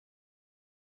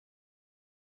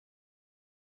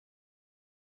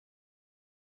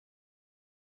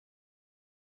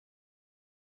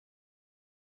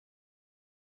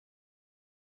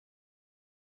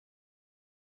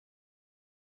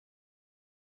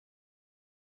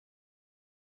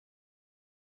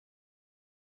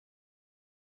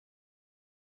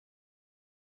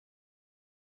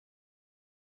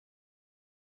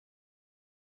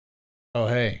Oh,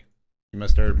 hey. You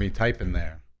must have heard me typing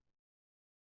there.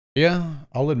 Yeah,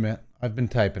 I'll admit, I've been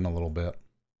typing a little bit.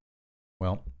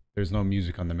 Well, there's no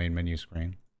music on the main menu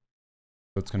screen,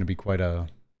 so it's going to be quite a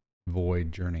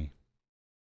void journey.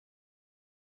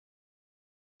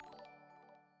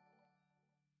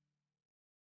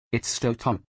 It's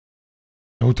Stoton.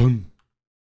 Stoton.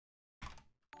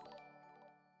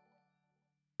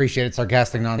 Appreciate it,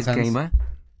 sarcastic nonsense. A gamer?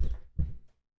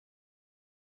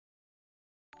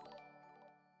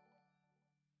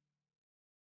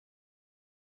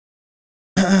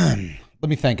 Let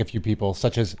me thank a few people,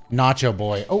 such as Nacho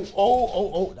Boy.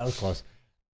 Oh, that was close.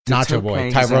 Nacho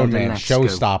Boy, Tyrone Man,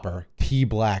 Showstopper, T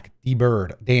Black, D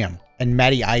Bird, damn, and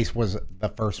Matty Ice was the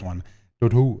first one.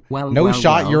 No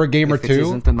shot, you're a gamer too.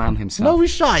 Isn't the man himself. No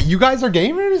shot, you guys are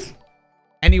gamers.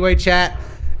 Anyway, chat,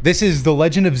 this is The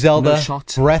Legend of Zelda: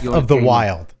 Breath of the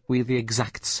Wild. We're the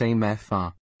exact same FR.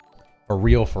 For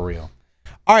real, for real.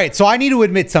 All right, so I need to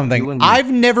admit something.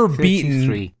 I've never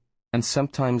beaten. And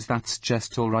sometimes that's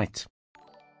just all right.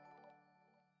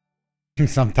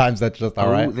 Sometimes that's just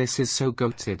all right. Oh, this is so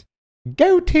goated.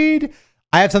 Goated.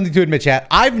 I have something to admit, chat.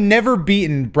 I've never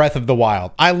beaten Breath of the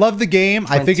Wild. I love the game.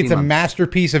 I think it's a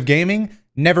masterpiece of gaming.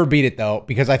 Never beat it, though,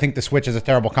 because I think the Switch is a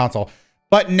terrible console.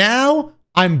 But now,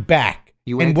 I'm back.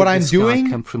 And what I'm doing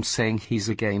come from saying he's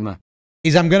a gamer.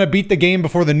 Is I'm going to beat the game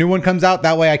before the new one comes out.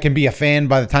 That way I can be a fan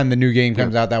by the time the new game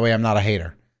comes out. That way I'm not a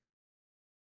hater.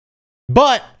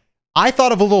 But I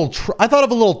thought of a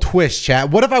little twist, chat.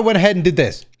 What if I went ahead and did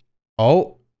this?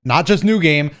 Oh, not just new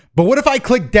game, but what if I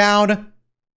click down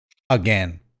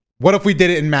again? What if we did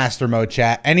it in master mode,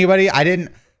 chat? Anybody? I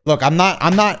didn't look, I'm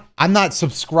not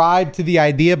subscribed to the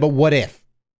idea, but what if?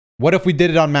 What if we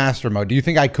did it on master mode? Do you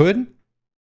think I could?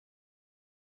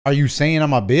 Are you saying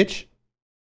I'm a bitch?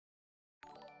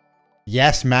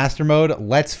 Yes, master mode.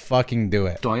 Let's fucking do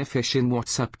it. Doya fish in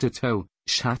what's up to toe,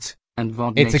 chat.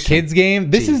 It's a kid's game.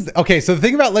 This is okay. So the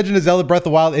thing about Legend of Zelda: Breath of the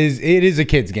Wild is it is a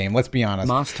kid's game. Let's be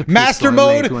honest. Master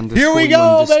mode. Here we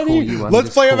go, baby.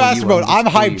 Let's play a master mode. I'm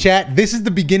hyped, chat. This is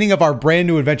the beginning of our brand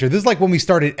new adventure. This is like when we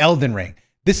started Elden Ring.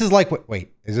 This is like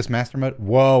wait, is this master mode?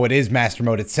 Whoa, it is master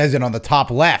mode. It says it on the top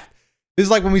left. This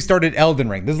is like when we started Elden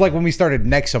Ring. This is like when we started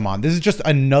Nexomon. This is just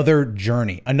another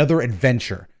journey, another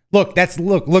adventure. Look,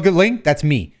 look at Link. That's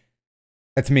me.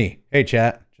 That's me. Hey,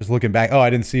 chat. Just looking back. Oh,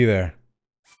 I didn't see you there.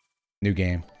 New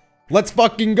game. Let's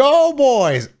fucking go,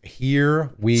 boys! Here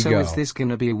we go. So is this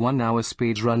gonna be a 1 hour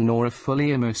speed run or a fully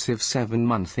immersive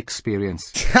 7-month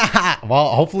experience? Well,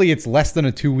 hopefully it's less than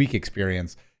a 2-week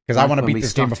experience. Because I want to beat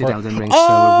this game before.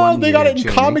 Oh, they got it in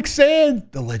Comic Sans!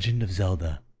 The Legend of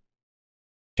Zelda.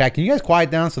 Chat, can you guys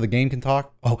quiet down so the game can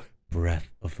talk? Oh,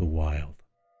 Breath of the Wild.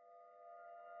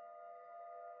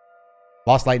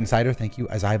 Lost Light Insider, thank you.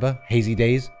 Aziba, Hazy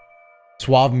Days,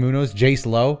 Suave Munoz, Jace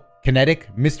Lowe, Kinetic,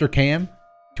 Mr. Cam,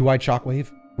 Two-Eyed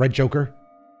Shockwave, Red Joker.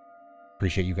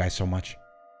 Appreciate you guys so much.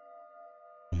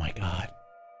 Oh my god.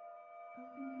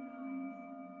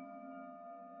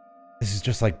 This is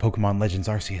just like Pokemon Legends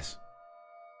Arceus.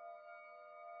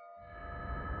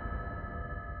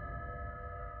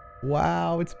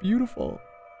 Wow, it's beautiful.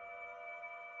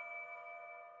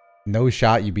 No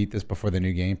shot you beat this before the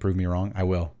new game. Prove me wrong. I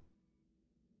will.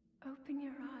 Open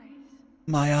your eyes.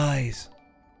 My eyes.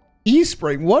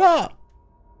 E-Spring, what up?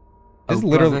 This is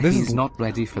literally. This is not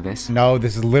ready for this. No,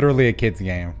 this is literally a kid's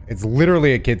game. It's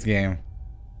literally a kid's game.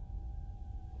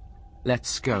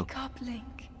 Let's go. Wake up,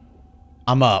 Link.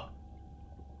 I'm up.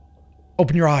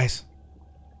 Open your eyes.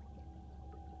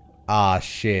 Ah,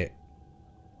 shit.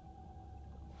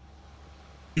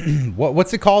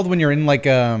 What's it called when you're in like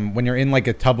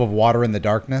a tub of water in the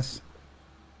darkness?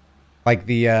 Like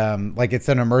the like it's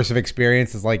an immersive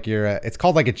experience. It's like you're it's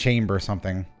called like a chamber or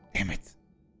something. Damn it.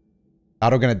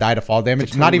 Auto gonna die to fall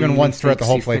damage. Not even once throughout the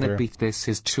whole playthrough. Beat this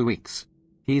is 2 weeks.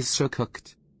 He's so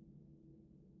cooked.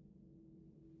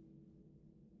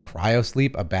 Cryo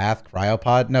sleep, a bath,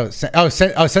 cryopod. No,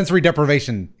 sensory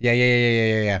deprivation.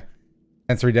 Yeah.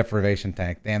 Sensory deprivation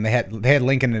tank. Damn, they had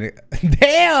Lincoln in it.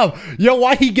 Damn, yo,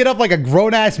 why he get up like a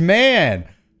grown ass man?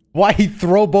 Why he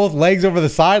throw both legs over the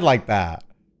side like that?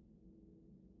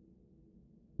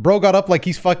 Bro got up like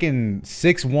he's fucking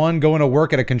 6'1", going to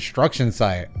work at a construction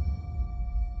site.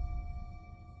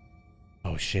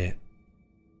 Oh shit.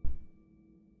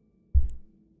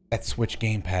 That Switch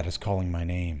gamepad is calling my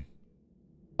name.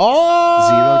 Oh!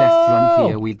 Zero death run,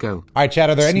 here we go. Alright, chat,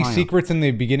 are there any secrets in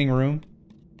the beginning room?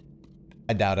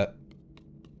 I doubt it.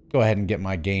 Go ahead and get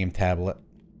my game tablet.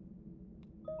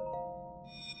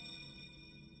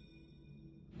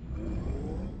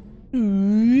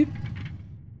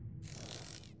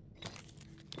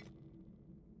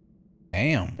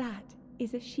 Damn. That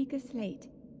is a Sheikah slate.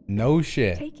 No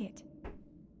shit. Take it.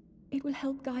 It will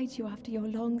help guide you after your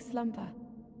long slumber.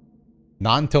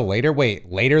 Not until later?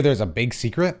 Wait, later there's a big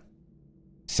secret?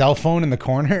 Cell phone in the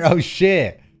corner? Oh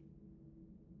shit.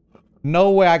 No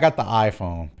way I got the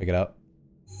iPhone. Pick it up.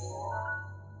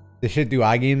 This shit do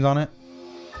iGames on it?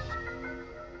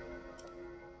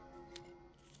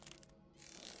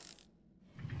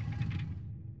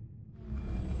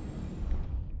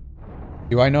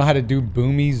 Do I know how to do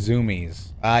boomies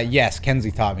zoomies? Yes,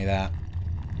 Kenzie taught me that.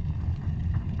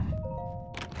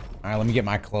 Alright, let me get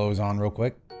my clothes on real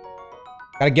quick.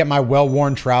 Gotta get my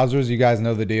well-worn trousers. You guys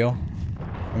know the deal.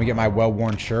 Let me get my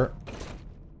well-worn shirt.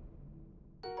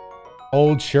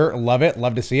 Old shirt. Love it.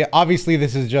 Love to see it. Obviously,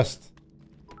 this is just...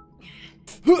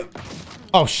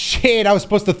 Oh, shit. I was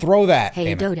supposed to throw that.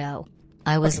 Hey, Dodo.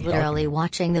 I was literally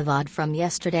watching the VOD from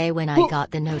yesterday when I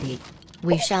got the noti.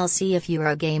 We shall see if you're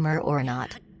a gamer or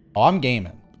not. Oh, I'm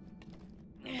gaming.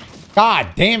 God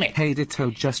damn it. Hey, Ditto,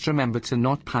 just remember to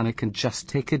not panic and just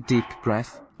take a deep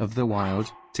breath of the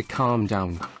wild to calm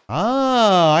down.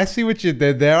 Oh, I see what you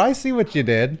did there. I see what you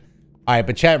did. All right,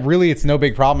 but chat, really, it's no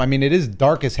big problem. I mean, it is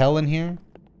dark as hell in here.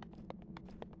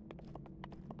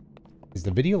 Is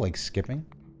the video, like, skipping?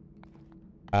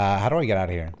 How do I get out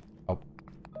of here? Oh.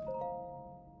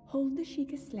 Hold the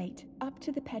Sheikah slate up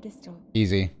to the pedestal.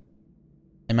 Easy.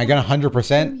 Am I gonna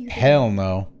 100%? Hell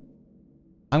no.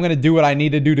 I'm gonna do what I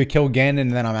need to do to kill Ganon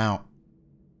and then I'm out.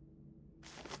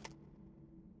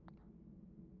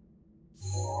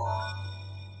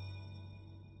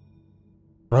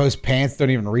 Bro's pants don't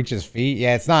even reach his feet.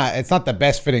 Yeah, it's not the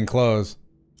best fitting clothes.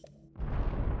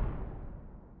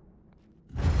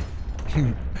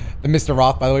 The Mr.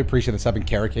 Roth, by the way, appreciate the sub and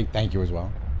carrot cake. Thank you as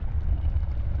well.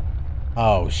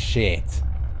 Oh shit.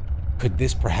 Could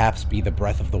this perhaps be the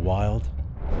Breath of the Wild?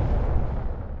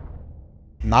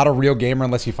 Not a real gamer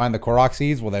unless you find the Korok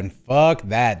seeds? Well then fuck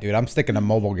that, dude. I'm sticking to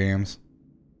mobile games.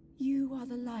 You are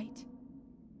the light.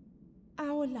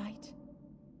 Our light.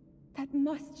 That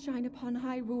must shine upon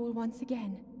Hyrule once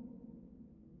again.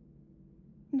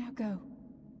 Now go.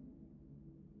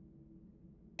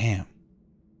 Damn.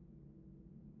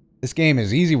 This game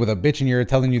is easy with a bitch in your ear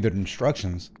telling you the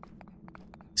instructions.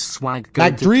 Swag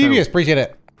Not Drevious, appreciate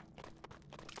it.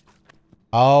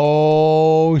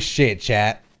 Oh shit,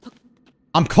 chat.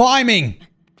 I'm climbing.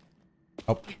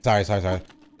 Oh, sorry. There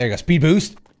you go. Speed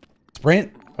boost.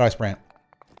 Sprint. How do I sprint?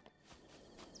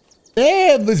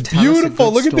 Damn, this is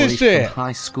beautiful. Look at this shit.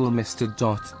 High school, Mr.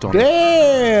 Dot.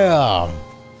 Damn.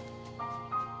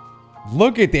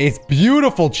 Look at this. It's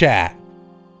beautiful, chat.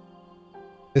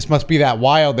 This must be that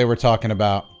wild they were talking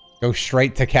about. Go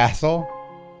straight to castle.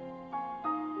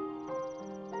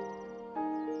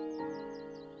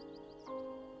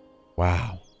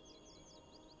 Wow.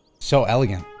 So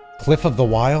elegant. Cliff of the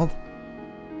Wild.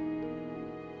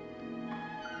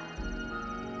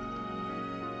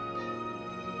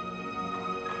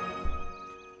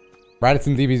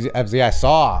 Radisson DBFZ, I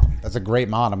saw. That's a great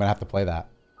mod. I'm gonna have to play that.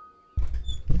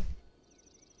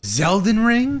 Zelden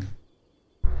Ring?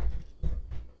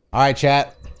 Alright,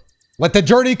 chat. Let the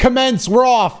journey commence. We're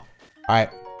off. Alright.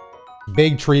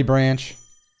 Big tree branch.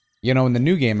 You know, in the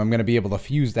new game, I'm gonna be able to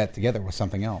fuse that together with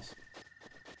something else.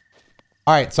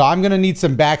 Alright, so I'm gonna need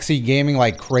some backseat gaming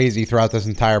like crazy throughout this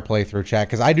entire playthrough, chat,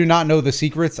 because I do not know the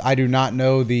secrets. I do not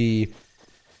know the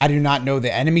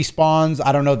enemy spawns.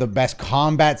 I don't know the best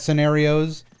combat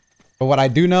scenarios. But what I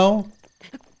do know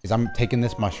is I'm taking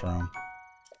this mushroom.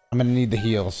 I'm gonna need the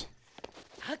heals.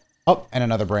 Oh, and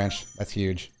another branch. That's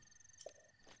huge.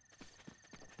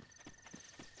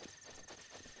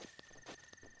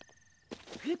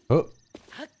 Oh,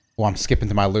 I'm skipping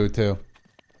to my loot too.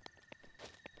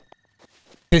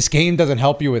 This game doesn't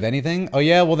help you with anything? Oh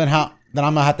yeah, well then how? Then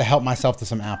I'm gonna have to help myself to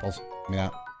some apples. Give me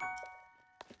that.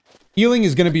 Healing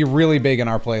is gonna be really big in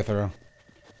our playthrough.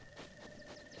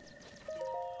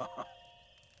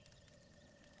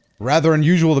 Rather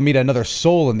unusual to meet another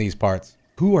soul in these parts.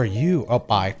 Who are you? Oh,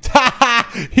 bye.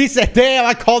 He said, damn,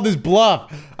 I called this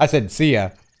bluff. I said, see ya.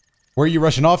 Where are you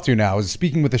rushing off to now? Is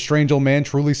speaking with a strange old man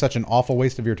truly such an awful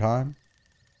waste of your time?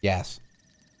 Yes.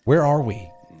 Where are we?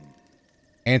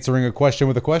 Answering a question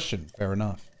with a question. Fair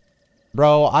enough.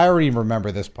 Bro, I already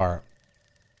remember this part.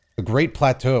 The Great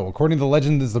Plateau, according to the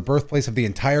legend, is the birthplace of the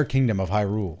entire kingdom of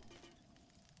Hyrule.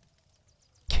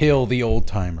 Kill the old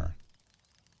timer.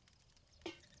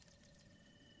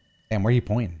 Damn, where are you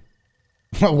pointing?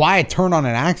 Why turn on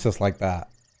an axis like that?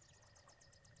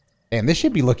 Damn, this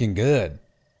should be looking good.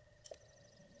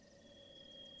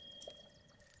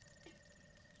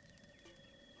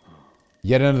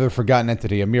 Yet another forgotten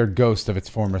entity, a mere ghost of its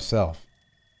former self.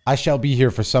 I shall be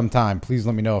here for some time. Please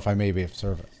let me know if I may be of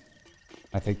service. Can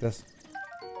I take this?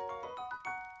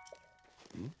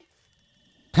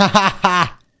 Ha ha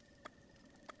ha!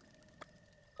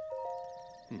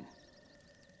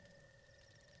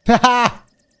 Ha ha!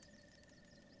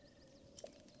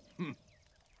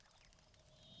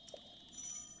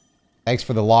 Thanks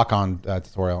for the lock-on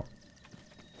tutorial.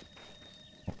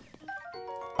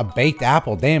 A baked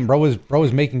apple. Damn, bro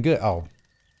is making good. Oh.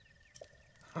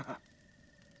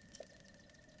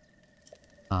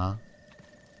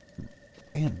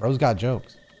 Damn, bro's got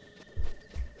jokes.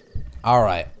 All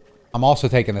right. I'm also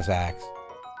taking this axe.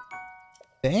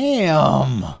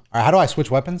 Damn. All right, how do I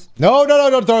switch weapons? No, no, no,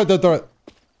 don't throw it, don't throw it.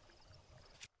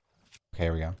 Okay,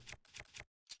 here we go.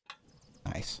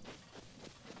 Nice.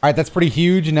 All right, that's pretty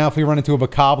huge. Now if we run into a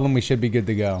bokoblin, we should be good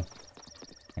to go.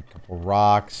 A couple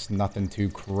rocks, nothing too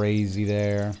crazy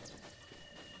there.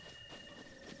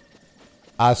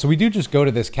 So we do just go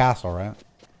to this castle, right?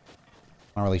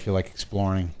 I don't really feel like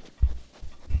exploring.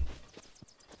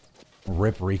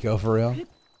 Rip Rico for real.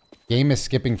 Game is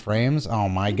skipping frames. Oh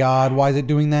my god, why is it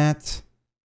doing that?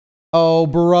 Oh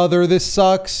brother, this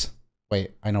sucks.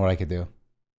 Wait, I know what I could do.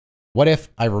 What if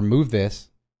I remove this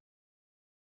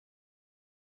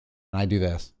and I do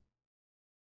this?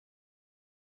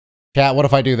 Chat, what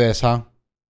if I do this, huh?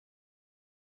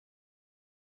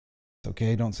 It's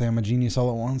okay, don't say I'm a genius all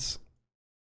at once.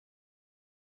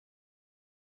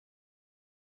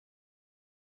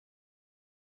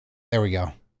 There we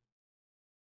go.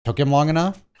 Took him long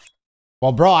enough?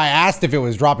 Well, bro, I asked if it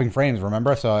was dropping frames,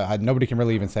 remember? So nobody can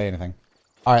really even say anything.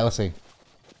 All right, let's see.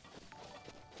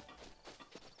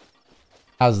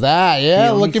 How's that?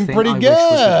 Yeah, looking pretty good.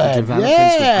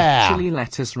 Yeah. Actually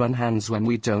let us run hands when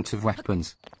we don't have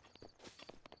weapons.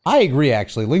 I agree,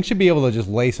 actually. Link should be able to just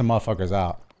lay some motherfuckers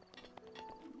out.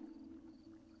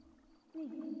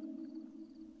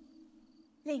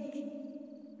 Link.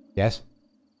 Yes?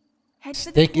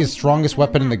 Stick is strongest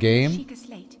weapon in the game.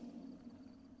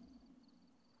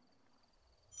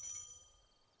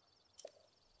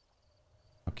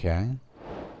 Okay.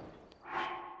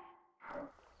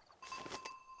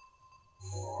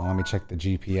 Well, let me check the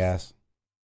GPS.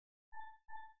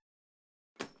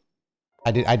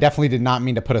 I definitely did not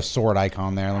mean to put a sword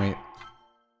icon there. Let me...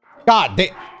 God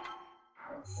damn.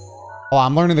 Hold on,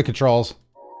 I'm learning the controls.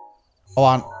 Hold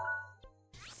on.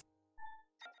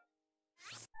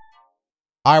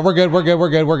 Alright, we're good, we're good, we're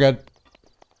good, we're good.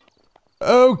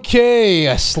 Okay,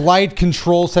 a slight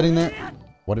control setting there.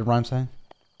 What did Rhyme say?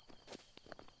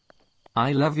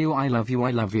 I love you, I love you,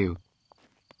 I love you.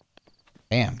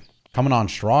 Damn. Coming on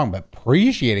strong, but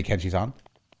appreciate it, Kenshi-san.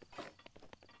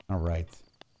 Alright.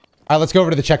 Alright, let's go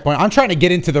over to the checkpoint. I'm trying to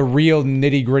get into the real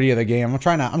nitty-gritty of the game. I'm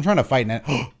trying to fight in it.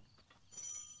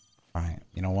 Alright,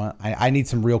 you know what? I need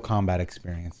some real combat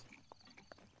experience.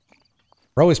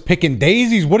 Bro is picking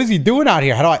daisies. What is he doing out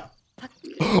here? How do I...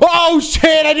 Oh,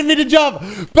 shit! I didn't mean to jump!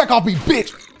 Back off me,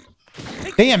 bitch!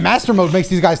 Damn, Master Mode makes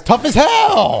these guys tough as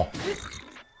hell!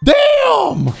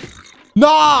 Damn! Nah,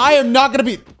 I am not gonna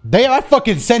be... Damn, I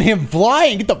fucking sent him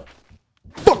flying! Get the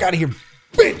fuck out of here,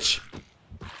 bitch!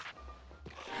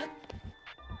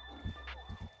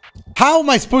 How am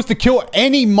I supposed to kill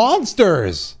any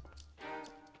monsters?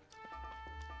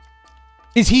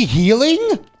 Is he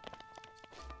healing?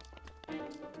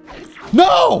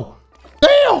 No!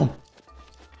 Damn!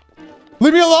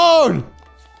 Leave me alone!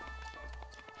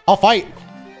 I'll fight.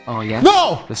 Oh yeah?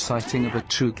 No! The sighting of a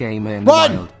true gamer in the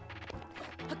Run! wild.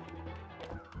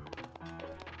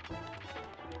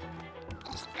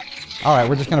 Alright,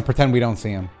 we're just gonna pretend we don't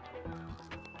see him.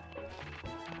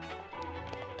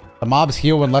 The mobs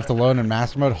heal when left alone in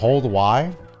master mode. Hold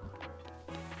Y.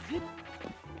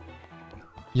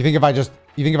 You think if I just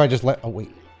let... Oh,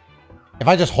 wait. If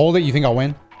I just hold it, you think I'll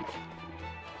win?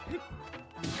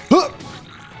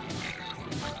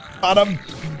 Got him,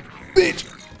 bitch.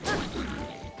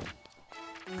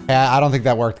 Yeah, I don't think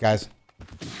that worked, guys.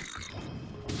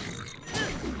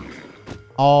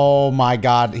 Oh my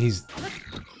god, he's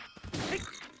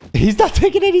not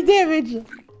taking any damage.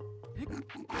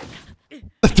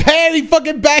 Damn, he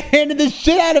fucking backhanded the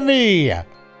shit out of me.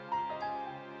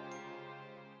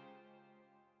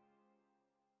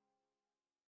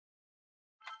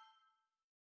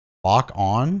 Lock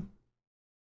on.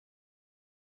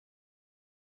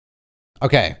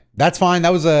 Okay, that's fine.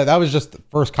 That was just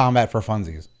first combat for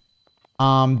funsies.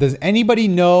 Does anybody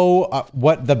know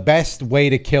what the best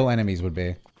way to kill enemies would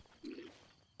be?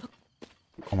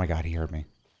 Oh my god, he heard me.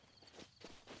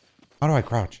 How do I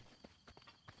crouch?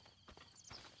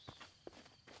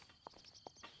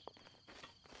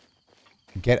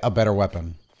 Get a better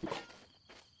weapon.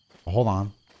 Hold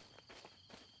on.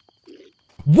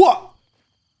 What?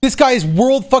 This guy is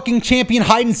world fucking champion,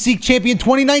 hide and seek champion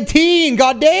 2019.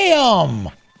 God damn.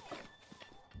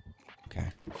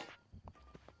 Okay.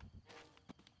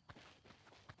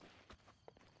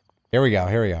 Here we go.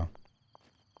 Here we go.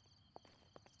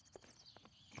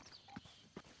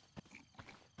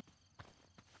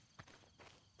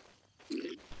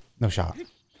 No shot.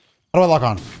 How do I lock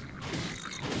on?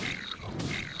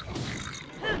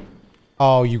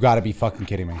 Oh, you gotta be fucking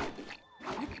kidding me.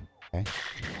 Okay.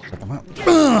 Get them out.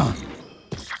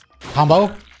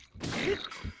 Combo.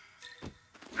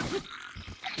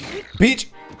 Bitch.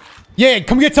 Yeah,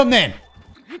 come get some then.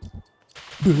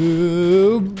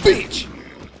 Bitch.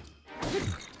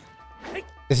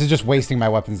 This is just wasting my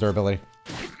weapon's durability.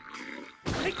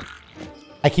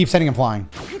 I keep sending him flying.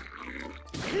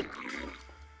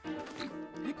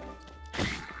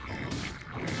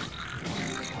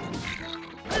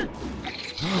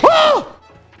 Ah!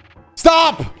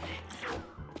 Stop!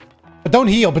 But don't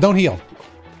heal, but don't heal.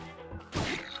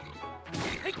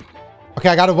 Okay,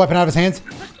 I got a weapon out of his hands.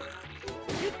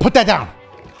 Put that down.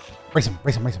 Race him,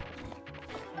 race him, race him.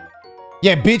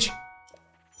 Yeah, bitch.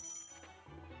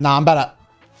 Nah, I'm about to...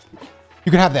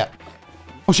 You can have that.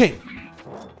 Oh, shit.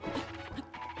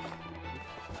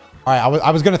 Alright,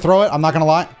 I was gonna throw it. I'm not gonna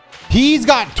lie. He's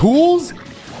got tools?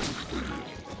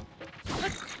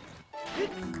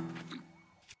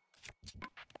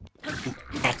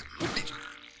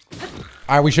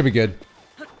 Alright, we should be good.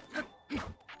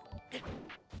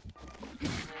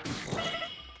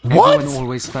 What? Everyone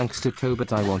always thanks Toto,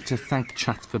 but I want to thank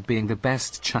chat for being the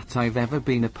best chat I've ever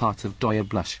been a part of. Doya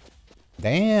blush.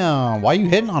 Damn, why are you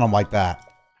hitting on him like that?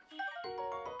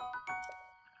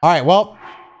 Alright, well,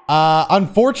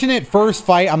 unfortunate first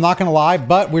fight, I'm not gonna lie,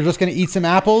 but we're just gonna eat some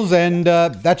apples, and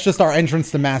that's just our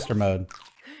entrance to master mode.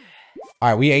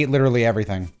 Alright, we ate literally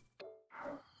everything.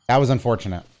 That was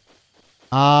unfortunate.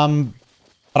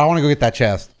 But I want to go get that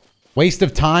chest. Waste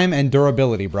of time and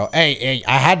durability, bro. Hey,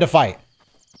 I had to fight.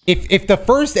 If the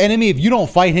first enemy, if you don't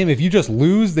fight him, if you just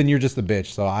lose, then you're just a bitch.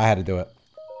 So I had to do it.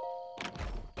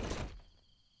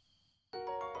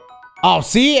 Oh,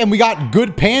 see? And we got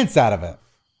good pants out of it.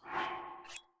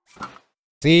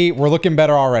 See? We're looking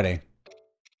better already.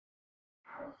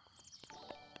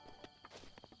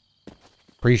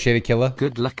 Appreciate it, killer.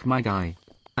 Good luck, my guy.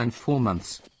 And 4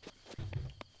 months.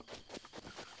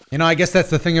 You know, I guess that's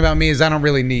the thing about me is I don't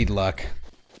really need luck.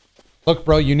 Look,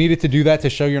 bro, you needed to do that to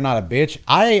show you're not a bitch.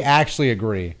 I actually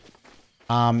agree.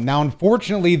 Now,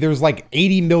 unfortunately, there's like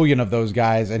 80 million of those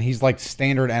guys, and he's like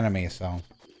standard enemy, so.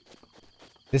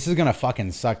 This is gonna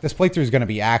fucking suck. This playthrough is gonna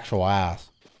be actual ass.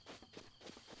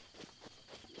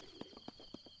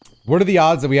 What are the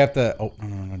odds that we have to... Oh,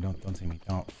 no, don't see me.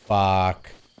 Don't.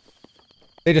 Fuck.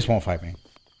 They just won't fight me.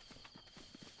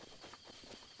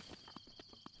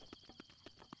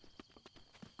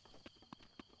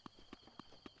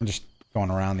 I'm just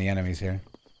going around the enemies here.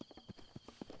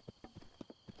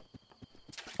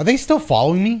 Are they still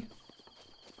following me?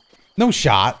 No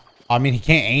shot. I mean, he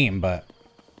can't aim, but...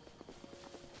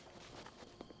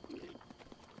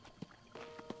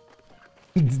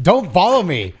 Don't follow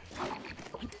me.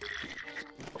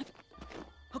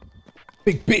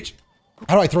 Big bitch.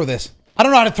 How do I throw this? I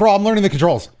don't know how to throw. I'm learning the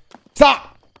controls.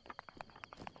 Stop.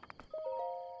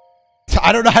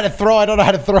 I don't know how to throw. I don't know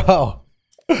how to throw.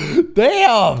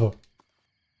 Damn.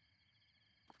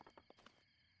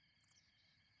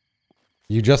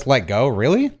 You just let go?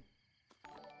 Really?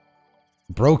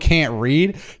 Bro can't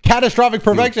read? Catastrophic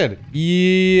perfection.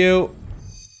 You.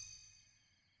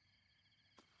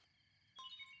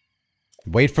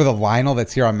 Wait for the Lionel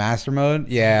that's here on Master Mode?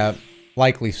 Yeah,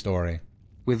 likely story.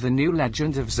 With the new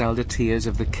Legend of Zelda Tears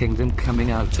of the Kingdom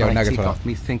coming out, it got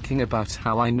me thinking about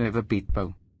how I never beat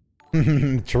Bo.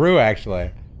 True,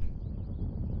 actually.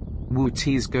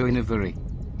 Wooties go in a hurry.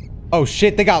 Oh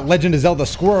shit, they got Legend of Zelda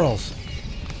squirrels.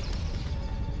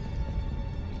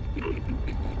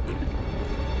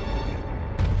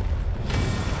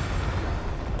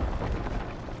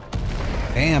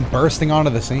 Damn, bursting onto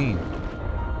the scene.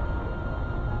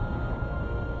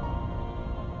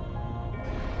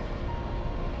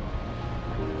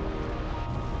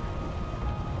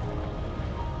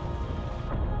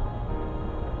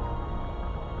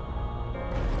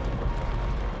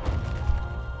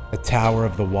 The Tower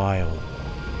of the Wild.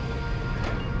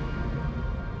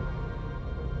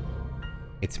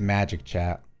 It's magic,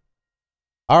 chat.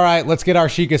 All right, let's get our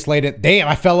Sheikah Slate in. Damn,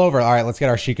 I fell over. All right, let's get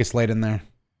our Sheikah Slate in there.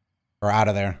 Or out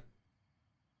of there.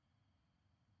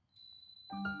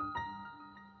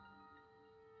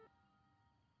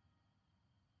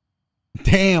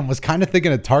 Damn, was kind of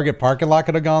thinking a Target parking lot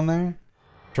could have gone there.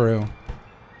 True.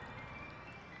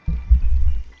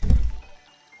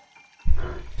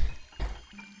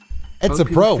 It's a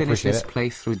pro. Appreciate it.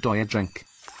 Playthrough Doya drink.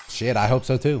 Shit, I hope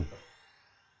so too.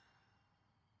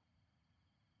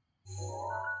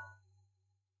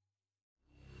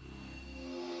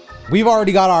 We've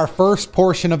already got our first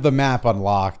portion of the map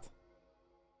unlocked.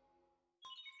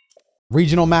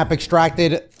 Regional map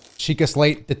extracted. Sheikah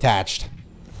Slate detached.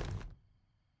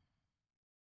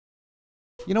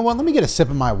 You know what? Let me get a sip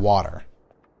of my water.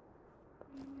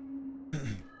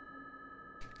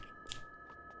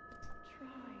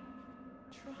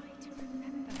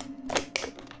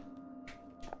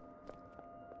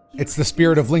 It's the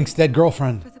spirit of Link's dead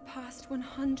girlfriend. For the past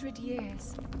 100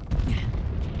 years.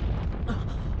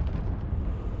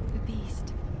 The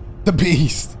beast. The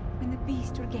beast. When the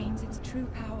beast regains its true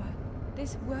power,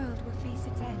 this world will face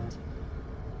its end.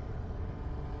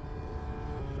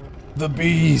 The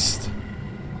beast.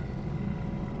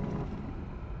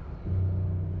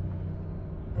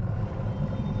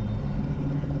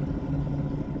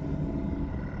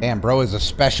 Damn, bro is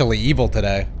especially evil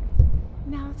today.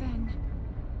 Now then,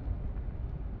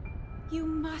 you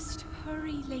must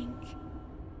hurry, Link.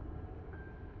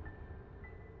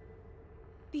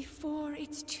 Before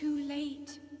it's too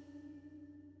late.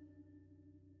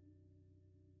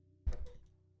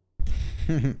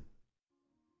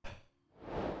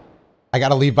 I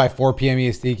gotta leave by 4 p.m.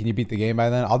 EST. Can you beat the game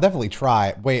by then? I'll definitely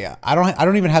try. Wait, I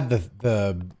don't even have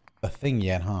the thing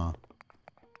yet, huh? All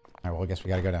right, well, I guess we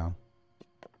gotta go down.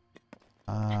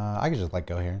 I can just let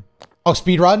go here. Oh,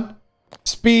 speed run!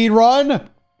 Speed run!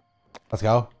 Let's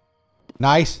go.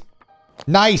 Nice.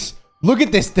 Nice! Look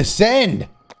at this descend!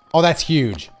 Oh, that's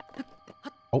huge.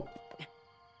 Oh.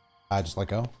 I just let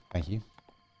go. Thank you.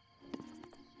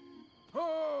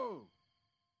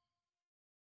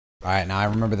 Alright, now I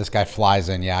remember this guy flies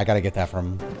in. Yeah, I gotta get that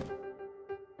from him.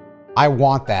 I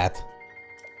want that.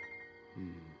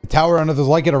 The tower under the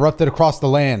like it erupted across the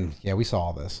land. Yeah, we saw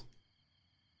all this.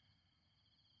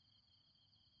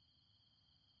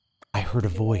 I heard a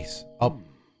voice. Oh.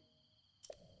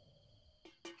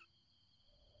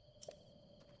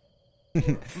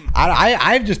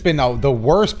 I've just been the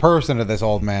worst person to this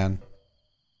old man.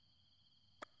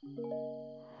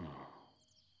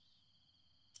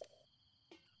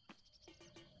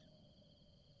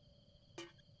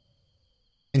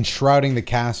 Enshrouding the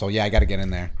castle. Yeah, I gotta get in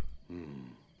there.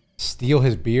 Steal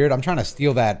his beard. I'm trying to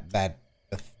steal the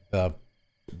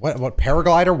what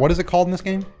paraglider? What is it called in this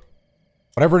game?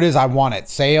 Whatever it is, I want it.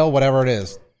 Sail, whatever it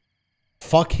is.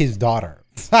 Fuck his daughter.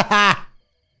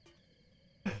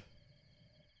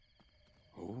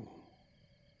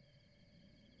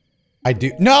 I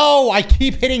do. No, I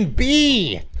keep hitting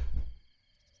B.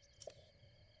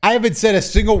 I haven't said a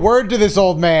single word to this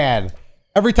old man.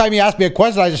 Every time he asks me a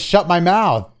question, I just shut my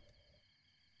mouth.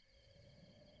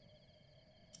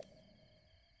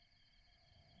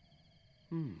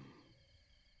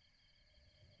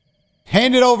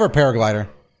 Hand it over, paraglider.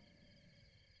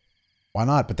 Why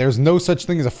not? But there's no such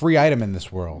thing as a free item in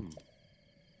this world.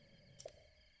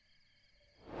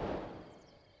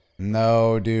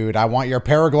 No, dude. I want your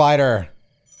paraglider.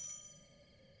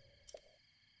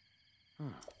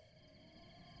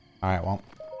 Alright, well.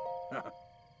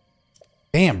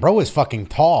 Damn, bro is fucking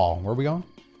tall. Where are we going?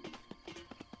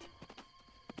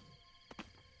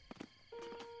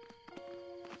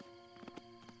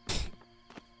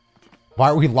 Why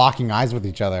are we locking eyes with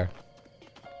each other?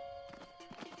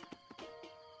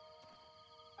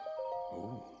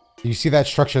 Do you see that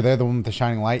structure there? The one with the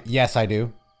shining light? Yes, I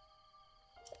do.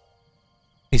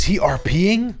 Is he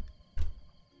RPing?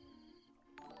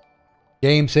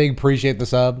 Game Sig, appreciate the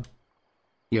sub.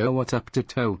 Yo, what up,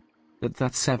 Toto? That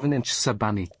 7-inch sub,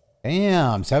 Annie.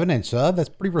 Damn, 7-inch sub? That's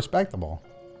pretty respectable.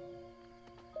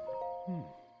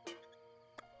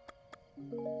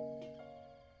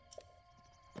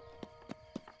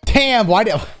 Damn, why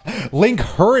did Link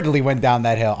hurriedly went down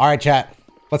that hill? All right, chat.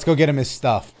 Let's go get him his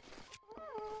stuff.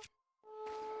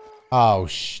 Oh,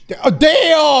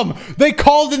 damn! They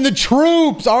called in the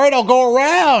troops! All right, I'll go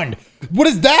around. What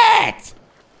is that?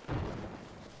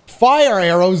 Fire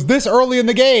arrows this early in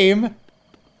the game.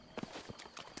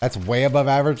 That's way above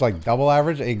average, like double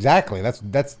average. Exactly.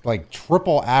 That's like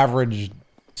triple average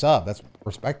sub. That's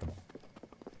respectable.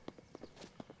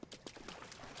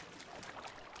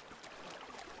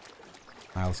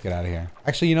 All right, let's get out of here.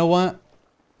 Actually, you know what?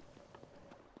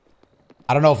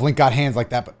 I don't know if Link got hands like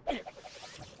that, but...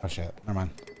 Oh, shit. Never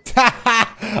mind.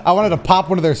 I wanted to pop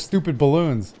one of their stupid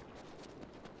balloons.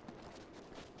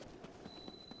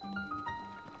 All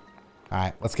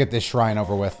right, let's get this shrine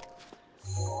over with.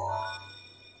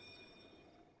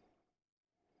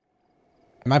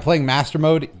 Am I playing master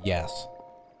mode? Yes.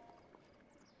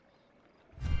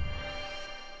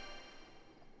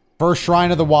 First Shrine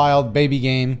of the Wild baby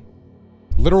game.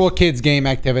 Literal kids game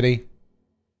activity.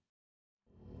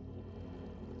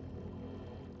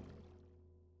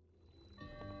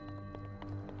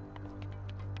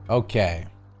 Okay.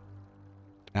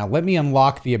 Now let me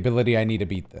unlock the ability I need to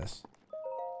beat this.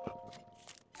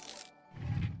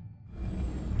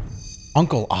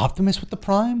 Uncle Optimus with the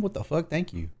Prime? What the fuck?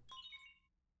 Thank you.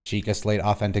 Chica Slate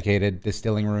authenticated.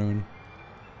 Distilling rune.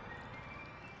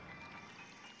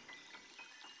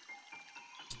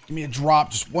 Give me a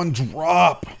drop. Just one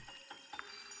drop.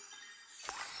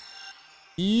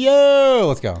 Yo!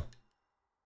 Let's go.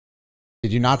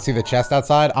 Did you not see the chest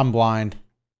outside? I'm blind.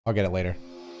 I'll get it later.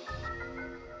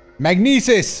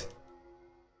 Magnesis!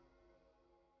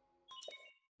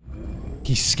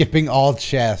 He's skipping all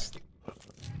chests.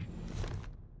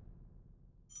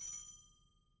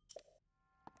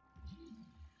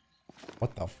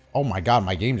 What the oh my god,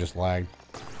 my game just lagged.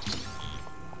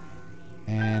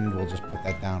 And we'll just put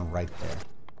that down right there.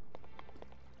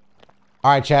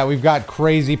 Alright, chat, we've got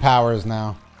crazy powers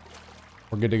now.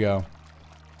 We're good to go.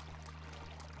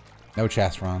 No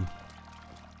chest run.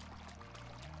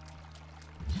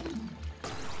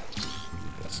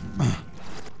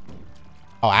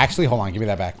 Oh, actually, hold on, give me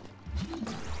that back.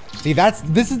 See,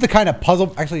 this is the kind of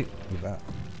puzzle. Actually, leave that.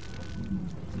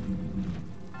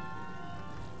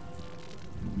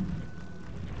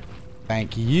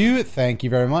 Thank you. Thank you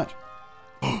very much.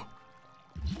 Oh,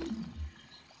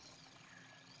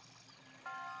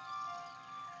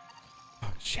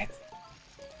 shit.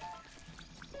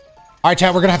 Alright,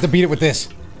 chat, we're gonna have to beat it with this.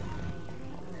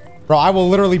 Bro, I will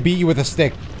literally beat you with a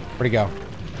stick. Where'd he go?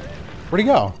 Where'd he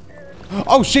go?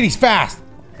 Oh, shit, he's fast.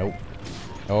 Nope.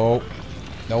 Nope.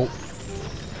 Nope.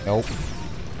 Nope.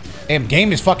 Damn,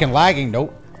 game is fucking lagging.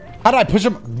 Nope. How did I push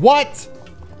him? What?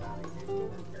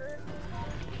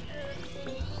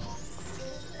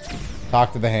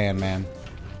 Talk to the hand, man.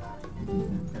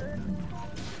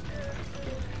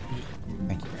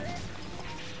 Thank you.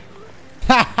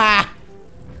 Ha ha!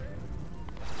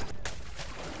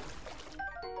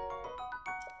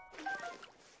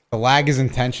 The lag is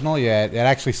intentional? Yeah, it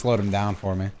actually slowed him down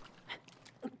for me.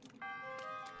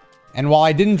 And while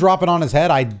I didn't drop it on his head,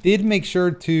 I did make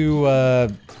sure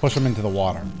to push him into the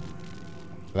water.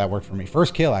 So that worked for me.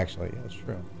 First kill, actually. Yeah, that's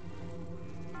true.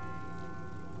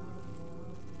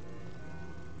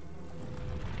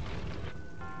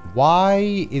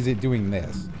 Why is it doing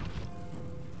this?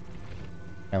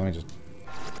 Okay, let me just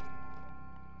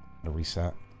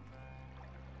reset.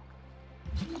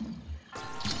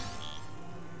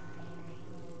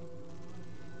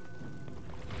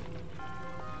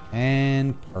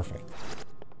 And perfect.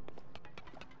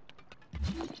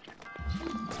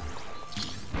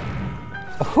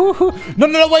 Oh,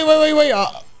 no, wait.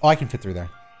 Oh, I can fit through there.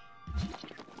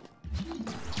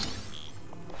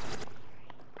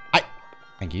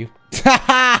 Thank you.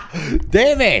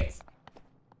 Damn it!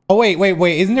 Oh,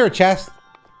 wait. Isn't there a chest?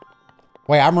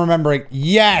 Wait, I'm remembering.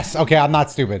 Yes! Okay, I'm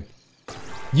not stupid.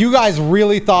 You guys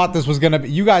really thought this was gonna be...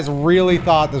 You guys really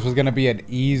thought this was gonna be an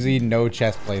easy, no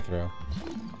chest playthrough.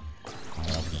 I'm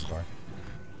gonna open this door.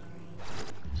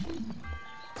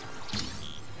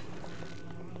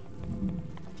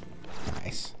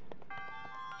 Nice.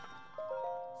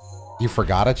 You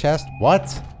forgot a chest?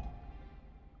 What?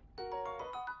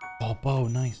 Oh, bow,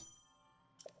 nice.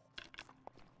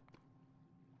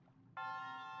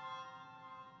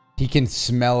 He can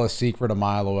smell a secret a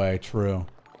mile away. True.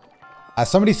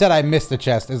 Somebody said I missed the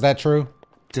chest. Is that true?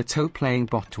 Ditto playing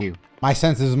bot 2. My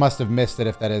senses must have missed it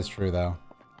if that is true, though.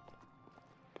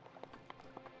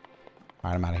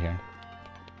 Alright, I'm out of here.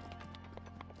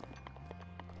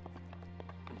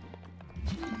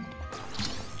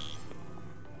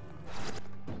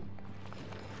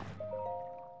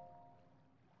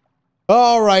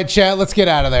 Alright, chat, let's get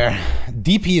out of there.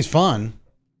 DP is fun.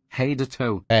 Hey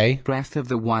Ditto. Hey. Breath of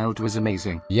the Wild was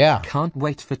amazing. Yeah. Can't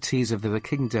wait for Tears of the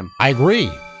Kingdom. I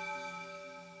agree.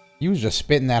 You was just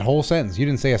spitting that whole sentence. You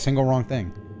didn't say a single wrong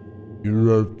thing. You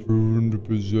have proven to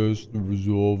possess the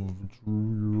resolve of a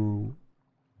true hero.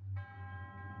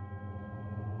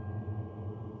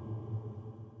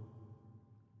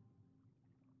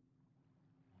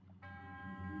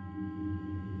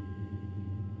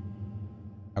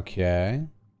 Okay.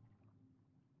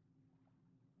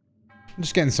 I'm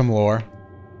just getting some lore.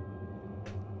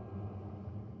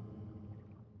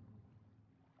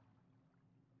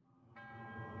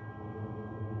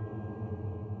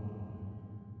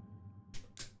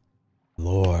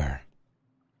 Lore.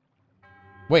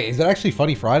 Wait, is that actually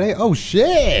Funny Friday? Oh,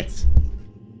 shit!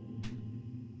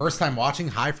 First time watching.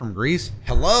 Hi from Greece.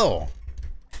 Hello.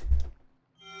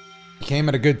 Came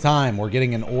at a good time. We're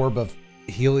getting an orb of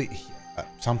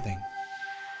something.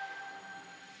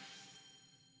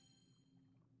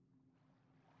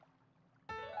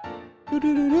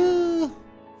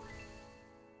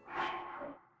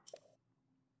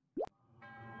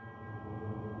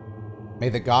 May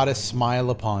the goddess smile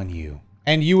upon you.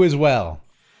 And you as well.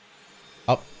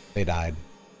 Oh, they died.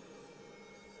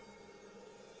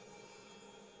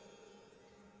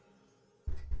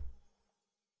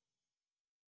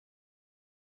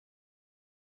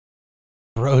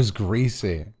 Bro's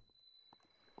greasy.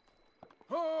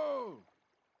 How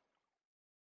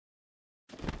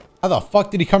the fuck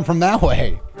did he come from that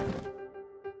way?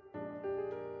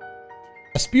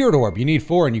 A spirit orb. You need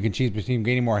 4 and you can choose between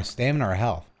gaining more stamina or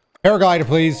health. Paraglider,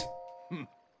 please.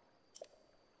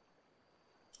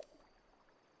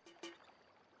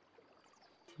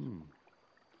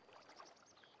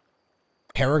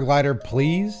 Paraglider,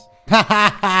 please.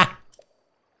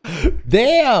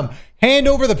 Damn! Hand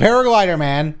over the paraglider,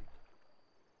 man.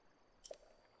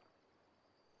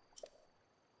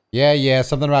 Yeah,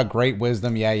 something about great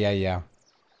wisdom. Yeah.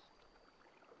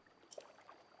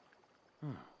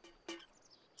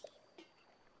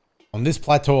 On this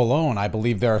plateau alone, I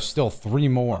believe there are still 3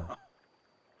 more.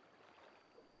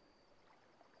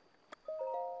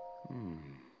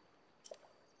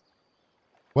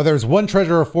 Whether it's 1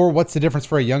 treasure or 4, what's the difference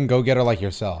for a young go-getter like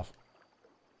yourself?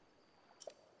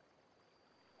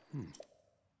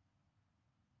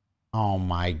 Oh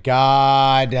my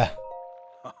god.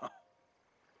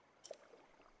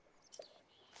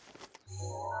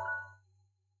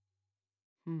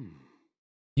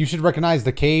 You should recognize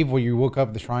the cave where you woke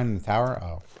up the shrine in the tower.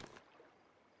 Oh.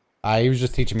 He was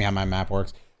just teaching me how my map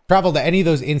works. Travel to any of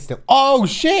those instant. Oh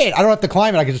shit! I don't have to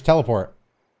climb it, I can just teleport.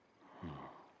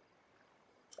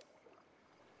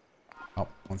 Oh,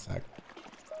 1 sec.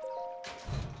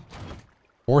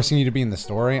 Forcing you to be in the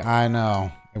story? I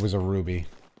know. It was a ruby.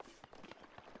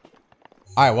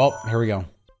 Alright, well, here we go.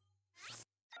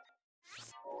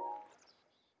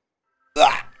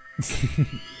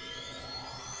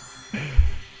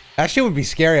 That shit would be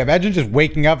scary. Imagine just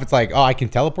waking up. It's like, oh, I can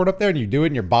teleport up there, and you do it,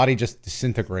 and your body just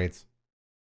disintegrates.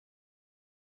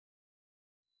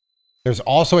 There's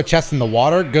also a chest in the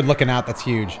water. Good looking out. That's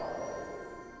huge.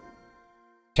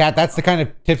 Chat, that's the kind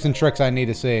of tips and tricks I need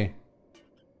to see.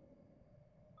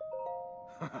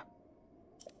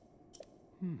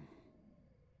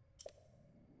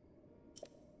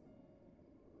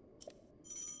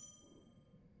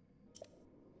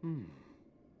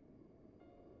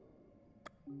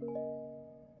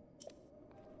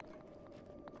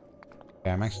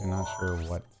 Yeah, I'm actually not sure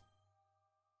what.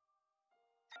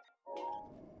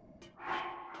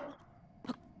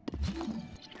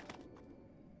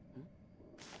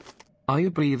 Are you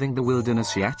breathing the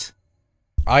wilderness yet?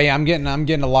 Oh yeah, I'm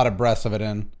getting a lot of breaths of it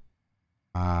in.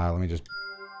 Let me just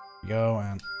go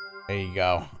and there you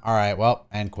go. All right, well,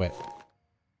 and quit.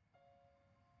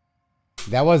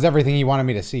 That was everything you wanted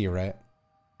me to see, right?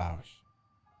 Oh.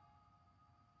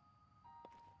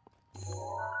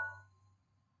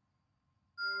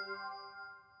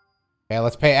 Okay,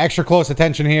 let's pay extra close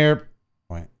attention here.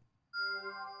 Wait.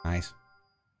 Nice.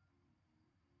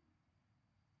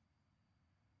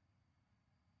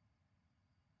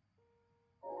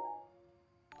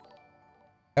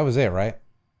 That was it, right?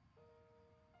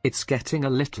 It's getting a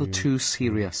little too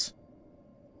serious.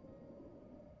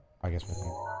 I guess we're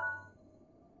there.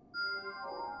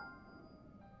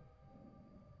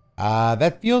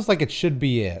 That feels like it should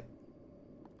be it.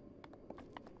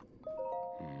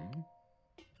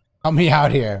 Help me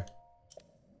out here.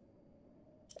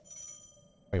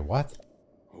 Wait, what?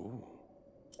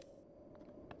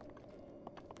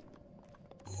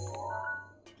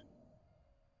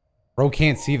 Bro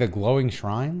can't see the glowing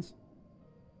shrines?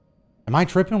 Am I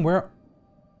tripping? Where?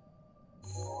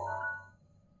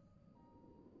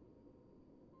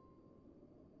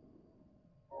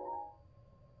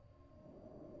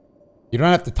 You don't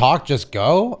have to talk, just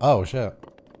go? Oh, shit.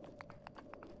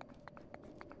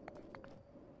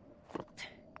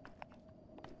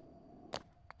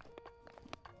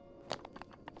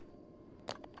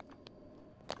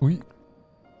 Oui.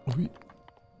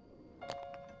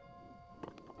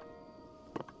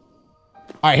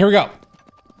 Alright, here we go.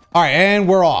 Alright, and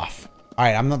we're off.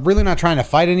 Alright, I'm really not trying to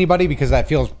fight anybody because that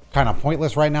feels kind of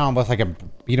pointless right now unless I can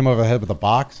beat him over the head with a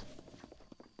box.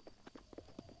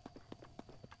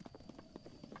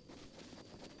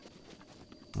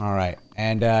 Alright,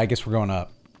 and I guess we're going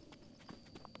up.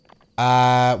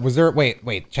 Was there...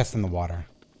 Wait, chest in the water.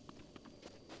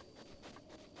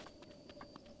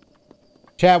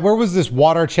 Chat, where was this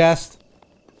water chest?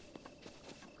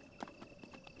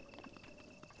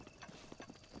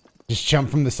 Just jump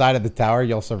from the side of the tower,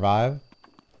 you'll survive.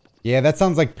 Yeah, that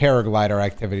sounds like paraglider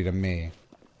activity to me.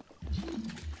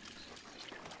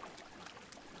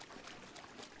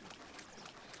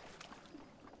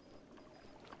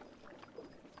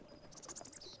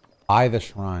 By the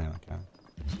shrine, okay.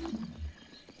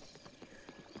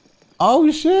 Oh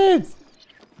shit!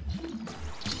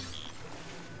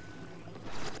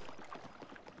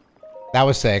 That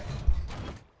was sick.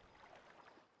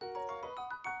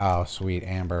 Oh, sweet,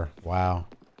 Amber. Wow.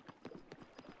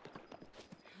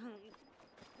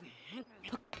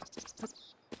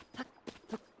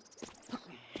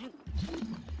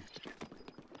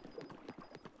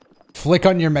 Flick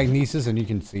on your magnesis and you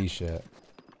can see shit.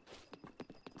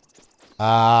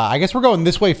 I guess we're going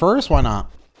this way first. Why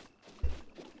not?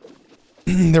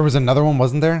 There was another one,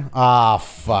 wasn't there? Ah,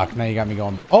 fuck. Now you got me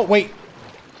going. Oh, wait.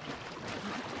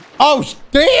 Oh,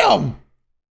 damn!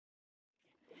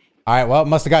 Alright, well,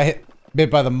 must have got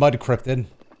bit by the mud cryptid.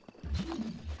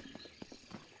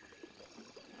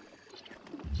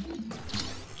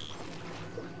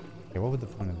 Okay, what would the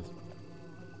point of this be?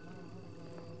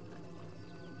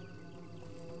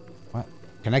 What?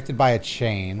 Connected by a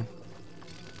chain.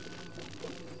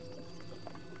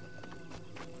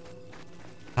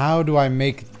 How do I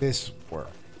make this work?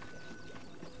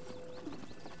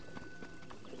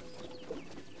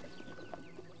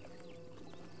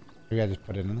 Maybe I just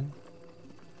put it in there.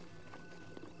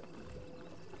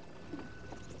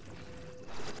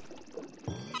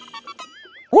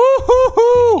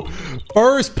 Woo-hoo-hoo!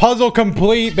 First puzzle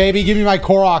complete, baby. Give me my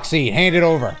Korok seed. Hand it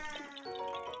over.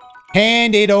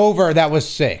 Hand it over. That was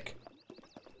sick.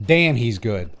 Damn, he's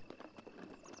good.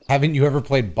 Haven't you ever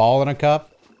played ball in a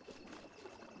cup?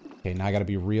 Okay, now I gotta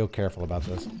be real careful about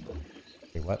this.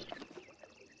 Okay, what?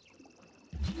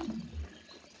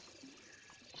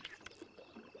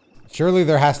 Surely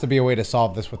there has to be a way to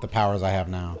solve this with the powers I have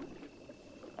now.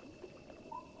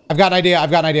 I've got an idea.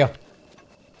 I've got an idea.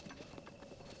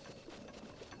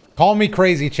 Call me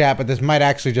crazy, chat, but this might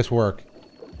actually just work.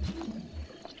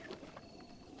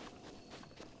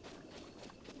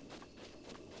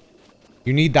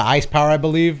 You need the ice power, I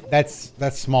believe. That's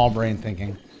small brain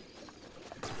thinking.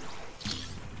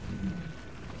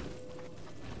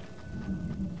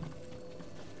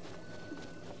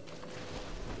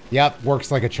 Yep,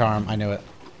 works like a charm. I knew it.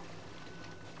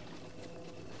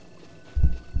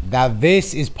 Now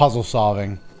this is puzzle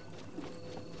solving.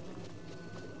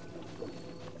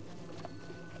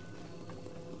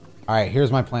 Alright,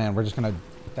 here's my plan. We're just gonna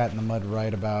put that in the mud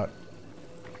right about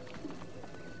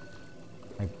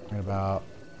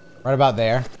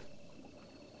there.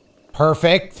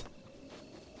 Perfect.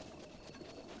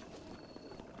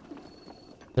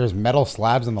 There's metal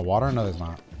slabs in the water? No, there's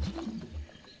not.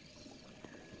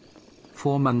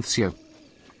 4 months, yo.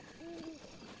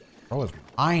 Bro is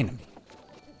eyeing me.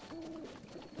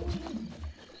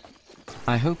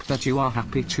 I hope that you are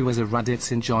happy too as a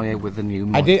Reddit enjoyer with the new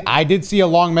mod. I did see a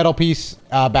long metal piece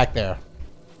back there.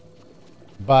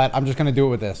 But I'm just gonna do it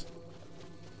with this.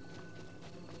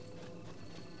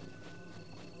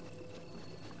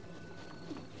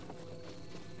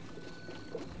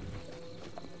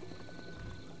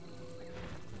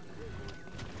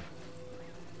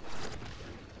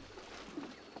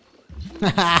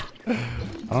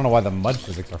 I don't know why the mud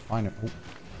physics are fine. Ooh.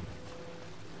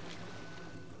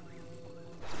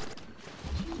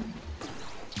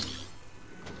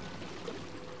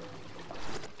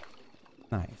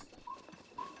 Nice.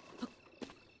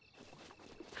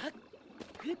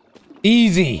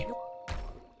 Easy.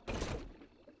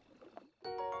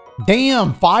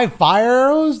 Damn, 5 fire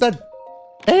arrows? Damn,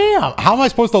 how am I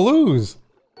supposed to lose?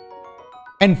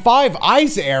 And 5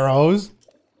 ice arrows?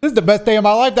 This is the best day of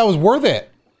my life. That was worth it.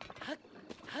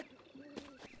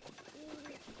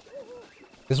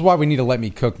 This is why we need to let me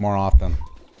cook more often.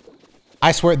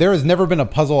 I swear, there has never been a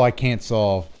puzzle I can't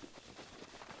solve.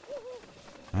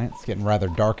 Alright, it's getting rather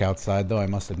dark outside, though, I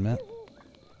must admit.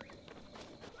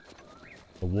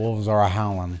 The wolves are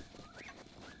a-howling.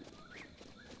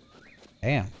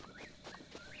 Damn.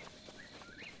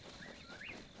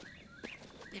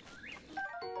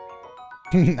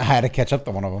 I had to catch up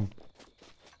to one of them.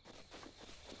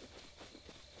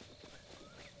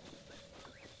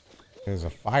 There's a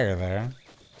fire there.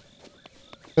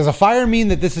 Does a fire mean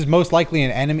that this is most likely an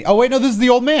enemy? Oh, wait, no, this is the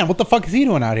old man. What the fuck is he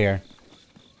doing out here?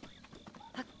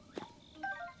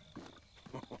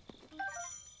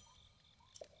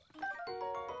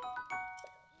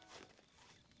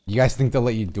 You guys think they'll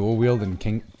let you dual wield in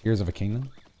Tears of a Kingdom?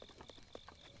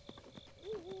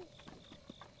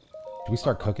 Should we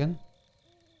start cooking?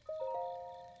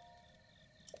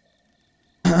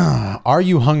 Are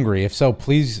you hungry? If so,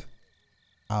 please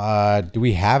Do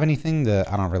we have anything to...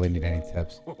 I don't really need any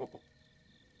tips.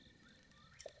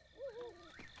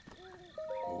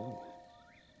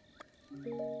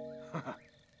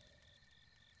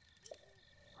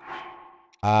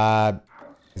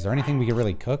 Is there anything we could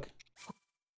really cook?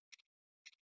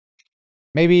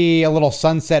 Maybe a little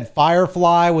sunset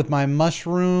firefly with my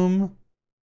mushroom.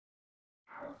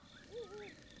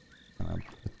 I'll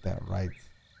put that right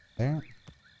there.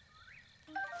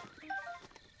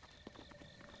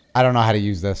 I don't know how to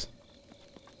use this.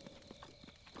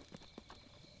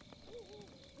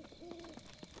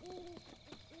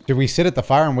 Did we sit at the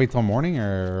fire and wait till morning,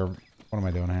 or what am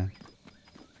I doing here?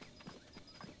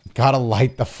 Gotta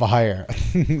light the fire.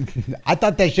 I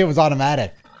thought that shit was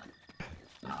automatic.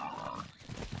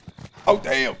 Oh,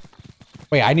 damn.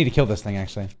 Wait, I need to kill this thing,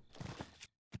 actually.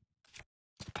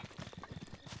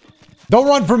 Don't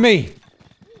run from me.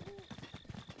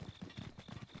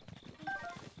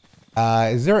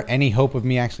 Is there any hope of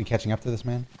me actually catching up to this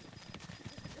man?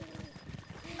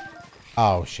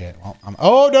 Oh, shit. Well,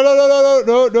 oh,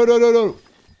 no.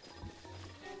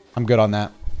 I'm good on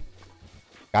that.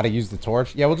 Gotta use the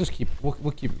torch. Yeah, we'll just keep...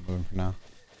 We'll keep it moving for now.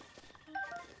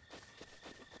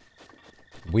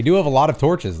 We do have a lot of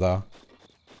torches, though.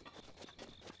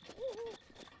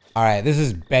 Alright, this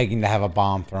is begging to have a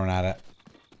bomb thrown at it.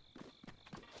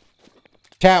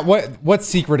 Chat, what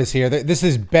secret is here? This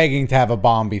is begging to have a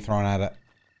bomb be thrown at it.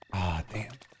 Ah,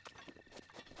 damn.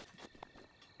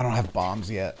 I don't have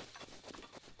bombs yet.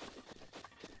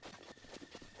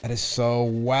 That is so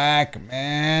whack,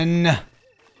 man.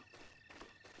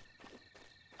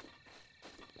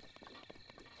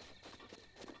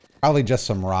 Probably just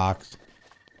some rocks.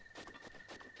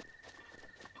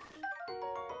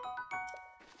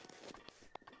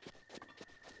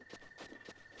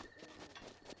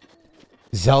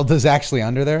 Zelda's actually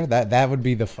under there? That would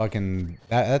be the fucking...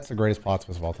 That's the greatest plot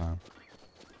twist of all time.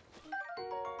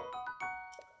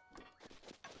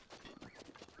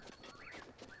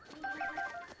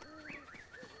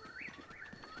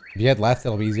 If you had left,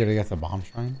 it'll be easier to get the bomb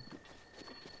shrine.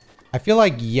 I feel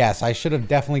like, yes, I should have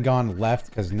definitely gone left,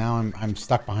 because now I'm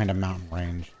stuck behind a mountain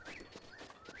range.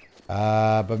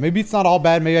 But maybe it's not all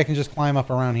bad. Maybe I can just climb up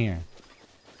around here.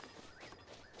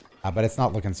 But it's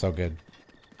not looking so good.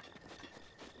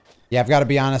 Yeah, I've got to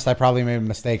be honest, I probably made a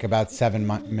mistake about 7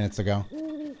 minutes ago.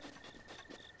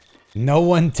 No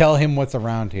one tell him what's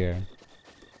around here.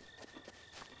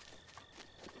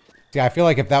 See, I feel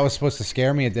like if that was supposed to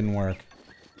scare me, it didn't work.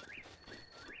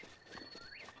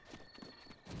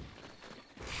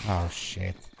 Oh,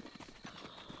 shit.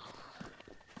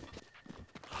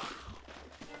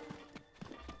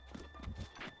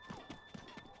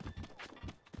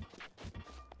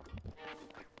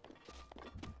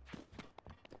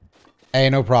 Hey,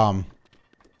 no problem.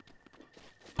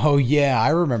 Oh, yeah, I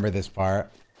remember this part.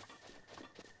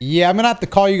 Yeah, I'm gonna have to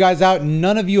call you guys out.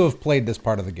 None of you have played this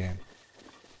part of the game.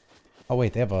 Oh,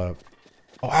 wait, they have a...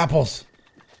 Oh, apples!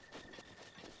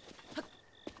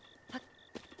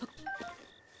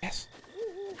 Yes.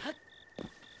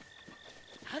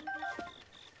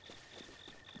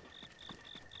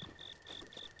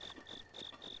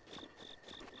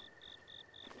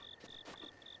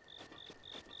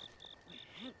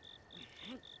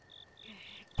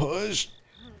 Push.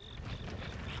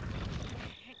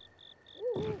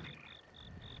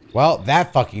 Well,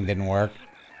 that fucking didn't work.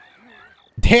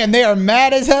 Damn, they are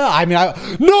mad as hell. I mean,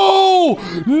 no!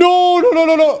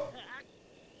 No!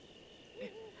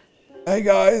 Hey,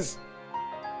 guys.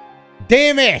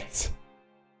 Damn it!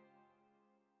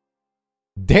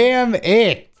 Damn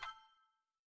it!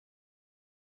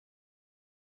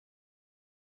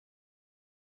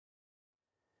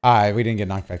 Alright, we didn't get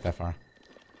knocked back that far.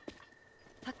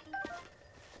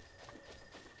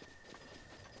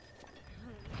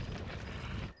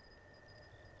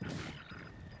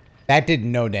 That did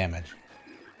no damage.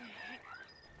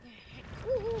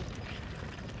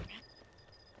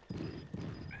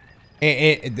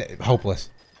 Hopeless.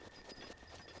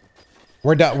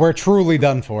 We're done. We're truly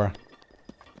done for.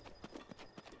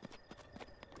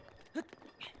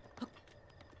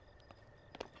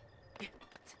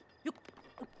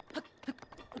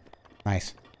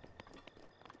 Nice.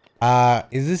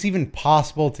 Is this even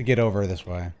possible to get over this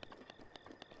way?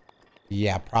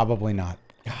 Yeah, probably not.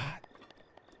 God.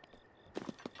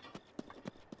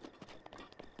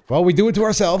 Well, we do it to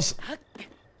ourselves.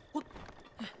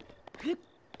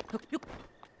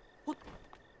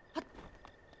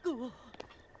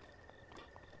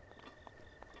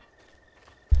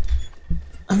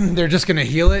 They're just gonna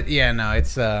heal it? Yeah, no,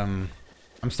 it's I'm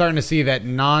starting to see that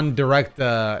non-direct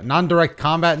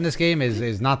combat in this game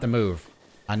is not the move.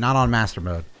 Not on master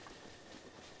mode.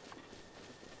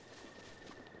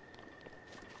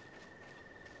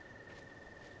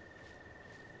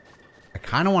 I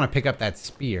kind of want to pick up that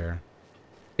spear.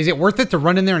 Is it worth it to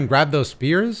run in there and grab those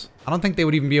spears? I don't think they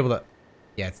would even be able to...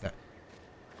 Yeah, it's that.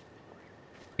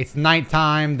 It's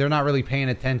nighttime. They're not really paying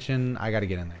attention. I got to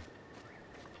get in there.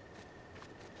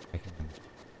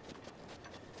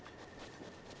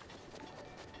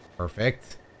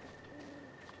 Perfect.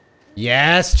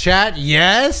 Yes, chat.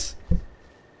 Yes.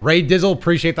 Ray Dizzle,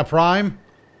 appreciate the prime.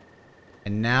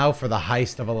 And now for the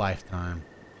heist of a lifetime.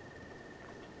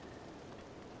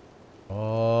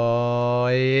 Oh,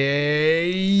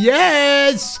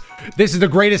 yes. This is the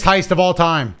greatest heist of all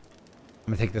time. I'm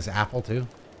going to take this apple too.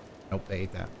 Nope, they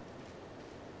ate that.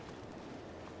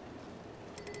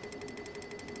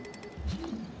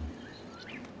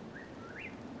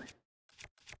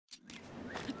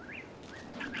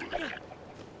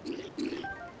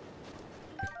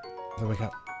 Wake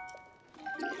up.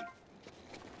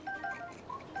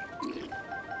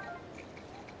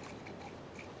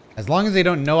 As long as they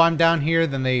don't know I'm down here,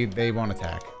 then they won't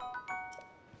attack.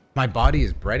 My body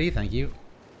is bready, thank you.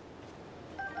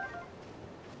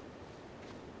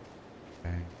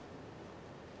 Okay.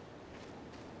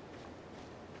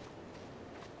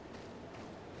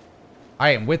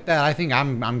 Alright, and with that, I think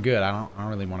I'm good. I don't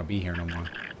really want to be here no more.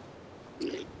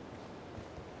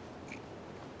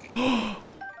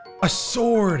 A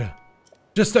sword!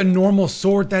 Just a normal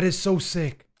sword? That is so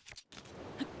sick.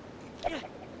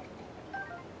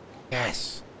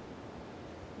 Yes.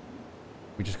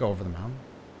 We just go over the mountain?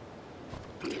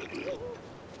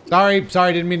 Sorry,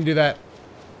 didn't mean to do that.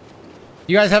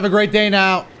 You guys have a great day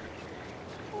now.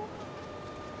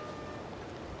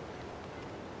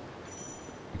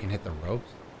 You can hit the ropes.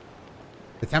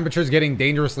 The temperature's getting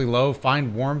dangerously low.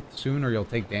 Find warmth soon or you'll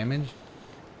take damage.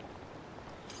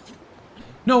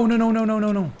 No.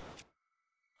 Can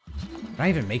I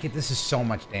even make it? This is so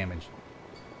much damage.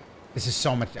 This is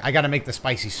so much. I gotta make the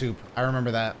spicy soup. I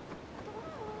remember that.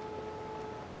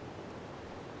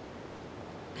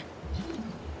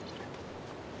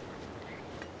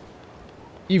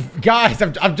 You guys,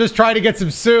 I'm just trying to get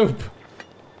some soup.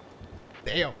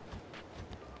 Damn.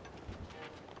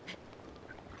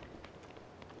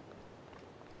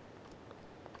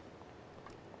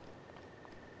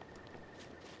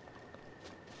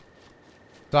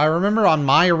 So I remember on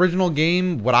my original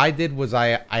game, what I did was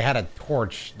I had a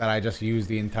torch that I just used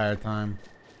the entire time.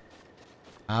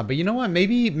 But you know what?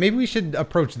 Maybe we should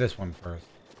approach this one first.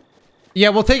 Yeah,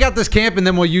 we'll take out this camp and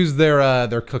then we'll use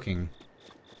their cooking.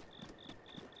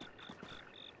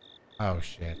 Oh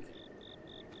shit.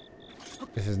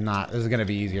 This is gonna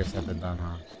be easier said than done,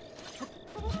 huh?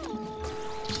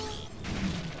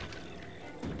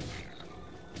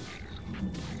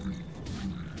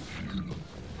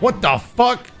 What the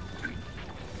fuck?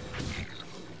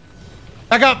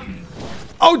 Back up!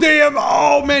 Oh damn!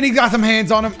 Oh man, he got some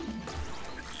hands on him.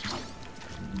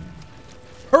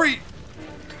 Hurry!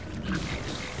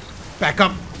 Back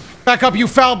up! Back up, you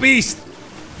foul beast!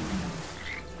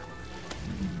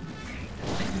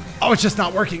 Oh, it's just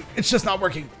not working. It's just not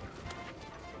working.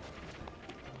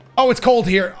 Oh, it's cold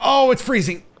here. Oh, it's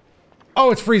freezing.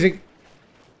 Oh, it's freezing.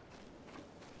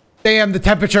 Damn, the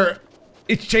temperature.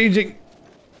 It's changing.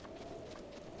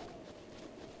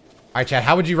 Alright, chat,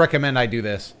 how would you recommend I do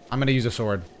this? I'm gonna use a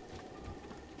sword.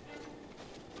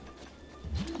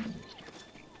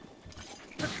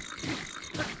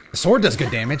 The sword does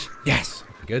good damage. Yes.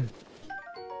 Good.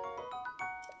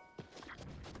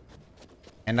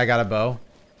 And I got a bow.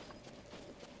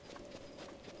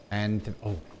 And...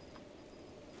 oh.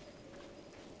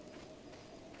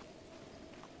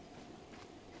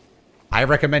 I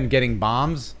recommend getting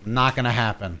bombs. Not gonna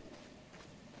happen.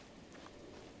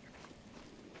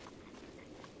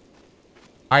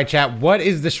 Alright, chat, what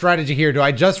is the strategy here? Do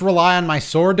I just rely on my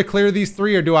sword to clear these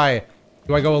three, or do I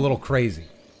go a little crazy?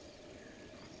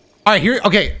 Alright, here,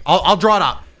 okay, I'll draw it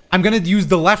up. I'm gonna use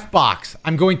the left box.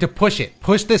 I'm going to push it.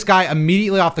 Push this guy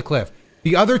immediately off the cliff.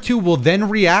 The other two will then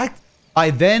react.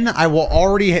 By then, I will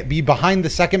already be behind the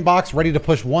second box, ready to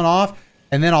push one off,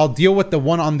 and then I'll deal with the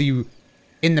one on the...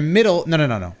 in the middle.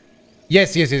 No.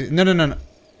 Yes. No.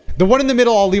 The one in the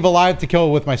middle I'll leave alive to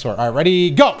kill with my sword. Alright,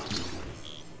 ready, go!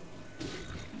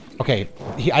 Okay,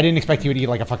 I didn't expect he would eat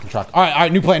like a fucking truck. All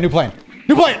right, new plan.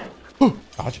 Ooh,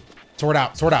 dodge. Sword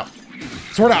out.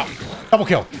 Double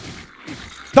kill.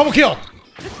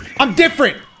 I'm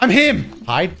different. I'm him.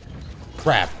 Hide.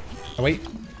 Grab. Oh, wait.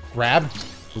 Grab.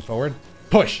 Move forward.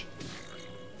 Push.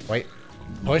 Wait.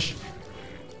 Push.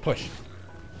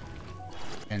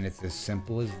 And it's as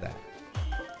simple as that.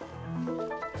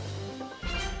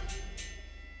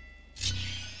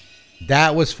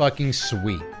 That was fucking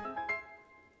sweet.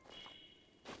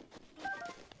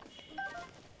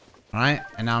 All right,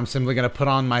 and now I'm simply gonna put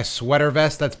on my sweater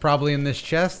vest that's probably in this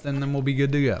chest, and then we'll be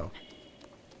good to go.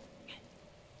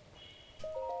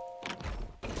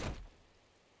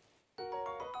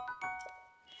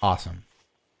 Awesome.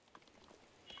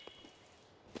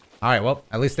 All right, well,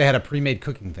 at least they had a pre-made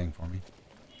cooking thing for me.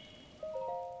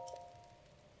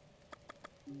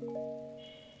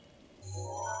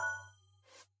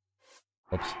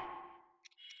 Oops.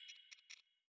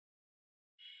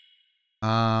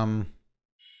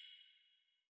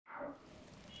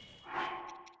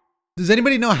 Does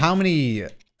anybody know how many...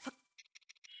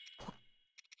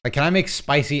 Like, can I make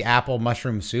spicy apple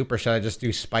mushroom soup, or should I just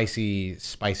do spicy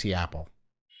apple?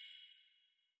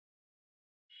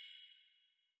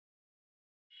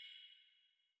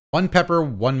 One pepper,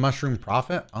 one mushroom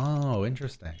profit? Oh,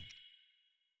 interesting.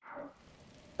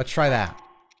 Let's try that.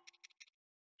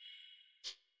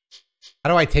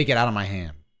 How do I take it out of my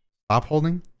hand? Stop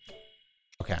holding?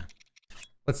 Okay.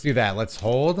 Let's do that. Let's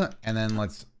hold, and then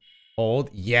let's hold.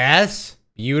 Yes!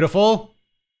 Beautiful.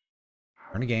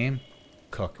 Turn the game.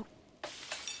 Cook.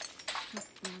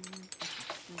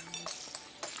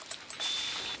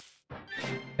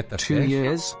 Get the 2 fish.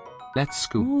 years. Let's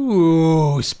scoop.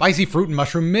 Ooh, spicy fruit and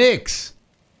mushroom mix.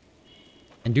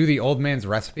 And do the old man's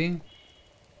recipe.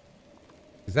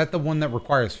 Is that the one that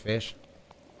requires fish?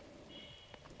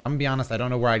 I'm gonna be honest, I don't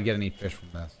know where I'd get any fish from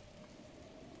this.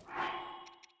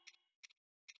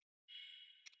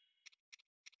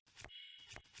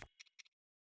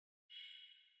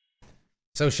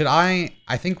 So should I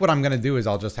think what I'm gonna do is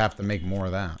I'll just have to make more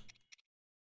of that.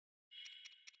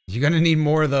 You're gonna need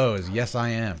more of those. Yes, I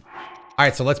am. All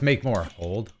right, so let's make more.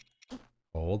 Hold.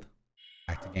 Hold.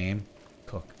 Back to game.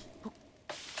 Cook.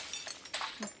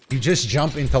 You just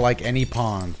jump into like any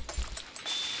pond.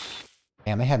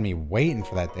 Damn, they had me waiting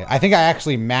for that day. I think I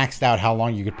actually maxed out how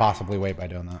long you could possibly wait by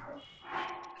doing that.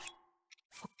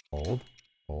 Hold.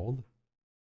 Hold.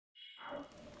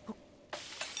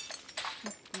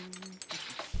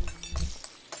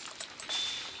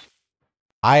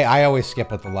 I always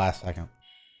skip at the last second.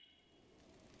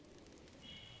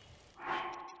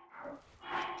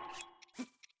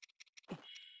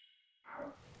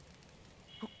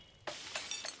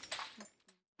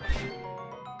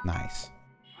 Nice.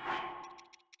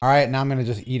 All right, now I'm going to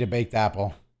just eat a baked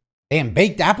apple. Damn,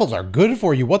 baked apples are good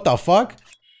for you. What the fuck?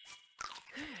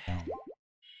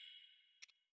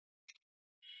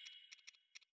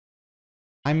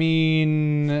 I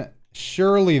mean,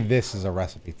 surely this is a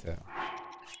recipe too.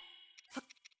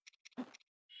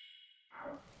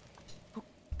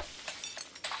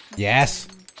 Yes.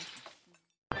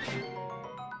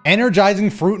 Energizing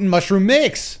fruit and mushroom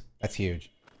mix. That's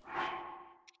huge.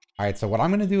 All right, so what I'm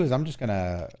going to do is I'm going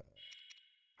to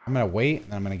wait,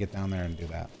 and then I'm going to get down there and do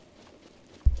that.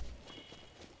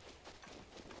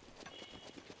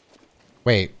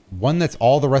 Wait, one that's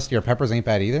all the rest of your peppers ain't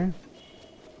bad either?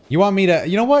 You want me to...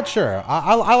 You know what? Sure.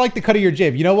 I like the cut of your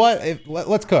jib. You know what?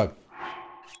 Let's cook.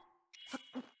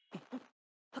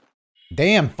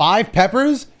 Damn, 5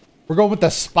 peppers? We're going with the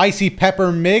spicy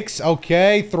pepper mix.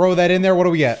 Okay, throw that in there. What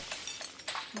do we get?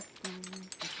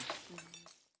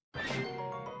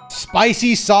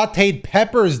 Spicy sauteed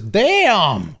peppers.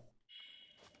 Damn!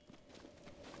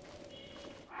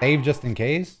 Save just in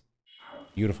case?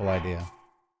 Beautiful idea.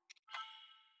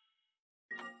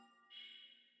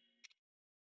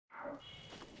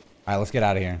 Alright, let's get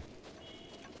out of here.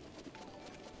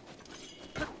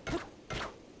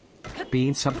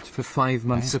 Been subbed for 5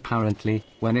 months apparently.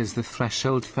 When is the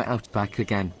threshold for Outback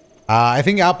again? I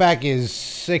think Outback is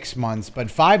 6 months,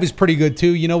 but 5 is pretty good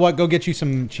too. You know what? Go get you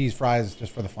some cheese fries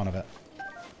just for the fun of it.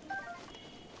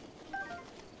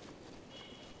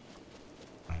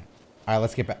 Alright,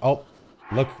 let's get back. Oh,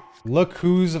 look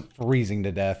who's freezing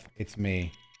to death. It's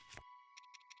me.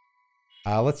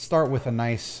 Let's start with a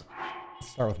nice...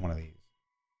 Let's start with one of these.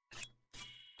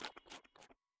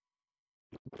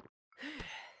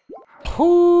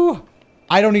 Whew.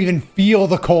 I don't even feel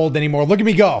the cold anymore. Look at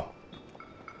me go.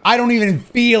 I don't even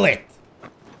feel it.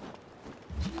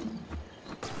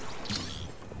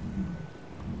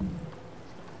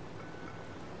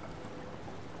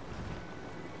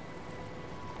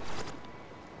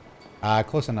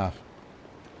 Close enough.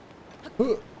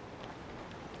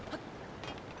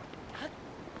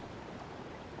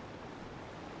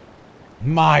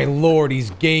 My lord,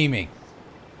 he's gaming.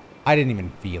 I didn't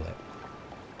even feel it.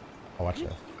 Oh, watch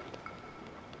this.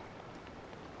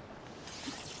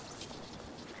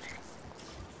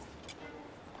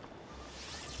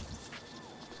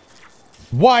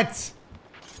 What?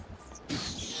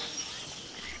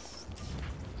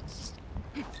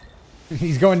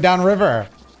 He's going downriver.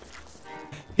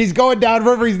 He's going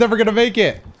downriver. He's never going to make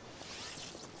it.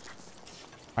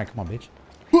 Alright, come on, bitch.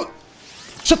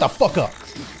 Shut the fuck up.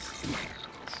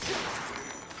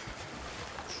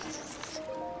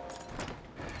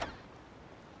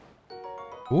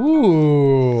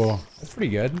 Ooh, that's pretty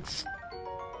good.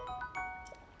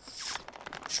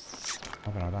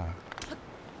 How can I die?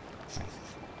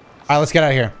 Alright, let's get out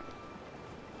of here.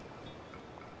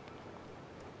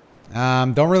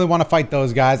 Don't really want to fight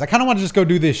those guys. I kind of want to just go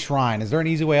do this shrine. Is there an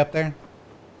easy way up there?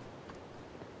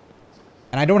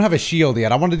 And I don't have a shield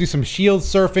yet. I want to do some shield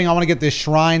surfing. I want to get this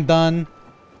shrine done.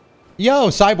 Yo,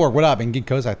 Cyborg, what up? And Geek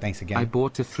Kozai, thanks again. I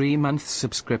bought a 3-month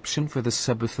subscription for the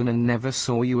subathon and never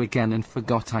saw you again and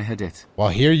forgot I had it. Well,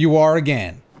 here you are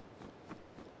again.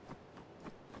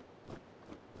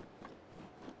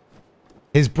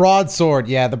 His broadsword.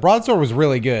 Yeah, the broadsword was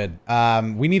really good.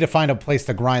 We need to find a place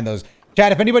to grind those.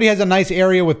 Chat, if anybody has a nice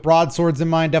area with broadswords in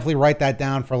mind, definitely write that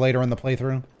down for later in the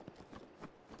playthrough.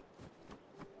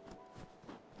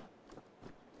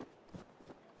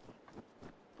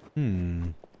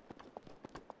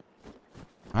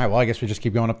 Alright, well, I guess we just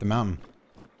keep going up the mountain.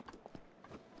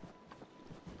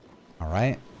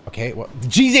 Alright. Okay, well,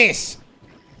 Jesus!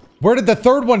 Where did the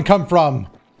third one come from?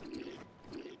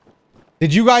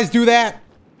 Did you guys do that?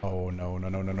 Oh, no, no,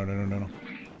 no, no, no, no, no, no.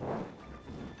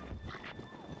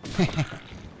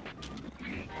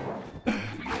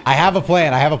 I have a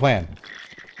plan. I have a plan.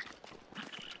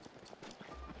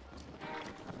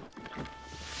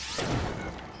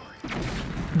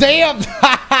 Damn!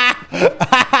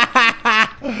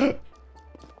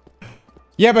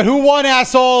 Yeah, but who won,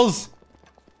 assholes?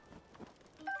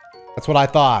 That's what I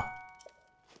thought.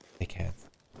 Dickheads.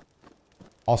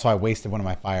 Also, I wasted one of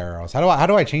my fire arrows. How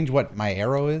do I change what my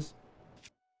arrow is?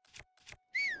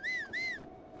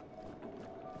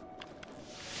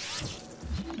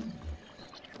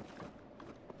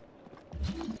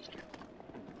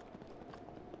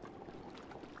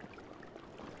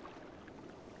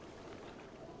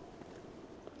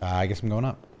 I guess I'm going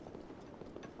up.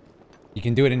 You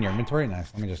can do it in your inventory?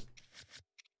 Nice. Let me just...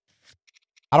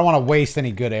 I don't want to waste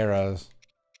any good arrows.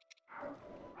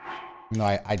 Even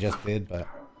though I just did, but...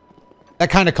 That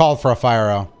kind of called for a fire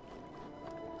arrow.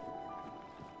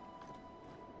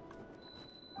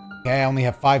 Okay, I only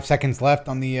have 5 seconds left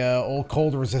on the old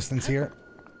cold resistance here.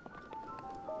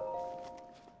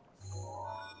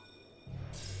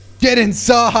 Get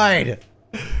inside!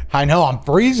 I know, I'm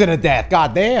freezing to death.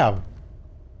 God damn.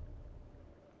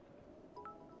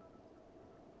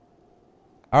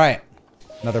 Alright.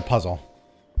 Another puzzle.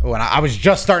 Oh, and I was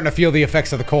just starting to feel the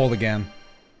effects of the cold again.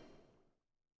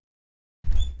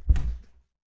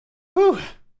 Whew.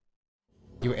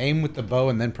 You aim with the bow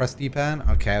and then press D-pad?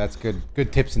 Okay, that's good.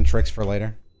 Good tips and tricks for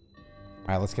later.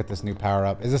 Alright, let's get this new power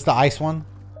up. Is this the ice one?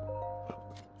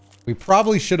 We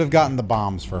probably should have gotten the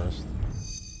bombs first.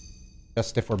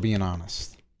 Just if we're being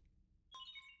honest.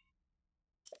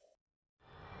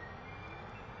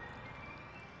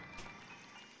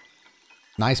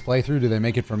 Nice playthrough. Do they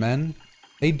make it for men?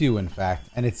 They do, in fact.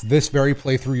 And it's this very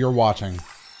playthrough you're watching.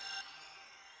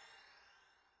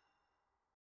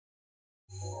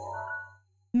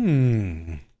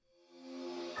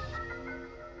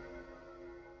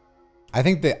 I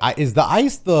think is the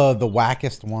ice the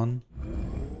wackest one?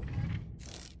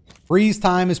 Freeze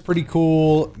time is pretty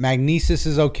cool. Magnesis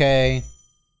is okay.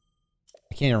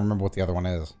 I can't even remember what the other one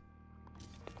is.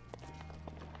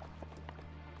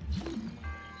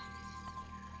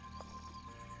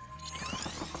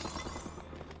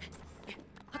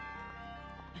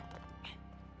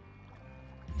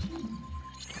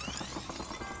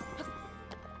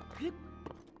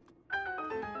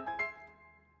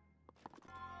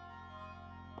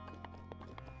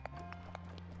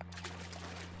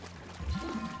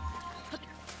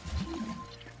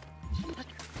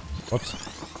 Whoops.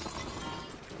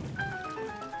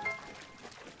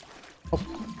 Oh.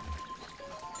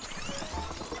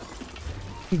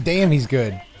 Damn, he's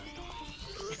good.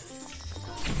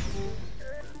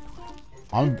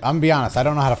 I'm gonna be honest, I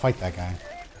don't know how to fight that guy.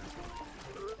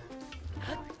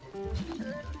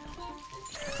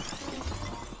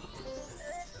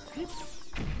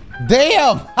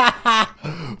 Damn!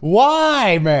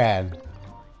 Why, man?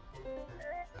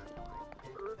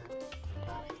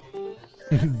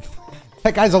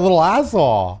 That guy's a little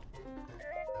asshole.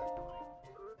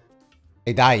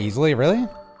 They die easily, really?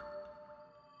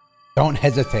 Don't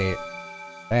hesitate.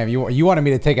 Damn, you wanted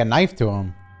me to take a knife to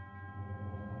him.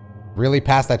 Really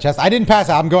pass that chest? I didn't pass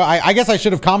it. I'm going. I guess I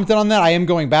should have commented on that. I am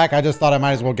going back. I just thought I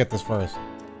might as well get this first.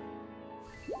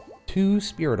 2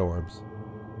 spirit orbs.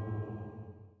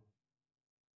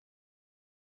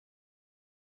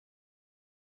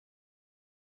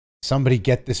 Somebody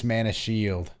get this man a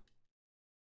shield.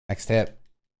 Next hit.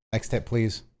 Next hit,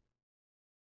 please.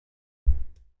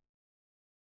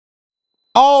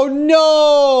 Oh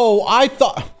no! I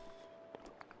thought...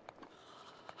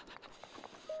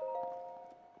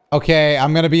 Okay,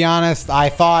 I'm gonna be honest. I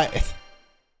thought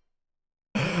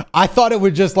it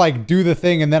would just like do the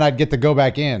thing and then I'd get to go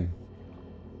back in.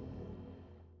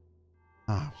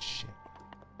 Oh shit.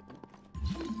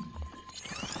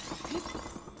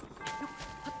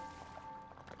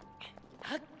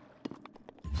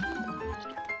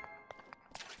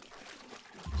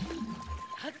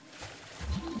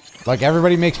 Like,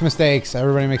 everybody makes mistakes.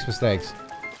 Everybody makes mistakes.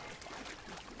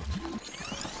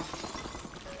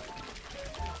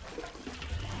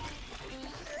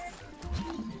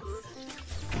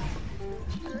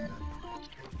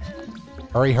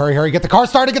 Hurry, hurry, hurry. Get the car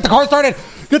started. Get the car started.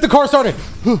 Get the car started.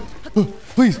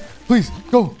 Please, please.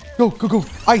 Go, go, go, go.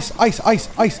 Ice, ice, ice,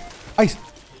 ice, ice.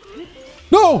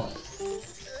 No!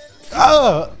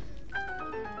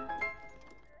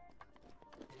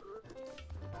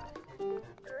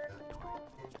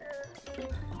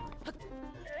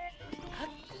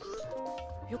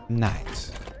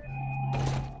 Nice.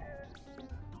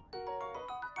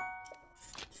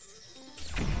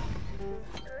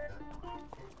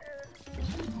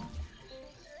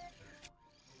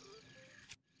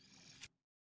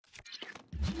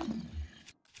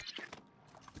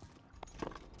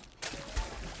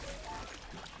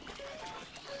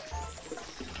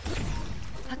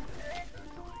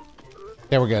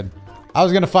 Okay, we're good. I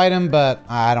was gonna fight him, but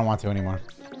I don't want to anymore.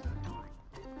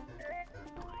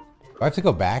 Do I have to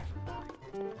go back?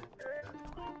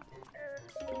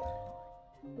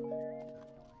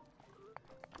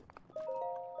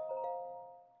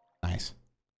 Nice.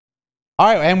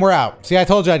 Alright, and we're out. See, I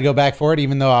told you I'd go back for it,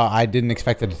 even though I didn't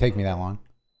expect it to take me that long.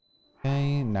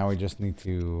 Okay, now we just need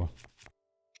to...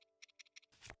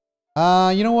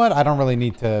 you know what? I don't really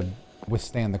need to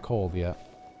withstand the cold yet.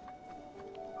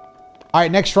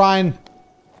 Alright, next shrine.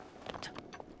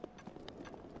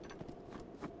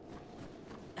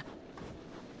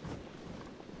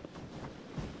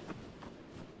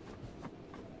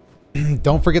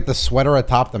 Don't forget the sweater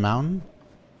atop the mountain.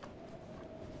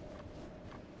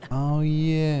 Oh,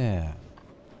 yeah.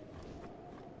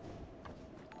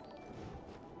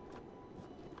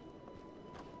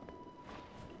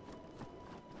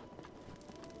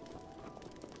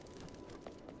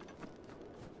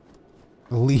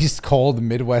 Least cold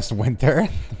Midwest winter.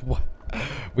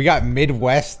 We got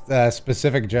Midwest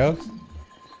specific jokes.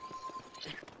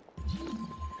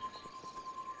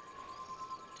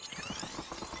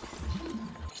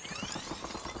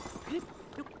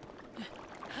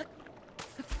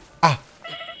 Ah.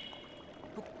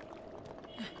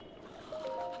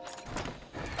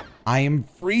 I am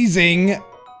freezing.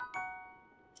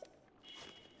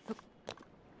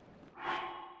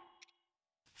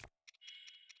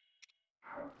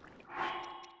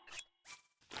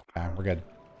 We're good.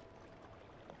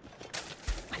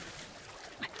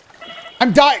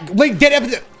 I'm dying. Link, get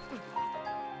up.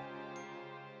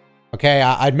 Okay,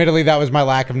 admittedly, that was my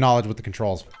lack of knowledge with the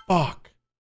controls. Fuck.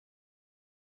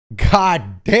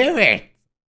 God damn it.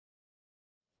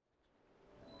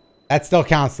 That still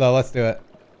counts, though. Let's do it.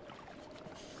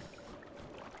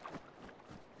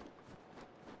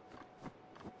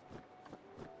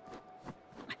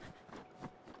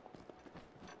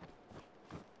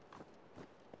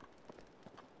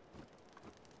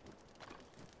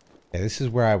 Okay, this is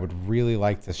where I would really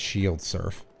like to shield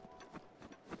surf.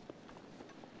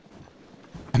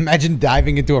 Imagine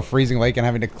diving into a freezing lake and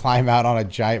having to climb out on a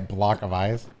giant block of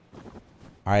ice.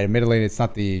 Alright, admittedly, it's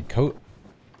not the coat.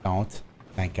 Don't.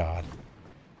 Thank God.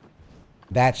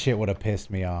 That shit would have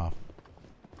pissed me off.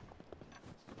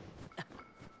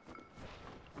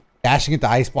 Dashing into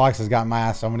ice blocks has gotten my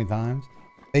ass so many times.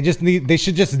 They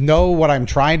should just know what I'm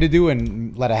trying to do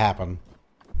and let it happen.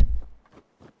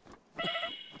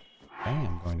 Okay,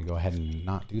 I'm going to go ahead and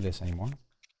not do this anymore.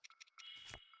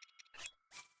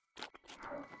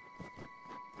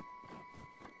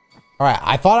 Alright,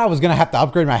 I thought I was going to have to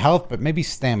upgrade my health, but maybe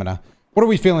stamina. What are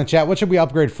we feeling, chat? What should we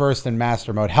upgrade first in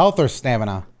master mode? Health or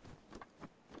stamina?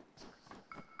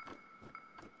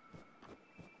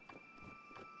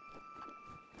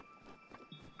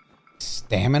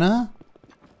 Stamina?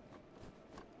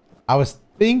 I was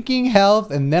thinking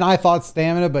health, and then I thought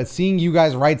stamina, but seeing you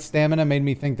guys write stamina made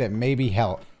me think that maybe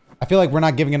health. I feel like we're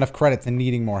not giving enough credit to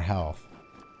needing more health.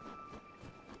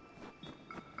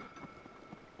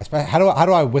 How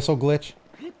do I whistle glitch?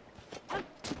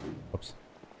 Whoops.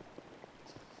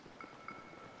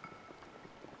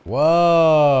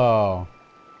 Whoa.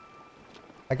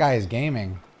 That guy is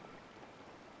gaming.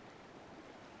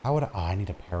 How would I... Oh, I need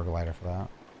a paraglider for that.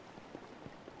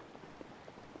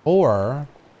 Or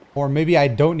maybe I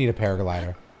don't need a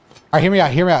paraglider. All right, hear me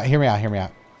out, hear me out, hear me out, hear me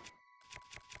out.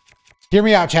 Hear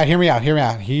me out, chat, hear me out, hear me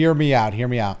out, hear me out, hear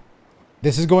me out.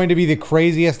 This is going to be the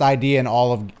craziest idea in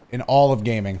all of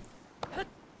gaming.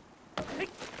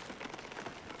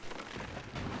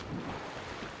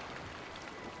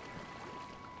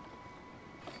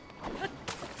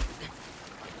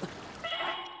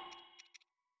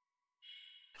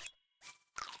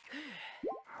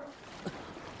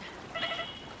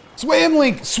 Swim,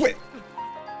 Link! Swim!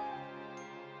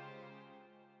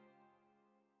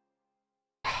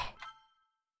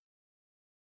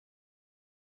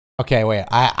 Okay, wait.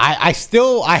 I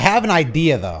have an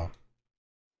idea, though.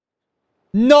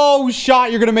 No shot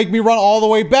you're gonna make me run all the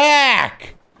way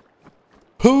back!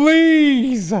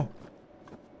 Please!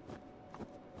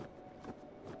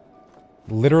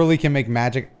 Literally can make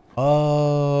magic.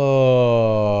 Oh,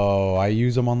 I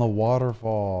use them on the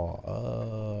waterfall.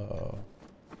 Oh.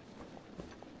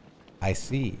 I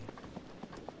see.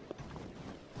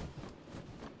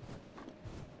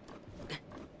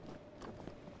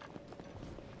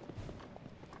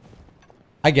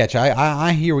 I get you.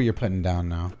 I hear what you're putting down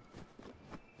now.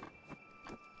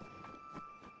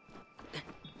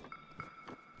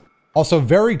 Also,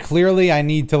 very clearly, I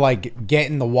need to like get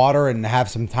in the water and have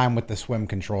some time with the swim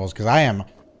controls because I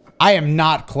am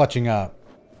not clutching up.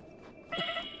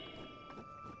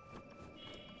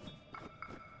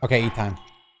 Okay, eat time.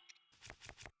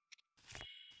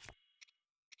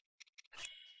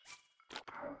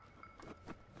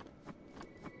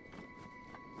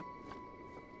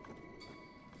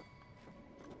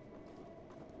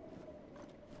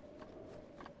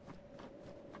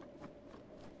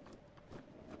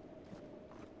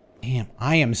 Damn,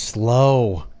 I am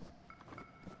slow.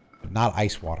 But not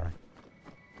ice water.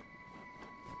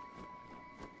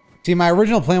 See, my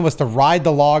original plan was to ride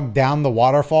the log down the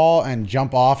waterfall and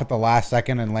jump off at the last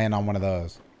second and land on one of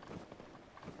those.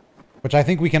 Which I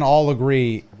think we can all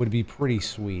agree would be pretty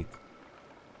sweet.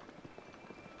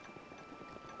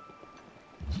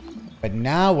 But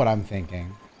now what I'm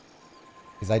thinking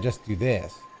is I just do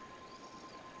this.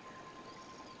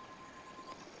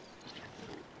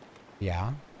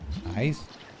 Yeah. Nice.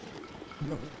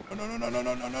 No, no, no, no, no,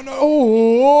 no, no, no, no.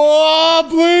 Oh,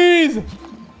 please.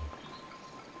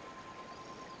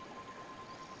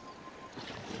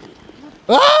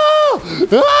 Ah!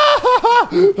 Ah!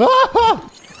 Ah!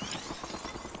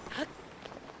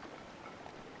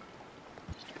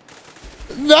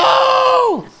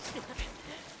 No!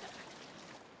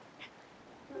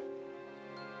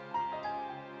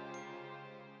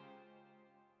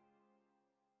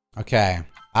 Okay.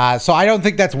 So I don't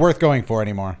think that's worth going for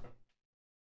anymore.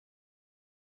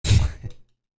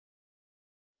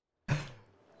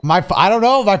 I don't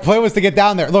know. My plan was to get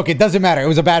down there. Look, it doesn't matter. It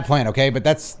was a bad plan, okay? But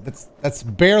that's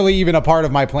barely even a part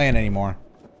of my plan anymore.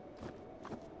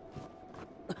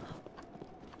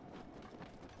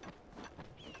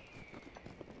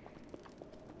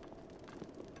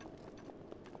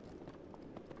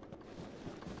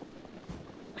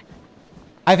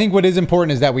 I think what is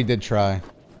important is that we did try.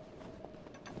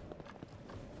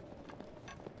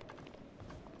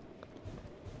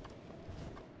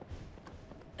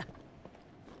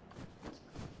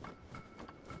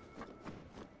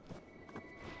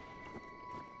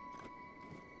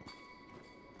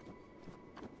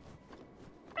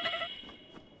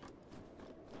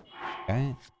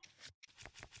 Okay.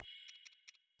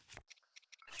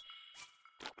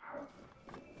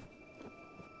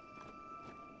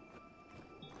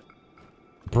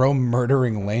 Bro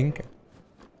murdering Link?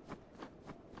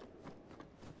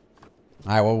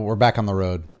 Alright, well, we're back on the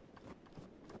road.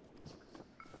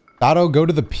 Doto, go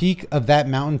to the peak of that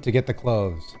mountain to get the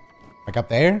clothes. Like up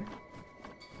there?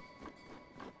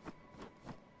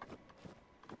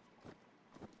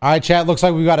 Alright, chat. Looks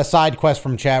like we got a side quest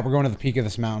from chat. We're going to the peak of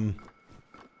this mountain.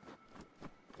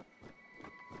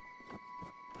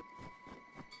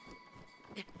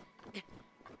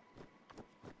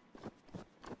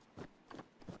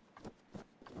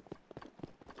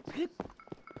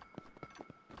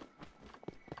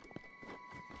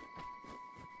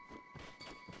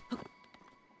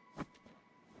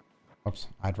 Oops.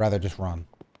 I'd rather just run.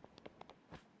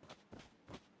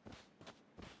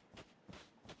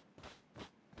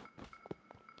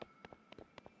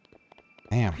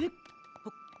 Damn.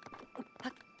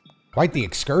 Quite the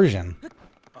excursion.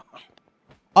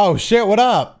 Oh shit, what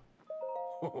up?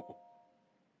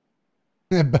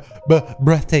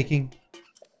 Breathtaking.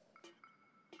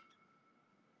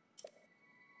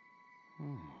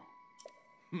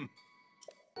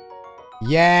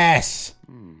 Yes.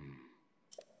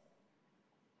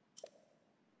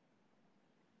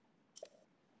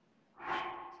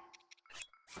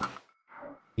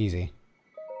 Easy.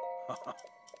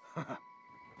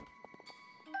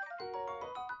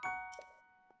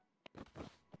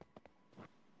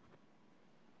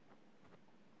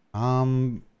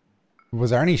 Was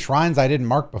there any shrines I didn't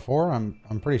mark before? I'm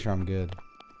pretty sure I'm good.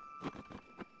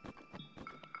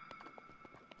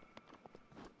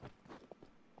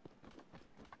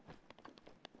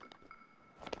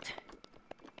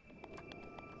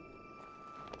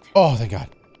 Oh, thank God.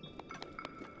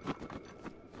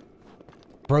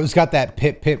 Bro's got that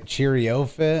pip pip cheerio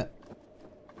fit.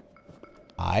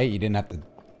 Aight, you didn't have to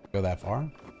go that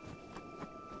far.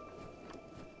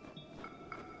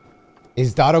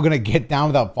 Is Dotto gonna get down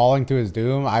without falling to his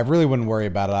doom? I really wouldn't worry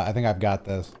about it. I think I've got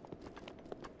this.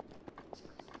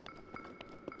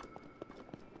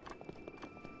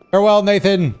 Farewell,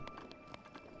 Nathan.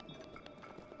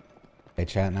 Hey,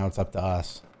 chat, now it's up to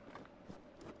us.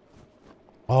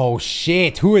 Oh,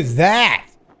 shit. Who is that?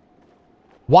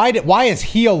 Why is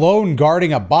he alone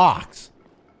guarding a box?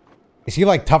 Is he,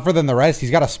 like, tougher than the rest?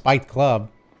 He's got a spiked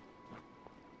club.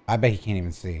 I bet he can't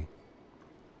even see.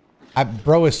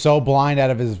 Bro is so blind out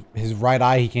of his right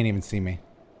eye, he can't even see me.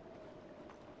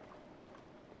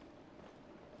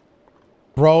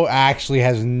 Bro actually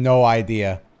has no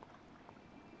idea.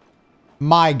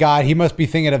 My God, he must be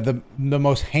thinking of the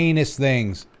most heinous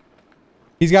things.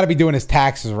 He's got to be doing his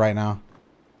taxes right now.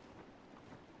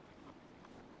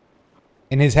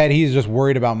 In his head, he's just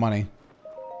worried about money.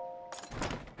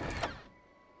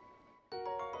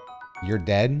 You're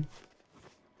dead?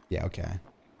 Yeah, okay.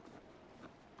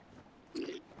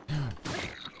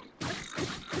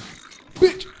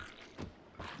 Bitch!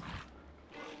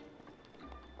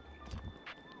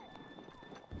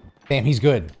 Damn, he's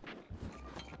good.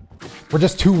 We're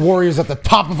just two warriors at the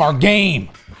top of our game.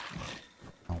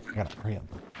 Oh, I gotta hurry up.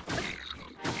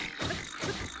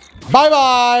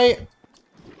 Bye-bye!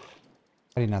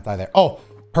 I did not die there. Oh,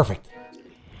 perfect.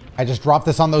 I just dropped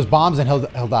this on those bombs and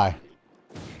he'll die.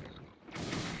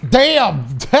 Damn!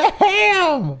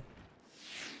 Damn!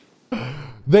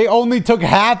 They only took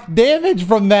half damage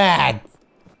from that.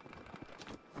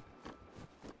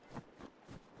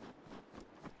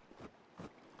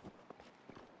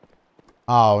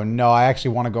 Oh no, I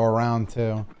actually want to go around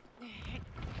too.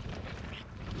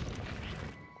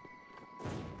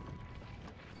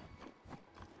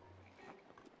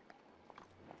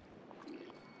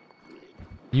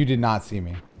 You did not see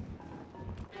me.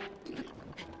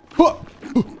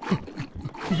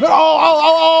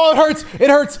 Oh, it hurts! It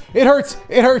hurts! It hurts!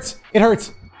 It hurts! It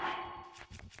hurts!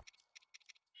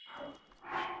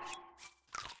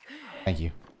 Thank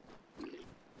you.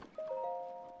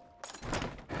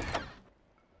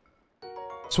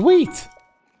 Sweet!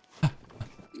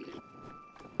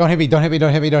 Don't hit me, don't hit me,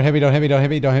 don't hit me, don't hit me, don't hit me, don't hit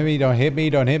me, don't hit me, don't hit me,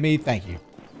 don't hit me. Thank you.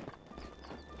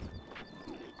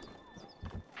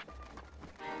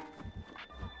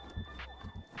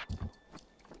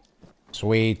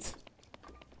 Sweet.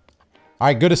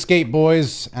 Alright, good escape,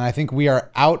 boys. And I think we are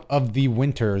out of the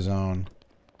winter zone.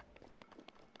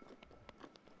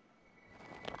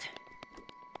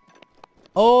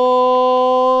 Oh,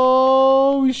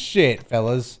 shit,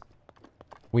 fellas.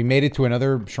 We made it to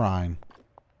another shrine.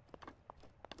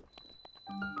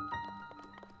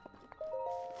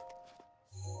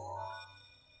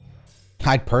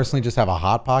 I'd personally just have a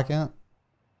hot pocket.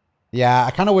 Yeah,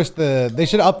 I kind of wish they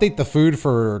should update the food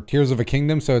for Tears of a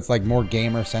Kingdom so it's like more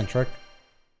gamer centric.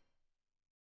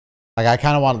 Like I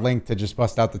kind of want Link to just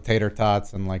bust out the tater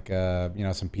tots and like you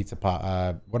know, some pizza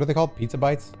what are they called? Pizza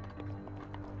bites?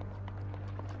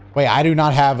 Wait, I do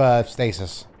not have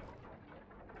stasis.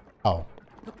 Oh.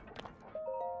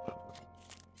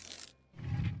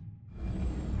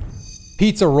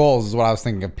 Pizza rolls is what I was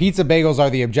thinking of. Pizza bagels are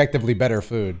the objectively better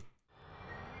food.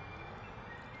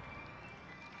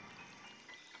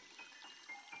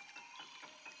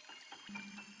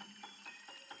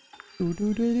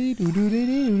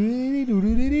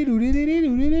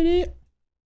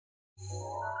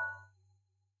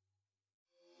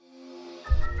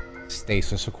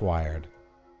 Stasis acquired.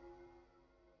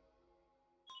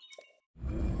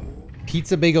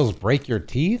 Pizza bagels break your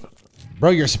teeth?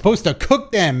 Bro, you're supposed to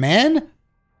cook them, man.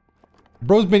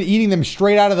 Bro's been eating them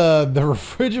straight out of the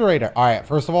refrigerator. All right,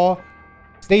 first of all,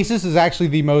 stasis is actually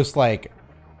the most like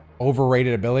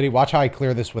overrated ability. Watch how I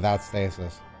clear this without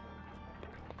stasis.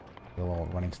 A little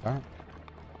running start.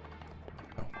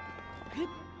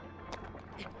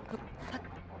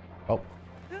 Oh.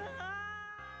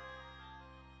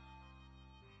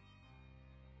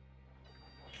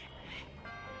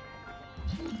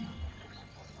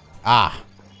 Ah.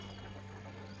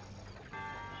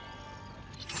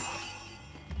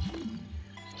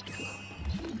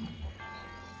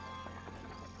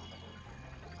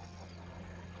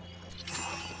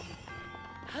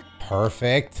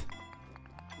 Perfect.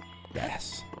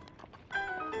 Yes.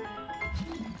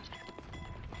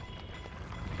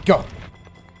 Go.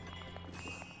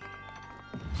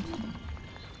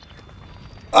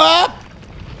 Up!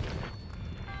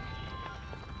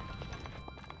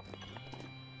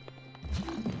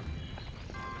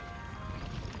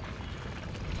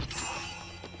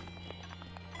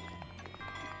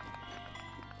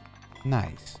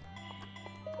 Nice.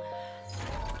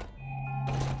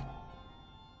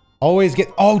 Always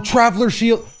get... Oh, Traveler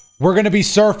Shield. We're going to be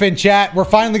surfing, chat. We're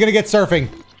finally going to get surfing.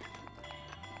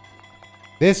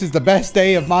 This is the best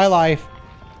day of my life.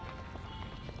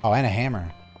 Oh, and a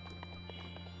hammer.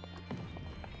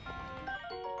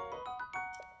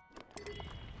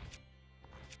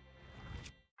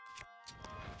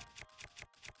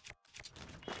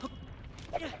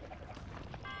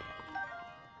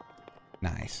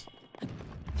 Nice.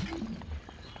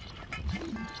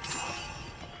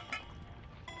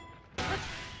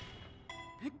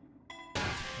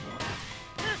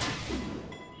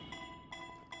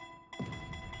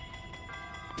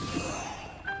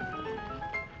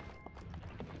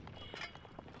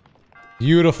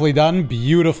 Beautifully done.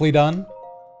 Beautifully done.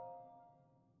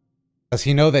 Does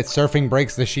he know that surfing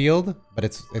breaks the shield? But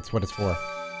it's what it's for.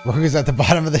 Rogue's at the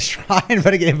bottom of the shrine,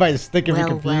 but I get hit by a stick and be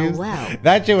confused. Well.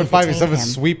 That shit would find me someone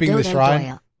sweeping the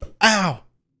shrine. Ow!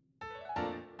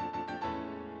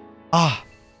 Ah.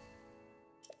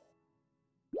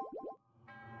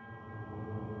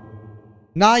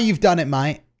 Nah, you've done it,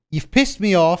 mate. You've pissed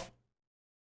me off.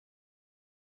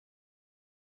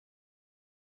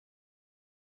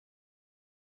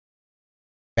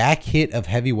 Back hit of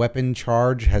heavy weapon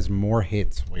charge has more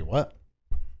hits. Wait, what?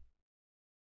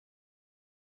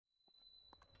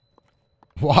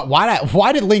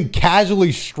 Why did Link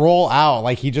casually stroll out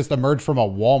like he just emerged from a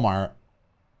Walmart?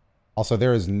 Also,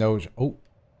 there is no... Oh.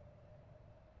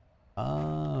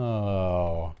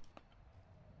 Oh.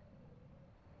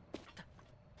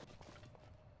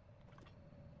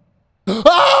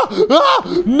 Ah!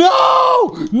 Ah!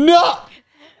 No! No!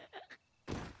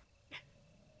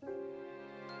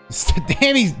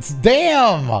 Damn,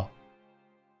 damn!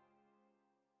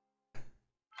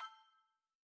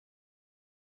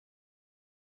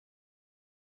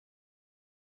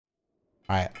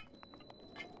 Alright.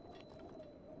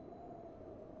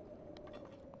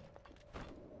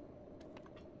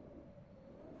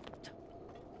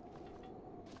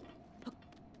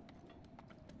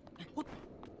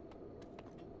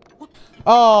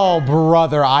 Oh,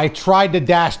 brother, I tried to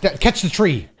dash down. Catch the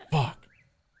tree. Fuck.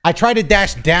 I tried to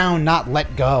dash down, not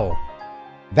let go.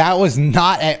 That was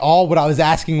not at all what I was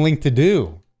asking Link to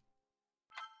do.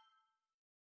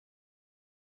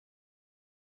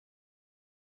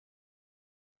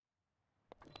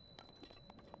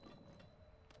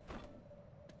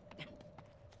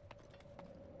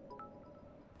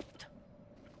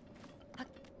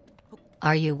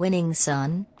 Are you winning,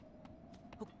 son?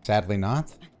 Sadly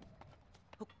not.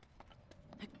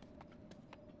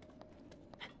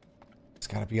 Just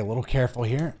gotta be a little careful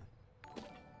here.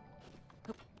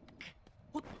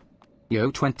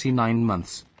 Yo, 29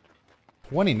 months.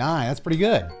 29, that's pretty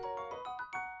good.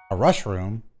 A rush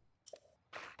room.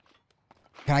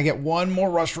 Can I get one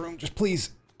more rush room? Just please.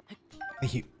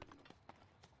 Thank you.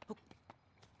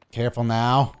 Careful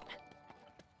now.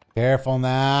 Careful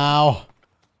now.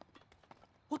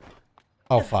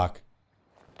 Oh, fuck.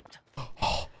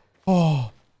 Oh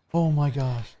my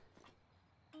gosh.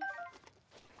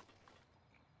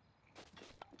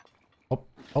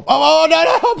 Oh,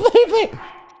 no, please.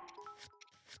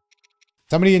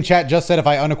 Somebody in chat just said if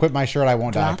I unequip my shirt, I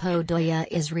won't die. DotoDoya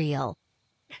is real.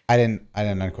 I didn't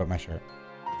unequip my shirt.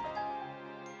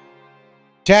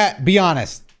 Chat, be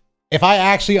honest. If I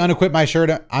actually unequip my shirt,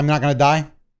 I'm not gonna die.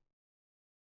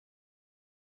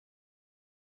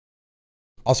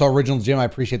 Also, Original Jim, I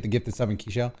appreciate the gifted sub and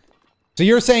Keisha. So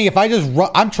you're saying if I just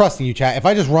run, I'm trusting you, chat. If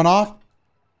I just run off.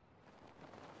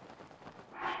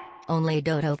 Only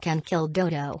Doto can kill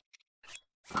Doto.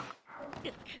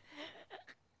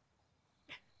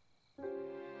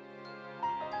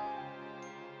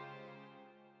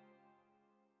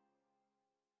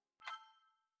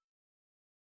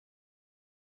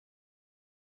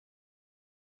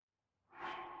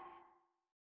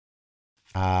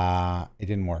 It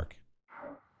didn't work.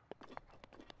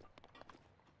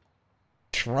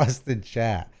 Trusted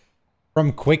chat.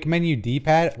 From quick menu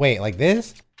D-pad? Wait, like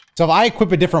this? So if I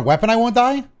equip a different weapon, I won't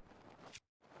die?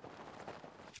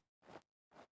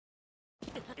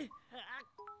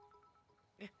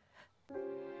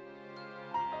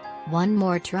 One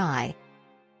more try.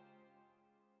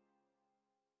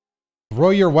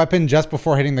 Throw your weapon just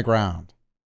before hitting the ground.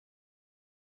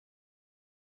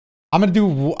 I'm gonna do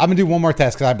one more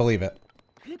test because I believe it.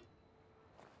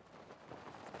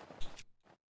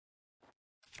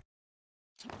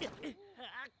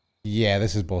 Yeah,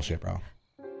 this is bullshit, bro.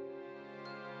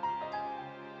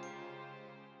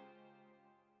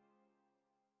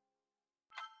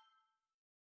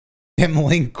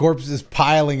 Link corpses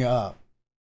piling up.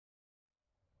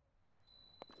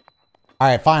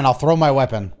 Alright, fine. I'll throw my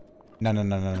weapon. No.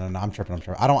 I'm tripping.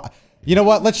 I don't... You know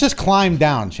what? Let's just climb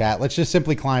down, chat. Let's just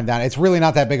simply climb down. It's really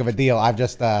not that big of a deal. I've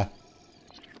just,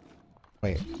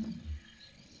 Wait.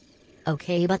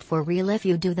 Okay, but for real, if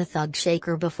you do the thug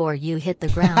shaker before you hit the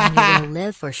ground, you will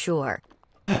live for sure.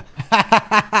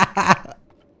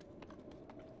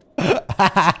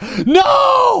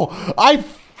 No!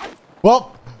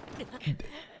 Well...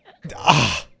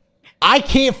 I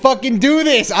can't fucking do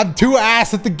this. I'm too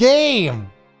ass at the game.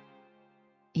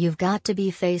 You've got to be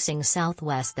facing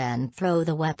southwest, then throw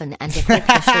the weapon and equip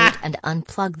the shirt and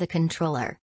unplug the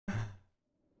controller.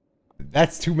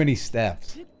 That's too many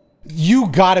steps. You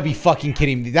gotta be fucking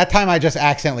kidding me. That time I just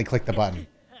accidentally clicked the button.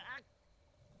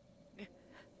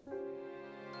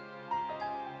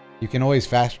 You can always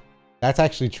fast. That's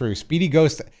actually true. Speedy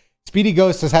Ghost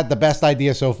has had the best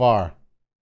idea so far.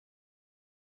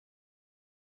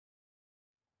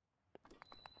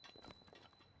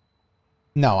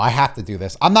 No, I have to do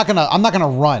this. I'm not gonna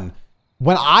run.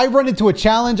 When I run into a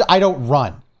challenge, I don't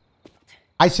run.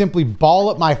 I simply ball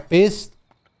up my fist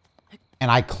and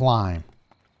I climb.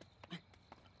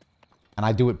 And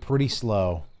I do it pretty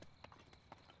slow.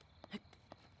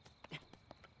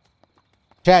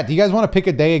 Chat, do you guys want to pick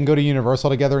a day and go to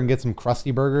Universal together and get some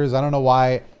Krusty Burgers? I don't know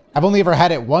why. I've only ever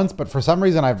had it once, but for some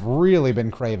reason I've really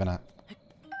been craving it.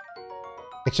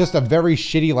 It's just a very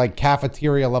shitty, like,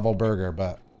 cafeteria level burger,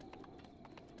 but...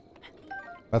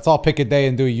 Let's all pick a day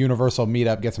and do a Universal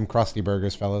meetup, get some Krusty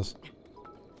Burgers, fellas.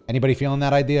 Anybody feeling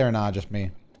that idea or nah, just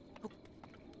me?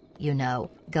 You know,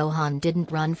 Gohan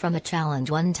didn't run from a challenge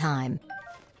one time.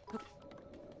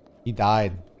 He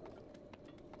died.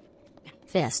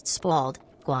 Fists balled,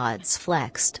 quads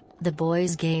flexed, the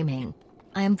boys gaming.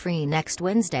 I'm free next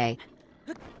Wednesday.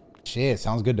 Shit,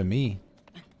 sounds good to me.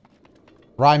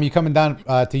 Rhyme, you coming down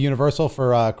to Universal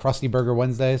for Krusty Burger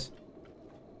Wednesdays?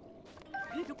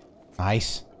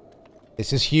 Nice.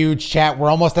 This is huge, chat.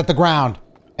 We're almost at the ground.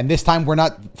 And this time we're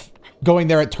not going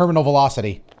there at terminal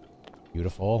velocity.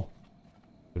 Beautiful.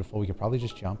 Beautiful. We could probably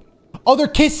just jump. Oh, they're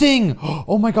kissing!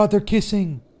 Oh my god, they're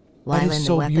kissing. While in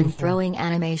the weapon throwing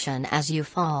animation as you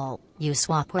fall, you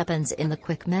swap weapons in the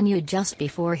quick menu just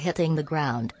before hitting the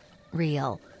ground.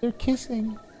 Real. They're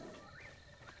kissing.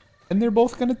 And they're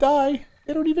both gonna die.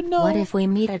 They don't even know. What if we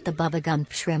meet at the Bubba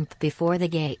Gump Shrimp before the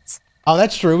gates? Oh,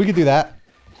 that's true. We could do that.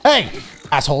 Hey,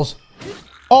 assholes.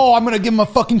 Oh, I'm gonna give him a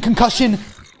fucking concussion.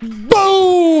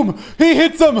 Boom! He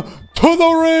hits him to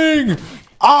the ring.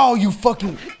 Oh, you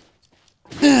fucking...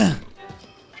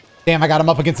 Damn, I got him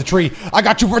up against a tree. I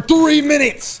got you for 3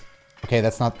 minutes. Okay,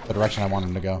 that's not the direction I want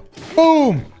him to go.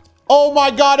 Boom! Oh my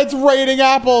god, it's raining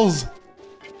apples.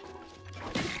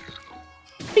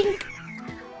 Bink.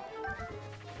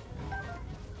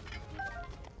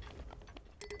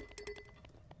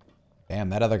 Damn,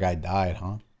 that other guy died,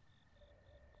 huh?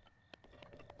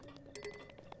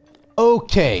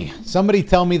 Okay, somebody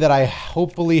tell me that I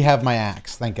hopefully have my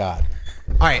axe. Thank God.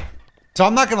 All right, so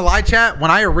I'm not gonna lie, chat.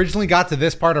 When I originally got to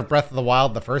this part of Breath of the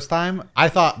Wild the first time, I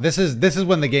thought this is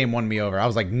when the game won me over. I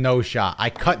was like, no shot.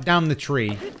 I cut down the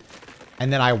tree,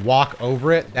 and then I walk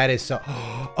over it. That is so...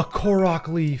 a Korok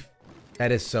leaf.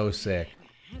 That is so sick.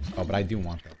 Oh, but I do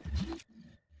want that.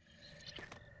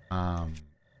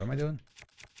 What am I doing?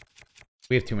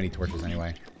 We have too many torches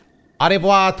anyway. Au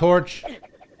revoir, torch.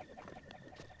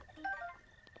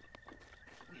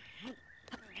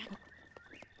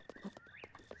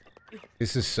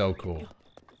 This is so cool.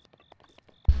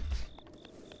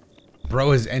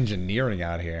 Bro is engineering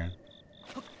out here.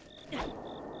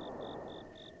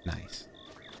 Nice.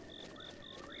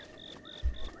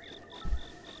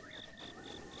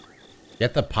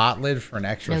 Get the pot lid for an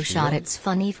extra No shot, it's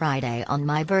Funny Friday on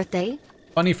my birthday.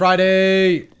 Funny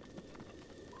Friday!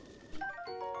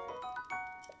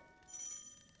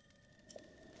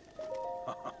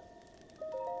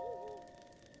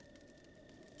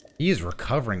 He is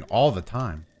recovering all the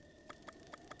time.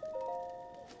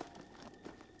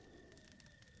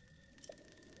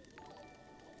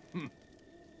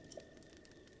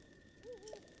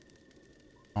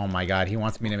 Oh my god, he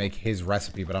wants me to make his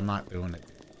recipe, but I'm not doing it.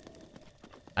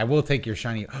 I will take your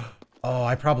shiny... Oh,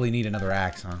 I probably need another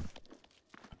axe, huh?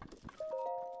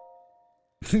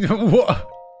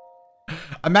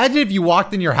 Imagine if you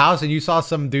walked in your house and you saw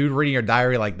some dude reading your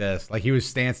diary like this. Like he was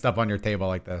stanced up on your table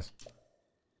like this.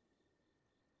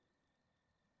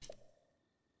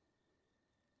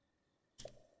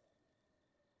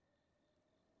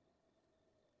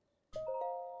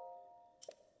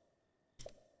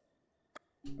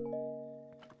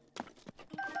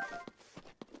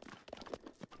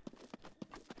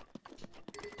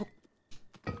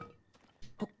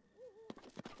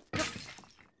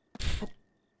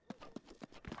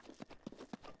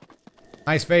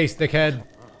 Nice face, dickhead.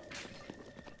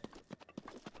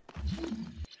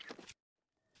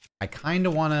 I kind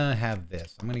of want to have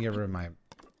this. I'm going to get rid of my... do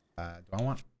I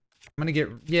want... I'm going to get...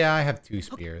 Yeah, I have 2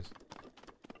 spears.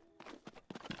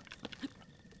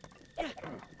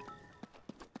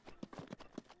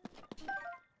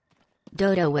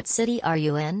 Dodo, what city are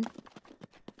you in?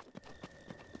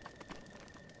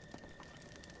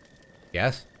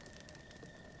 Yes?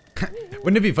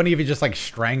 Wouldn't it be funny if he just like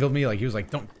strangled me? Like he was like,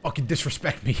 "Don't fucking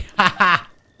disrespect me." Haha.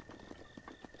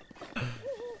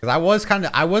 Because I was kind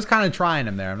of trying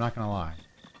him there. I'm not gonna lie. All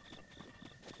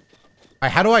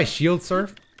right, how do I shield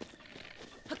surf?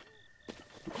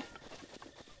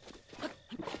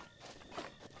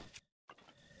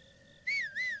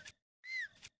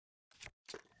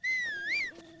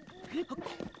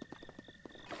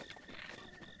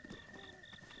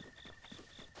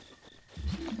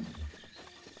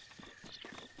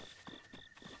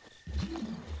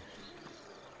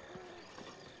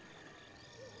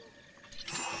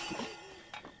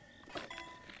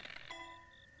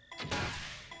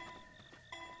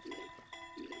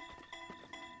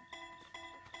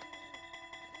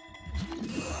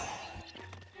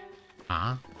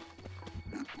 Huh?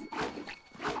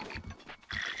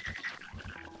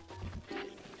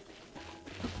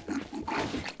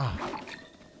 Oh.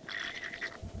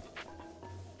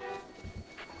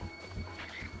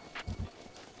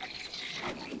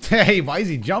 Hey, why is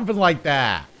he jumping like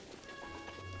that?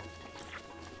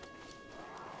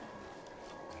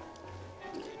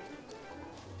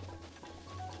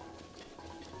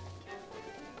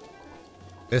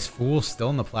 This fool's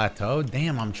still in the plateau?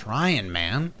 Damn, I'm trying,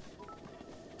 man.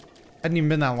 Hadn't even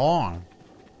been that long.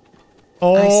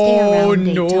 Oh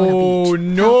no, no,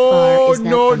 no, no,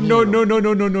 no, no, no,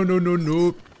 no, no, no, no,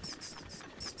 no.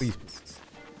 Please.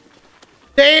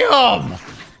 Damn!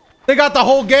 They got the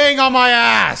whole gang on my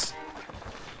ass!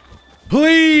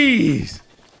 Please!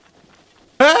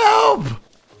 Help!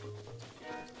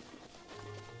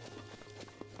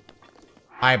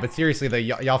 Alright, but seriously though,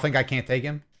 y'all think I can't take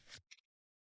him?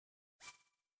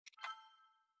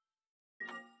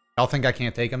 Y'all think I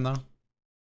can't take him though?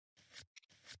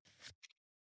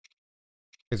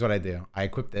 Here's what I do. I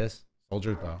equip this.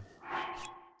 Soldier's bow.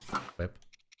 Equip.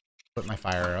 Put my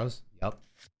fire arrows. Yep.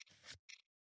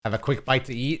 Have a quick bite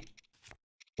to eat.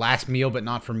 Last meal, but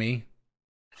not for me.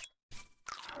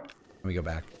 Let me go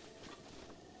back.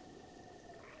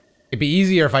 It'd be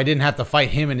easier if I didn't have to fight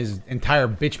him and his entire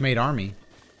bitch-made army.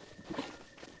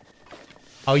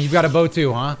 Oh, you've got a bow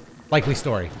too, huh? Likely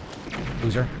story.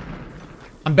 Loser.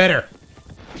 I'm better.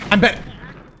 I'm better.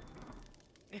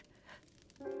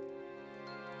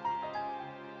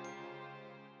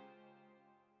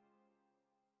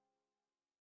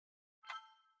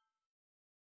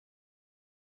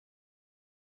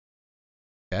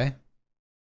 Okay.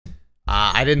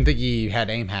 I didn't think he had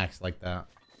aim hacks like that.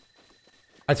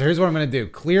 Alright, so here's what I'm gonna do.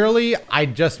 Clearly, I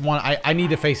just want I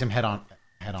need to face him head on.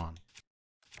 So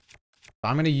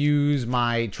I'm gonna use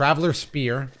my Traveler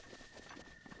Spear.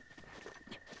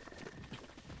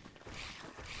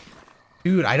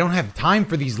 Dude, I don't have time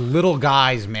for these little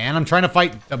guys, man. I'm trying to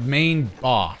fight the main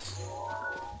boss.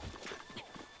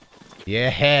 Yeah,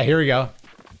 here we go.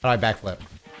 How do I backflip?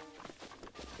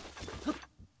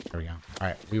 There we go.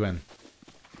 Alright, we win.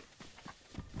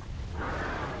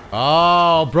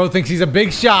 Oh, bro thinks he's a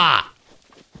big shot.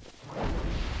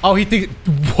 Oh, he thinks...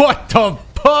 What the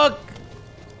fuck?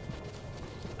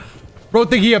 Bro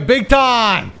think he a big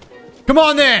time. Come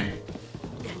on, then.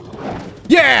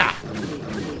 Yeah.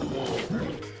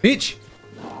 Bitch.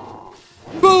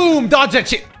 Boom. Dodge that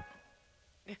shit.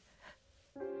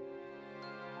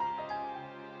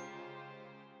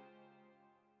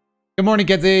 Good morning,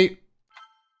 Kenzie.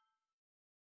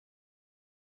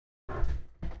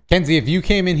 Kenzie, if you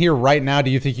came in here right now,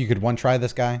 do you think you could one-try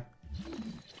this guy?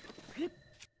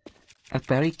 At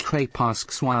Berry Crepe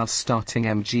asks while starting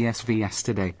MGSV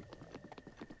yesterday.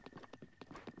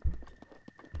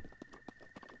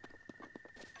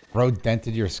 Bro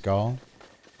dented your skull?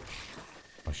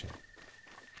 Oh shit.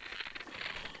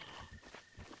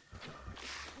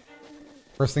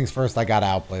 First things first, I gotta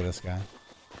outplay this guy.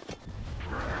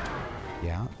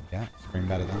 Yeah, yeah. Scream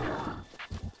better than.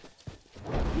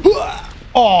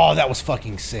 Oh, that was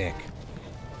fucking sick.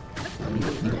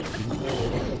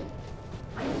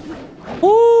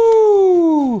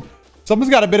 Woo! Someone's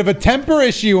got a bit of a temper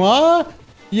issue, huh?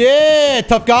 Yeah,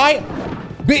 tough guy.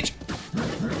 Bitch.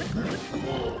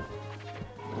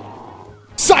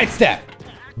 Sidestep.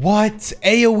 What?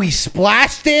 AoE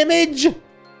splash damage?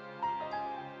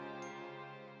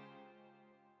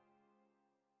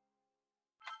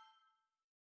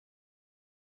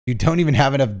 You don't even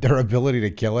have enough durability to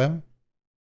kill him?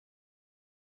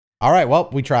 All right, well,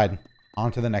 we tried.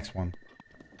 On to the next one.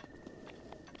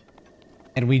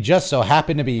 And we just so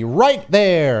happen to be right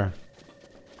there.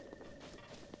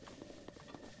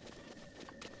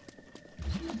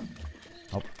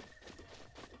 Oh.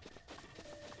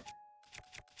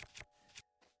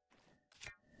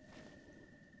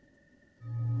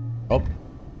 Oh.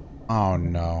 Oh,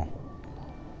 no.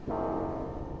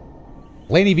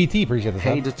 Laney VT, appreciate the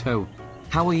sub. Hey Doto,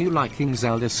 how are you liking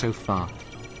Zelda so far?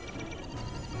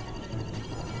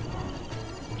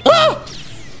 Ah!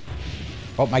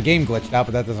 Oh, my game glitched out,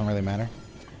 but that doesn't really matter.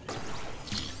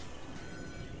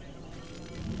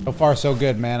 So far, so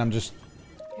good, man. I'm just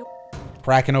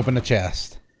cracking open the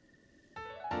chest.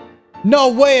 No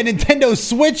way, a Nintendo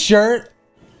Switch shirt!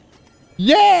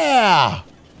 Yeah!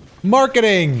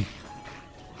 Marketing!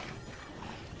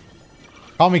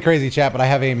 Call me crazy, chat, but I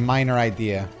have a minor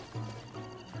idea.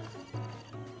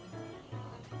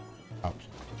 Oh.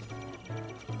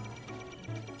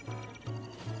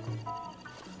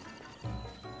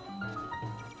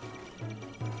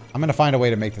 I'm gonna find a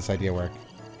way to make this idea work.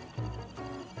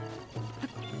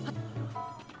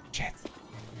 Shit.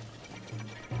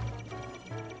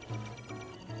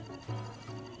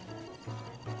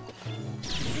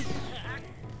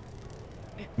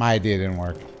 My idea didn't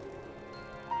work.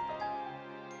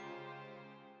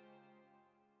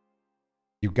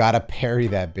 You gotta parry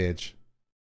that bitch.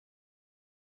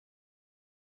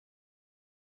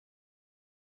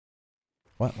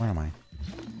 What? Where am I?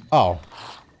 Oh.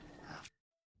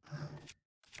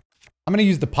 I'm gonna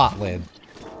use the pot lid.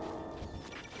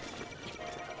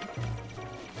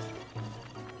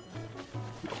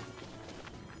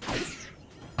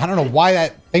 I don't know why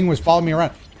that thing was following me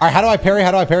around. All right, how do I parry? How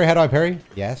do I parry? How do I parry?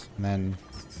 Yes, and then...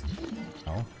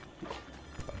 No.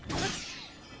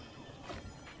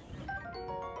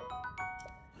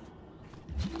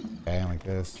 Okay, like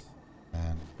this.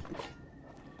 And...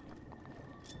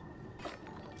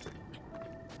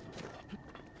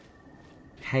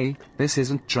 Hey, this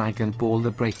isn't Dragon Ball the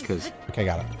Breakers. Okay,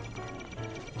 got it.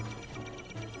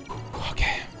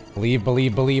 Okay. Believe,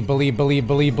 believe, believe, believe, believe,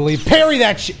 believe, believe. Parry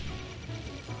that shit!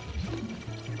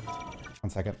 1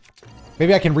 second.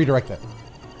 Maybe I can redirect it.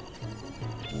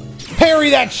 Parry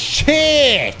that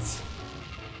shit!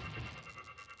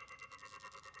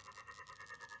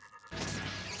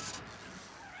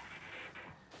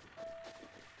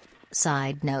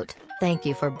 Side note, thank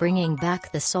you for bringing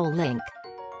back the Soul Link.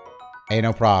 Hey,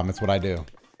 no problem. It's what I do.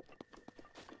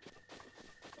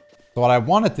 So what I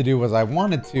wanted to do was I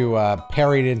wanted to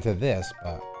parry it into this,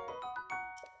 but...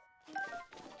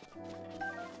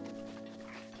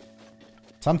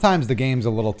 Sometimes the game's a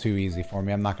little too easy for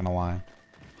me, I'm not gonna lie.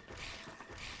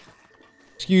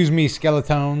 Excuse me,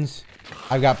 skeletons.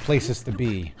 I've got places to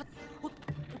be.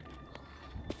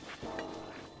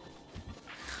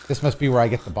 This must be where I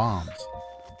get the bombs.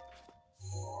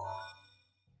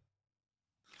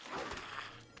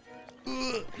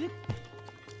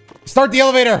 Start the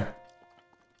elevator!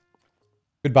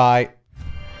 Goodbye.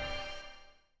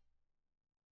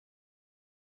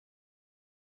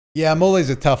 Yeah, Mole's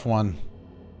a tough one.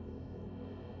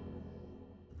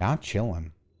 Not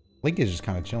chilling. Link is just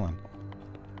kind of chilling.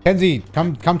 Kenzie,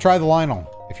 come try the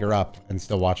Lionel if you're up and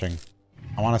still watching.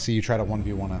 I want to see you try to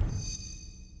 1v1 it.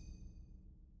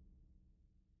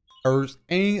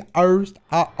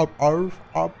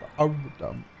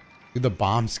 Do the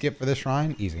bomb skip for this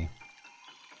shrine? Easy.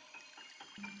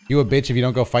 You a bitch if you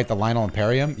don't go fight the Lionel and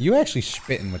parry him? You actually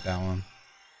spitting with that one.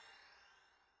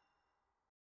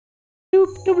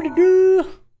 Doop, doop, doo.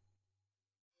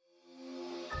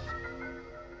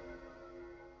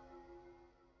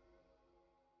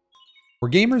 Were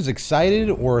gamers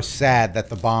excited or sad that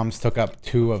the bombs took up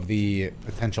 2 of the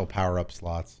potential power-up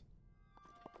slots?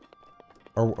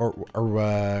 Or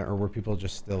were people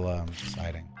just still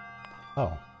deciding?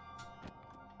 Oh.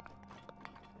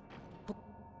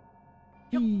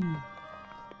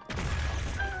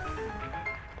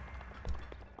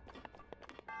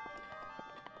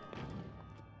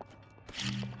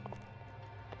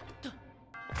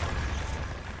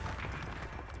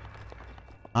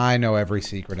 I know every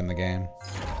secret in the game.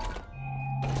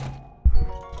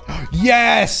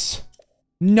 Yes!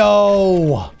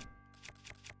 No!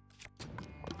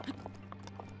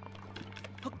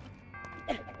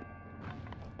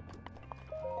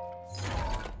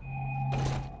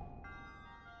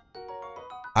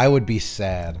 I would be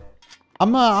sad.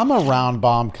 I'm a round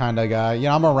bomb kind of guy. You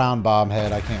know, I'm a round bomb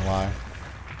head, I can't lie.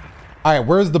 Alright,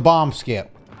 where's the bomb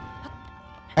skip?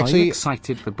 Actually, are you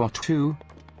excited for bot 2?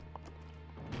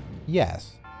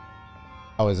 Yes.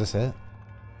 Oh, is this it?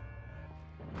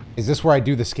 Is this where I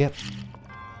do the skip?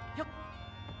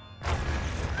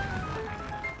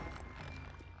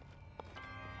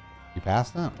 You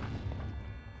passed that?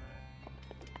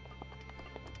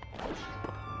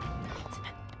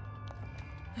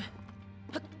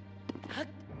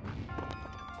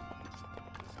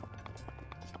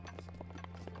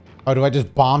 Oh, do I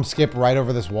just bomb skip right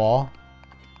over this wall?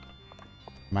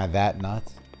 Am I that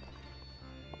nuts?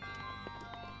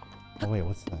 Oh wait,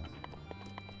 what's this?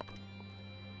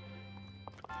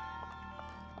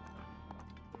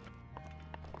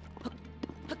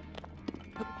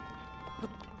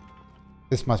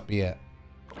 This must be it.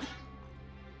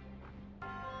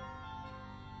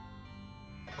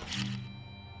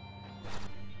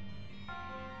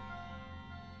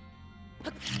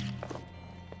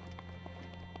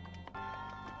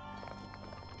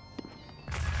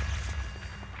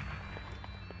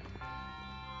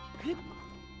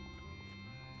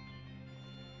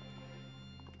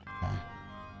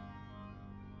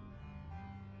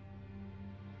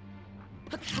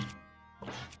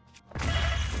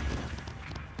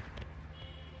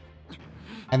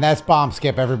 And that's bomb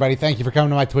skip, everybody. Thank you for coming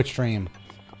to my Twitch stream.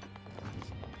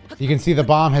 You can see the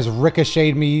bomb has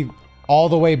ricocheted me all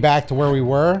the way back to where we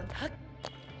were,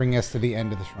 bringing us to the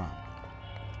end of the shrine.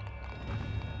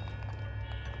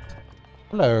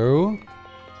 Hello.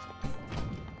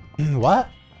 What?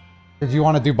 Did you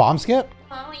want to do bomb skip?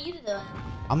 I want you to do it.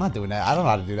 I'm not doing that. I don't know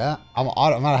how to do that. I'm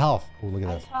out of health. Oh, look at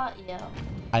this. I taught you.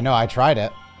 I know. I tried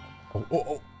it. Oh, oh,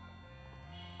 oh.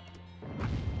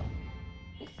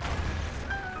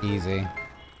 Easy.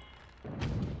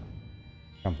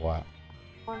 Jump what?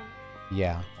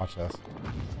 Yeah, watch this.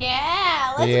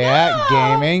 Yeah, let's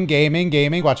go!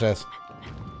 Gaming. Watch this.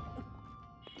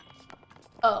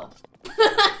 Oh.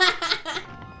 I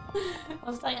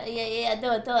was like, yeah, do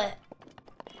it.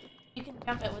 You can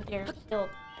jump it with your shield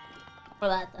for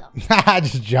that, though.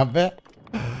 Just jump it?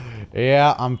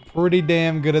 Yeah, I'm pretty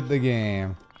damn good at the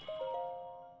game.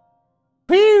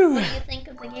 Whew! What do you think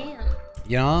of the game?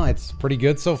 You know, it's pretty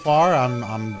good so far.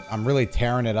 I'm really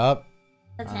tearing it up.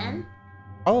 A 10?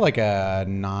 Probably like a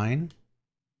 9.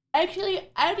 Actually,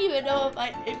 I don't even know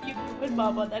if you can win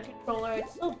Bob on that controller.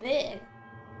 It's so big.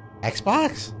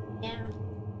 Xbox? Yeah.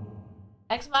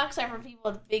 Xbox are for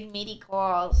people with big meaty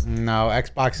claws. No,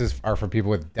 Xboxes are for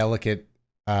people with delicate,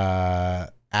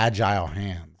 agile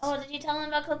hands. Oh, did you tell him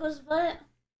about Coco's foot?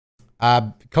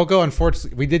 Coco,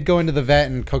 unfortunately, we did go into the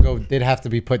vet, and Coco did have to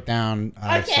be put down.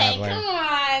 Okay, sadly.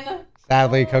 come on.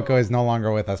 Sadly, Coco is no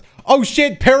longer with us. Oh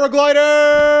shit, paraglider!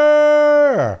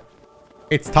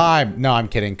 It's time. No, I'm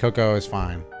kidding. Coco is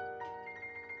fine.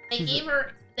 They gave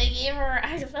her.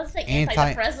 I was about to say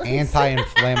antidepressants.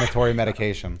 Anti-inflammatory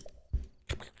medication.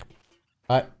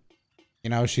 But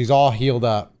you know, she's all healed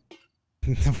up.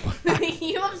 You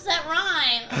upset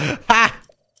rhyme. Ha!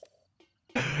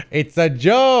 It's a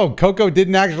joke. Coco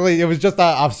didn't actually. It was just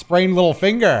a sprained little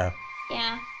finger.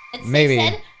 Yeah. Maybe.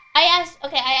 I asked my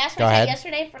chat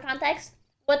yesterday for context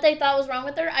what they thought was wrong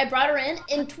with her. I brought her in,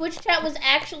 and Twitch chat was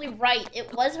actually right.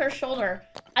 It was her shoulder.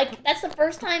 That's the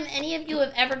first time any of you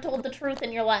have ever told the truth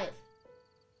in your life.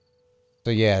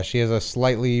 So yeah, she has a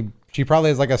slightly. She probably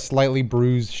has like a slightly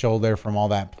bruised shoulder from all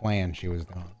that playing she was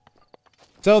doing.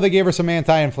 So they gave her some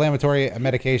anti-inflammatory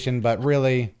medication, but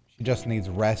really. Just needs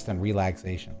rest and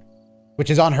relaxation, which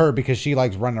is on her because she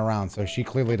likes running around, so she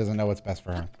clearly doesn't know what's best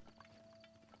for her.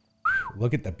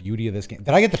 Look at the beauty of this game.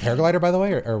 Did I get the paraglider, by the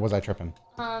way, or was I tripping?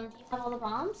 Do you have all the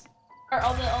bombs or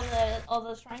all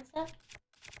the shrine stuff?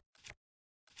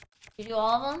 You do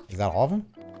all of them? Is that all of them?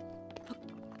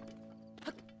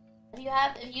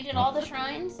 If you did all the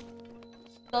shrines,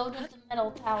 go to the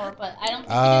middle tower. But I don't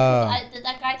think you did. Did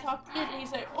that guy talk to you? Did he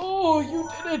say, "Oh, you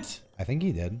did it"? I think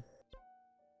he did.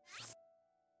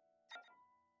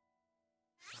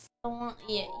 Yeah,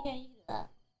 you do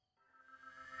that.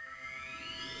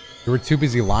 You were too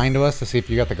busy lying to us to see if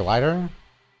you got the glider?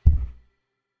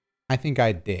 I think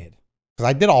I did. Because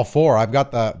I did all 4. I've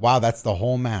got the... Wow, that's the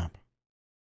whole map.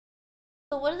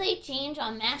 So what do they change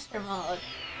on Master Mode?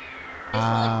 There's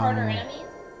like harder enemies?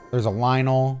 There's a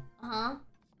Lionel. Uh-huh.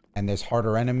 And there's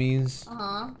harder enemies.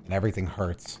 Uh-huh. And everything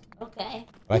hurts. Okay.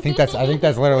 But I think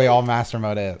that's literally all master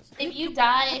mode is. If you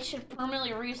die, it should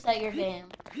permanently reset your game.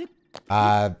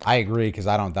 I agree because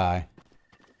I don't die.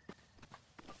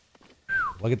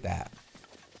 Look at that.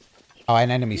 Oh, and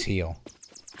enemies heal.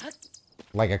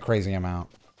 Like a crazy amount.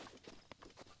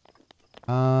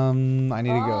 I need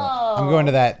to go. I'm going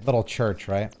to that little church,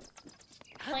 right?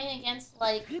 Playing against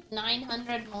like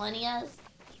 900 millennials.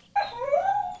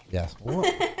 Yes.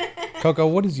 Coco,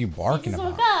 what is you barking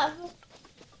about? Up.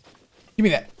 Give me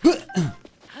that.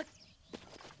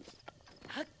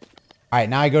 Alright,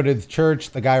 now I go to the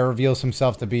church. The guy reveals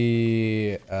himself to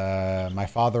be my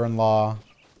father-in-law.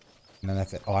 And then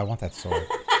that's it. Oh, I want that sword.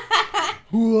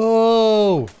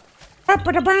 Whoa!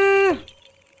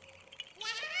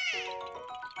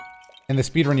 In the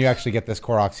speedrun, you actually get this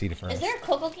Korok seed first. Is there a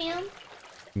Coco cam?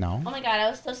 No. Oh my god, I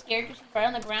was so scared because she's right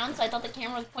on the ground, so I thought the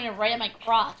camera was pointed right at my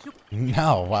crotch.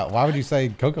 No, why would you say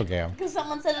Coco cam? Because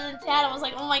someone said it in the chat, I was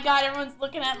like, oh my god, everyone's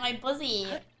looking at my pussy.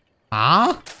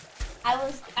 Huh? I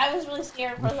was really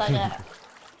scared for a second.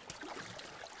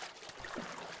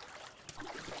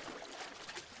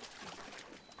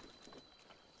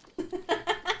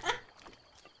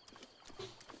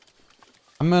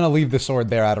 I'm gonna leave the sword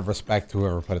there out of respect to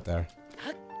whoever put it there.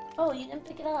 Oh, you didn't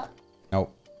pick it up.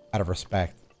 Nope. Out of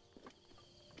respect.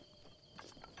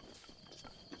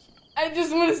 I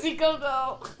just want to see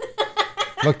Coco.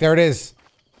 Look, there it is.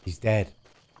 He's dead.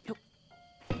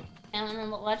 And I'm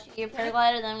gonna watch you get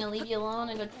paraglider, then I'm gonna leave you alone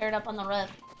and go tear it up on the roof.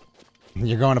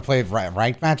 You're going to play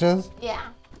ranked matches? Yeah.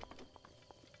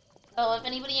 So if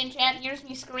anybody in chat hears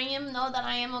me scream, know that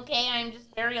I am okay. I'm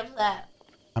just very upset.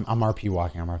 I'm RP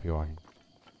walking. I'm RP walking.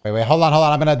 Wait, hold on.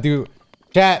 I'm gonna do...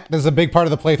 Chat, this is a big part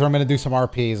of the playthrough. I'm gonna do some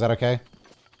RP. Is that okay?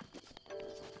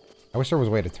 I wish there was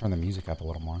a way to turn the music up a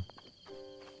little more.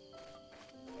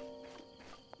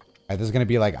 Alright, this is gonna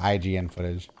be like IGN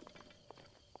footage.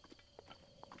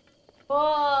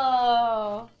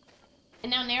 Whoa!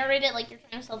 And now narrate it like you're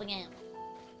trying to sell the game.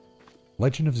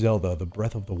 Legend of Zelda: The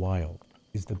Breath of the Wild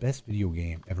is the best video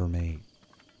game ever made.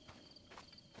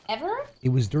 Ever? It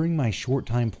was during my short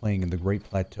time playing in the Great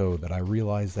Plateau that I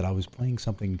realized that I was playing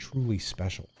something truly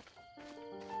special.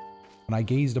 When I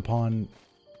gazed upon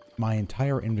my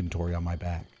entire inventory on my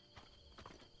back.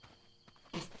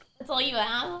 That's all you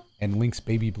have? And Link's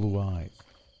baby blue eyes.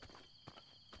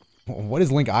 What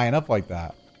is Link eyeing up like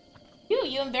that?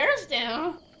 You embarrassed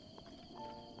him.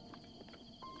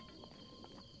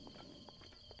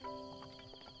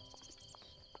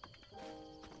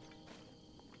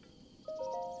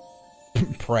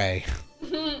 Pray.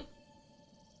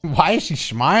 Why is she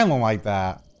smiling like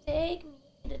that? Take me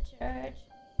to church.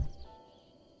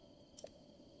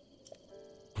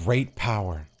 Great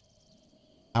power.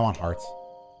 I want hearts.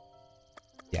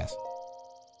 Yes.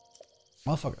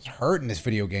 Motherfucker's hurt in this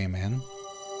video game, man.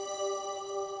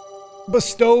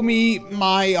 Bestow me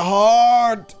my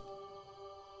heart.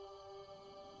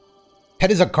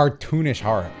 That is a cartoonish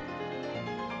heart.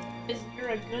 Because you're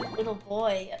a good little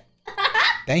boy.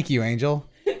 Thank you, Angel.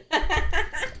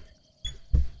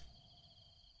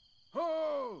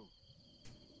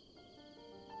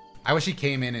 I wish he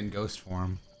came in ghost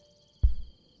form.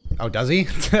 Oh, does he?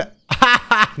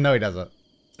 No, he doesn't.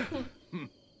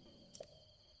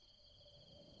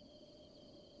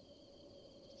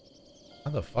 How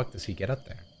the fuck does he get up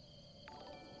there?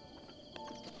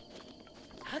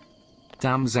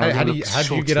 Damn, Zelda how do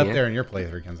you get up there in your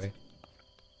playthrough, Kenzie?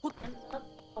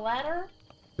 A ladder?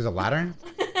 There's a ladder?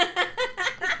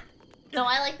 No,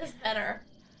 I like this better.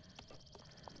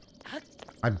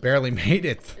 I barely made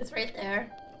it. It's right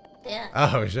there. Yeah.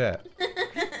 Oh, shit.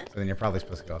 So then you're probably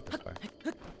supposed to go up this way.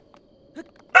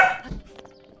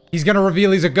 He's gonna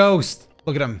reveal he's a ghost.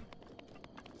 Look at him.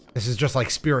 This is just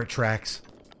like Spirit Tracks.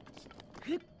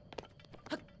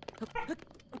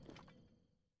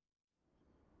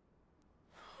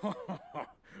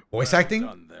 Voice acting?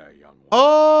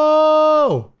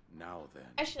 Oh! Now then,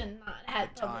 I should not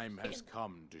have time has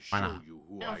come to show you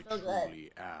who I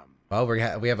truly am. Well,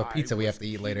 we have a pizza we have to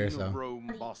eat later, so.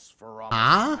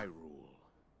 Huh?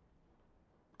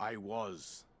 I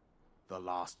was the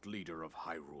last leader of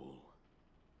Hyrule,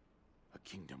 a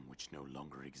kingdom which no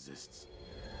longer exists.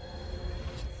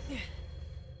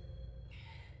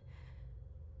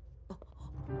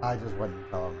 I just wouldn't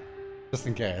tell him, just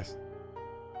in case.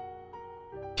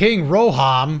 King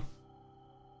Roham.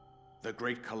 The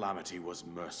great calamity was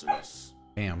merciless.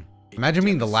 Damn. Imagine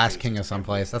being the last king of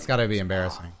someplace. That's gotta be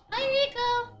embarrassing. Hi,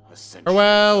 Rico.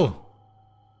 Farewell.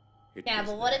 Yeah,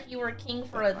 but what if you were king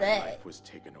for a day? Was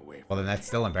taken away well, then that's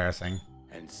still embarrassing.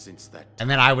 And since that and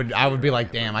then I would be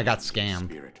like, damn, I got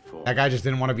scammed. That guy just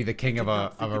didn't want to be the king of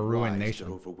a ruined nation.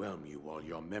 To overwhelm you while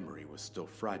your memory was still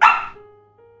fragile.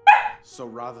 So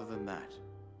rather than that,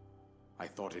 I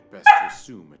thought it best to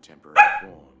assume a temporary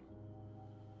form.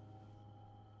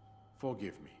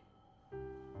 Forgive me.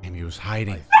 And he was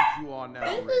hiding. I think you are now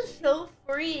this is so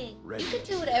freeing. You can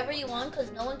do whatever you want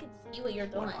because no one can see what you're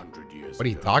doing. 100 years what are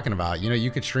you talking about? You know,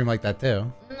 you could stream like that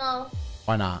too. No.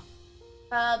 Why not?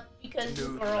 Because to the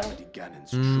know girl. Calamity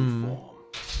Ganon's true form,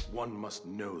 one must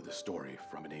know the story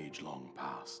from an age long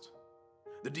past.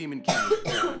 The Demon King was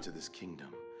born into this kingdom,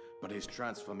 but his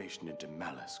transformation into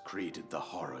malice created the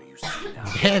horror you see now.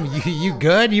 Damn, you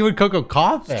good? You and Coco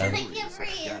coughing. I can't breathe.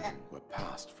 Ganon were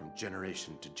passed from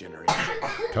generation to generation.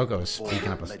 Coco is speaking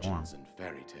up a storm. Legends and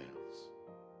fairy tales.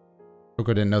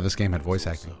 Coco didn't know this game had voice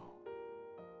acting.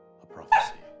 A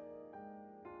prophecy.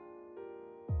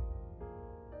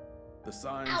 The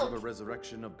signs of a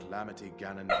resurrection of Calamity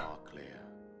Ganon are clear,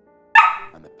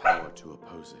 and the power to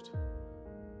oppose it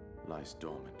lies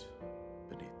dormant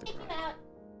beneath the ground.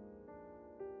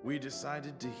 We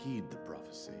decided to heed the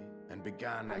prophecy and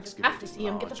began excavating. I have to see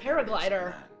him get the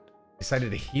paraglider.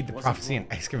 Decided to heed the prophecy and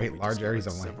excavate large areas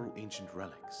of land. Several ancient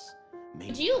relics.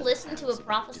 Did you listen to a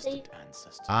prophecy?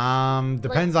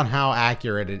 Depends on how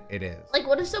accurate it is. Like,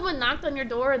 what if someone knocked on your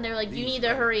door and they're like, you need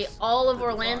to hurry, all of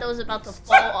Orlando is about to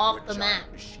fall off the map?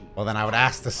 Well, then I would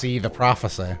ask to see the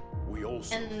prophecy.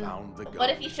 And what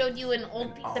if he showed you an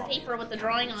old piece of paper with the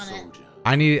drawing on it?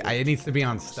 It needs to be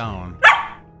on stone.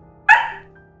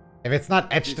 If it's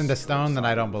not etched into stone, then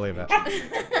I don't believe it.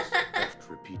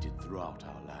 Repeated throughout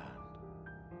our land.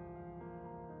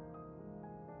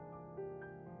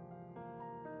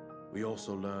 We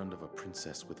also learned of a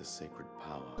princess with a sacred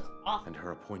power, and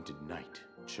her appointed knight,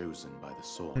 chosen by the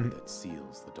sword that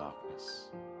seals the darkness.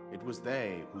 It was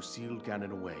they who sealed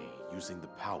Ganon away, using the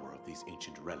power of these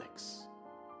ancient relics.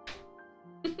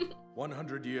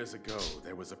 100 years ago,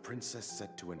 there was a princess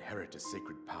set to inherit a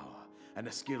sacred power, and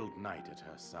a skilled knight at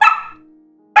her side.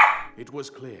 It was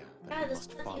clear that God, this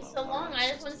took so long. I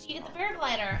just want to see you get the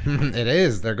paraglider. It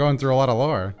is. They're going through a lot of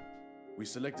lore. We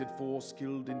selected 4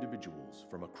 skilled individuals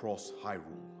from across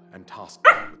Hyrule and tasked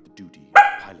them with the duty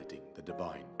of piloting the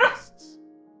divine beasts.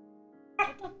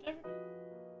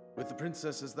 With the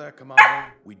princess as their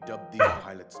commander, we dubbed these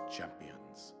pilots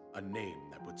champions, a name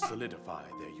that would solidify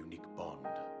their unique bond.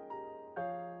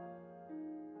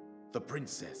 The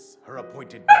princess, her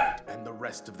appointed knight, and the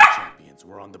rest of the champions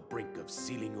were on the brink of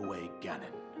sealing away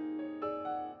Ganon.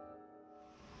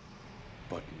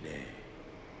 But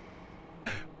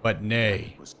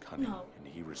nay. Was cunning, and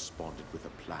he responded with a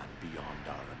plan beyond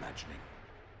our imagining.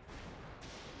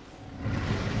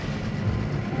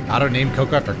 Auto name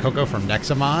Coco after Coco from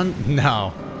Nexamon?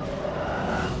 No.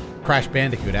 Crash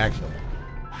Bandicoot, actually.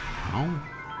 No. I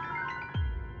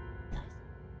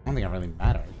don't think it really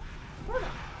matters.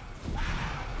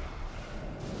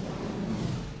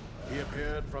 He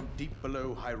appeared from deep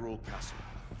below Hyrule Castle,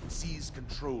 seized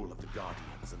control of the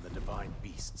Guardians and the divine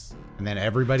beasts. And then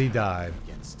everybody died.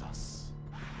 Against us.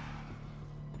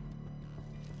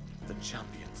 The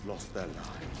champions lost their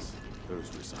lives, those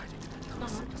residing in the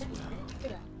Crescent as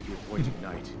well. The appointed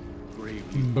knight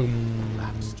gravely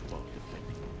collapsed while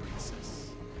defending the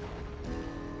princess.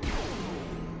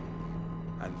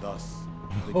 And thus,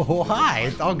 oh, hi,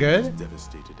 it's all good.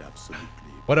 Devastated absolutely.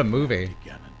 What a movie.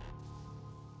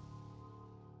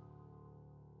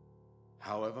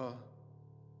 However,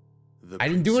 I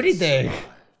didn't do anything.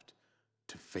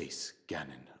 To face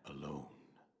Ganon alone.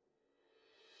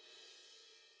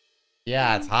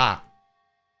 Yeah, it's hot.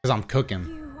 Because I'm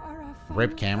cooking.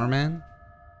 Rip cameraman.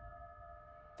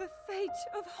 The fate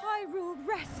of Hyrule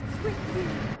rests with you.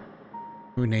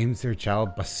 Who names their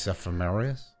child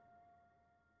Basiphemarius?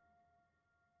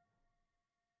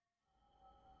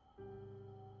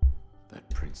 That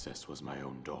princess was my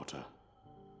own daughter.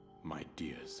 My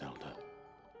dear Zelda.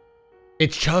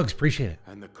 It's Chugs, appreciate it.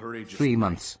 And the courageous 3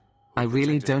 months. I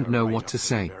really don't know what to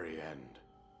say. Very end.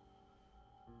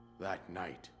 That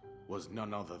night was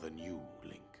none other than you,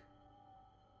 Link.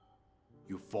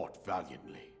 You fought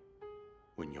valiantly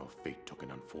when your fate took an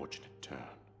unfortunate turn.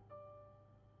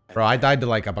 Bro, I died to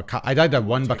like I died to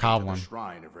one Bokoblin.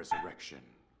 Shrine of Resurrection.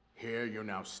 Here you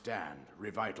now stand,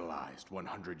 revitalized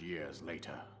 100 years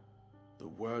later. The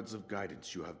words of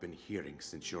guidance you have been hearing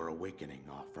since your awakening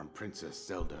are from Princess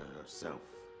Zelda herself.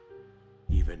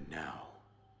 Even now,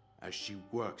 as she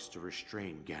works to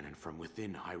restrain Ganon from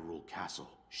within Hyrule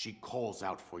Castle, she calls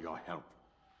out for your help.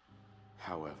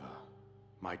 However,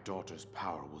 my daughter's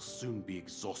power will soon be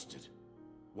exhausted.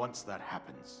 Once that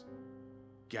happens,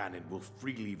 Ganon will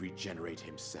freely regenerate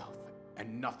himself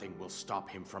and nothing will stop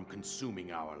him from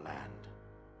consuming our land.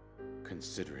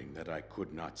 Considering that I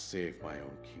could not save my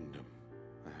own kingdom,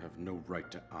 I have no right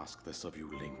to ask this of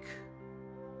you, Link.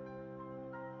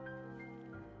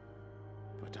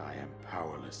 But I am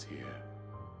powerless here.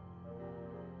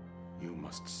 You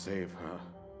must save her,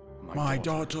 my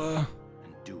daughter,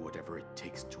 and do whatever it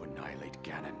takes to annihilate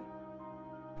Ganon.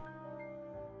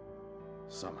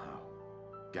 Somehow,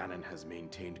 Ganon has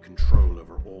maintained control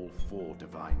over all 4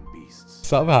 divine beasts.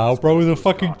 Somehow, bro is a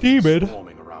fucking demon.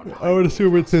 I would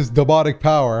assume it's his demonic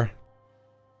power.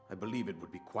 I believe it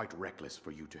would be quite reckless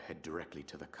for you to head directly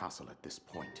to the castle at this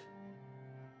point.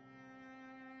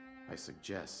 I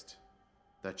suggest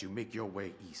that you make your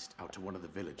way east out to one of the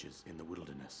villages in the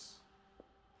wilderness.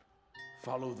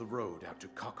 Follow the road out to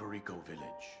Kakariko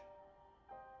Village.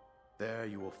 There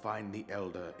you will find the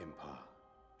Elder Impa.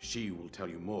 She will tell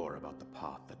you more about the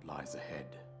path that lies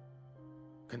ahead.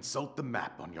 Consult the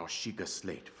map on your Sheikah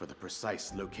slate for the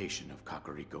precise location of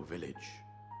Kakariko Village.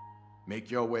 Make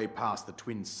your way past the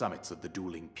twin summits of the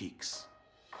dueling peaks.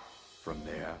 From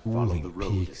there, follow the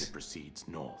road as it proceeds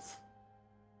north.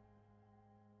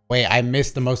 Wait, I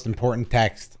missed the most important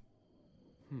text.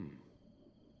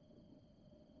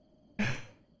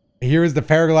 Here is the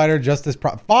paraglider just as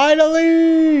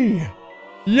finally!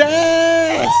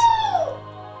 Yes!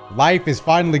 Life is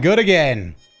finally good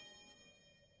again.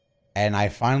 And I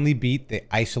finally beat the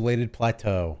isolated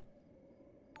plateau.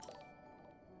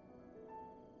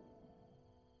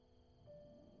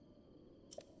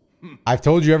 I've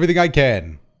told you everything I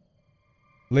can.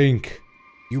 Link,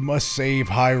 you must save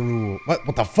Hyrule.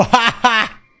 What the fuck?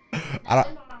 I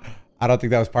don't think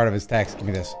that was part of his text. Give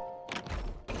me this.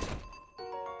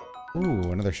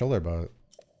 Ooh, another shoulder bow.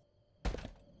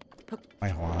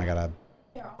 Wait, hold on, I gotta...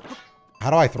 How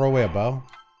do I throw away a bow?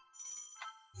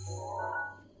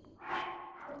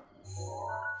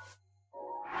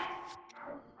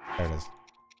 There it is.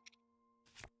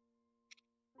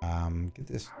 Get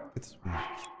this one.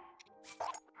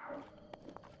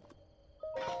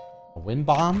 A wind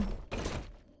bomb?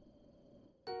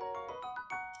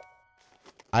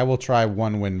 I will try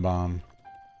one wind bomb.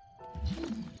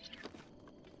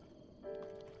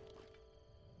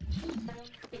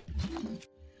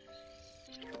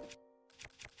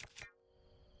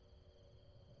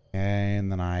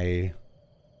 And then I...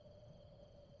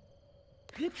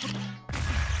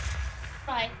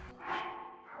 Right.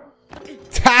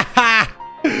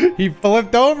 He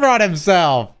flipped over on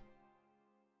himself.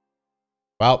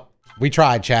 Well, we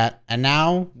tried, chat. And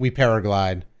now we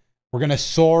paraglide. We're gonna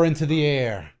soar into the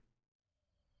air.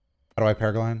 How do I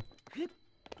paraglide?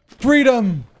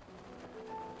 Freedom!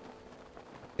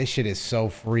 This shit is so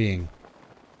freeing.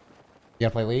 You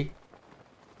gotta play League?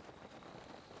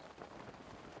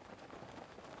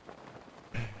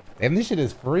 Damn, this shit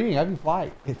is freeing. I've been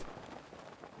flying.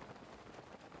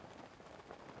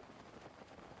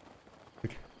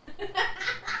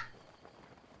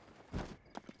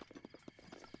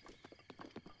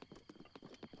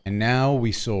 And now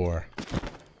we soar.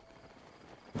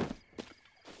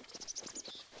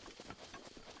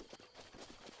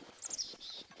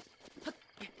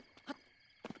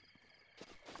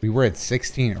 We were at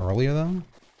 16 earlier though.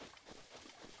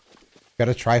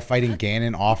 Gotta try fighting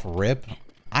Ganon off rip.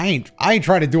 I ain't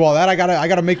trying to do all that. I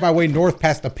gotta make my way north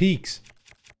past the peaks.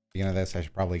 Speaking of this, I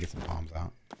should probably get some bombs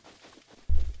out.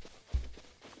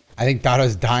 I think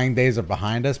Doto's dying days are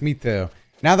behind us. Me too.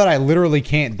 Now that I literally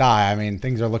can't die, I mean,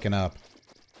 things are looking up.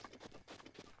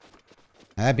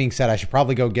 And that being said, I should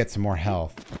probably go get some more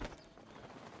health.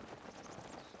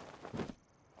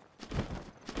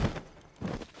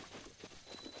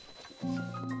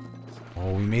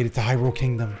 Oh, we made it to Hyrule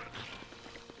Kingdom.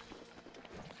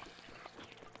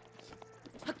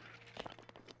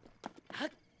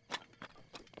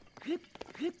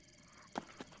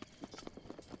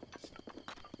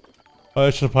 Oh,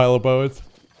 that's just a pile of bones.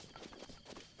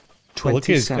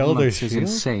 27 months is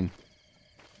insane.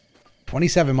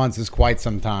 27 months is quite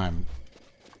some time.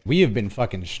 We have been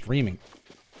fucking streaming.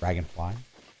 Dragonfly.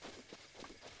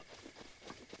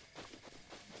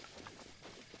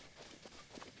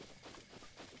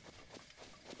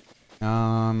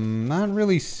 Not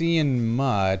really seeing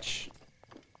much.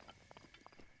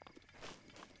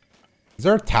 Is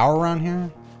there a tower around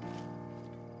here?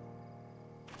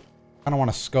 I don't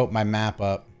want to scope my map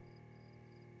up.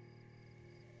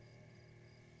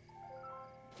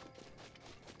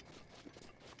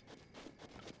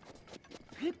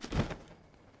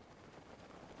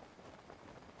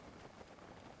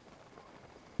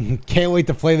 Can't wait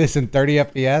to play this in 30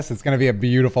 FPS. It's going to be a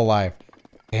beautiful life.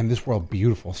 Damn, this world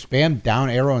beautiful. Spam down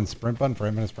arrow and sprint button for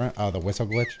infinite sprint. Oh, the whistle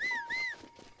glitch.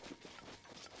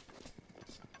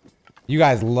 You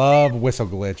guys love whistle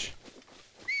glitch.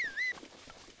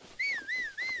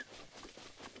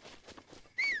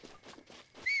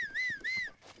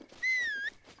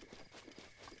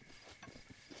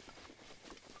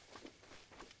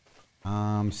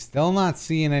 Still not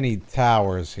seeing any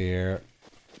towers here.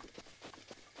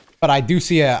 But I do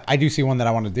see one that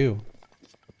I want to do.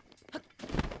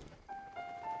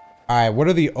 Alright,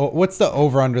 what's the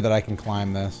over-under that I can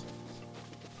climb this?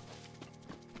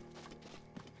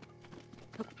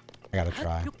 I gotta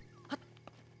try.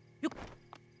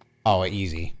 Oh,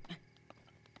 easy.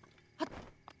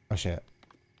 Oh shit.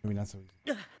 Maybe not so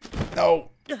easy. No!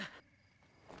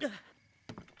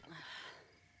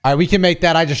 Alright, we can make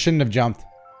that. I just shouldn't have jumped.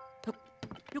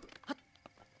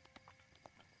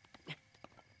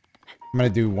 I'm gonna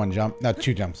do one jump. No,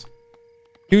 2 jumps.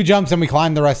 2 jumps and we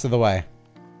climb the rest of the way.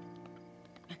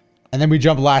 And then we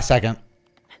jump last second.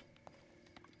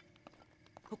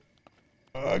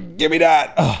 Give me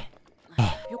that!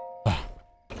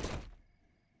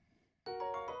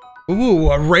 Ooh,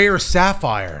 a rare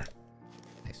sapphire.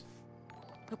 Nice.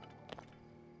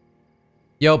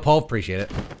 Yo, Paul, appreciate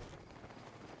it.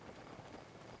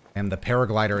 And the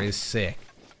paraglider is sick.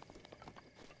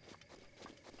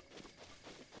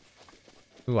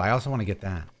 Ooh, I also want to get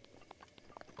that.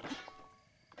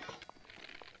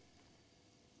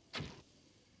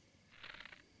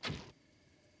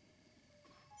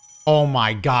 Oh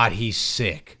my god, he's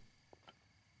sick.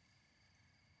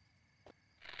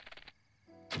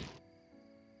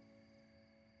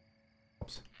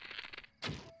 Oops.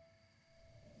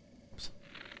 Oops.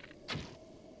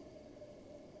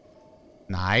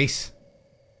 Nice.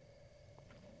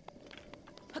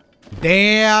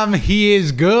 Damn, he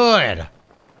is good.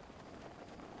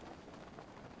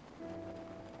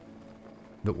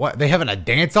 What? They having a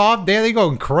dance off? There they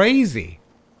going crazy.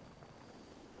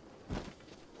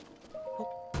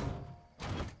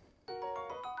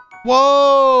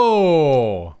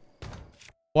 Whoa!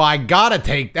 Well, I gotta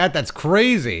take that. That's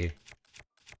crazy.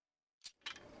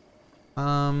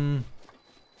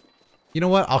 You know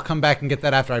what? I'll come back and get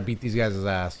that after I beat these guys'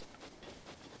 ass.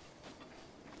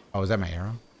 Oh, is that my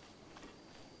arrow?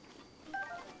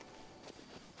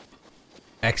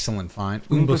 Excellent find.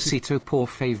 Un besito por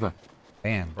favor.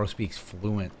 Damn, bro speaks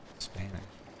fluent Spanish.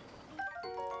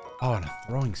 Oh, and a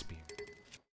throwing spear.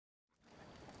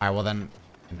 Alright, well then...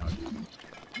 No.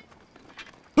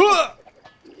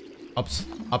 Ups,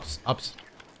 ups, ups.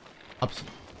 Ups.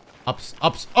 Ups,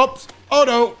 ups, ups. Oh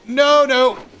no! No,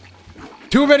 no!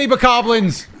 Too many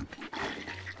bokoblins!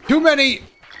 Too many!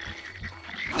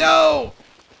 No!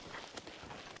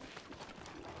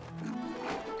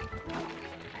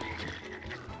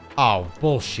 Oh,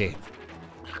 bullshit.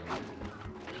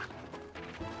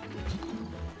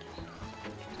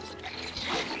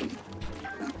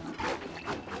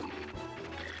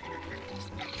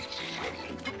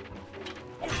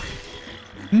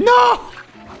 No!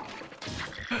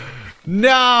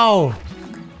 No!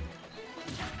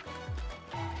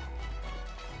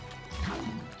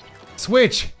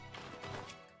 Switch!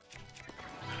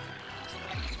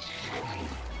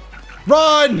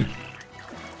 Run!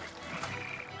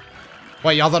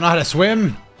 What, y'all don't know how to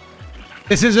swim?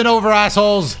 This isn't over,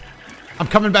 assholes! I'm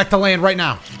coming back to land right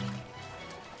now.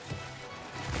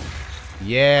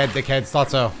 Yeah, dickheads, thought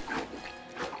so.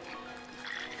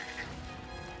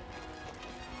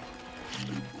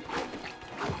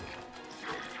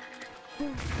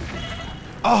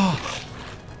 Oh!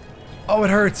 Oh,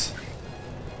 it hurts.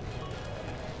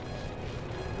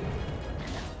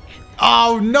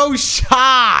 Oh, no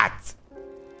shot!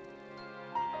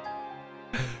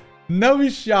 No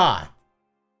shot.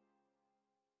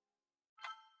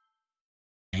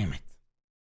 Damn it.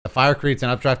 The fire creates an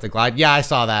updraft to glide. Yeah, I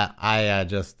saw that. I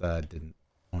just didn't.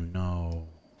 Oh, no.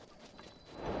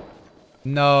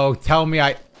 No, tell me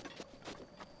I...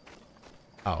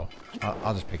 Oh,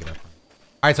 I'll just pick it up.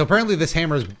 Alright, so apparently this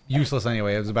hammer is useless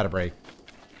anyway. It was about to break.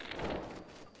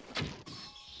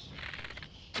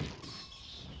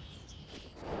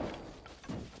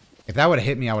 If that would have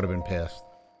hit me, I would have been pissed.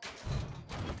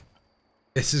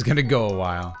 This is gonna go a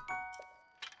while.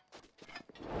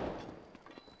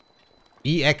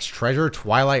 EX Treasure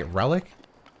Twilight Relic?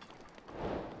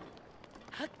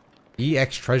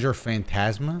 EX Treasure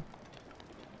Phantasma?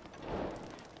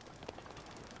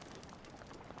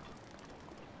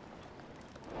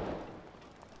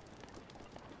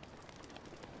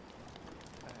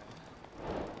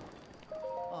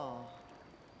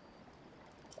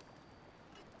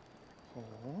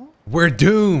 We're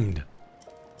doomed.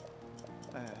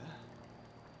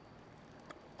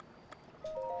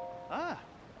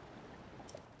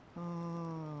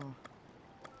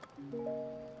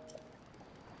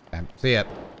 See ya.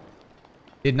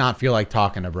 Did not feel like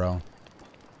talking to bro.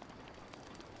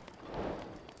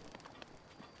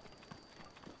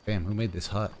 Damn, who made this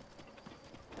hut?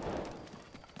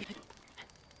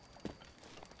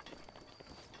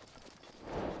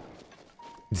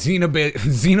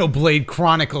 Xenoblade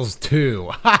Chronicles 2.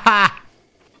 Haha.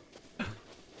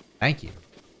 Thank you.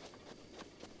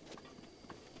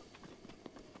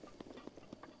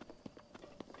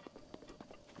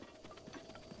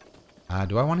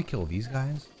 Do I want to kill these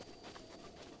guys?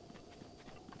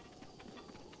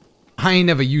 I ain't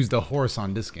never used a horse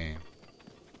on this game.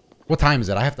 What time is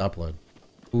it? I have to upload.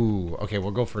 Ooh, okay,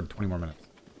 we'll go for 20 more minutes.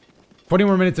 20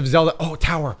 more minutes of Zelda. Oh,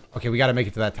 tower. Okay, we got to make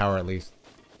it to that tower at least.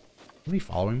 Are they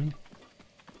following me?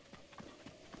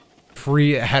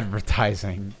 Free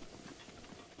advertising.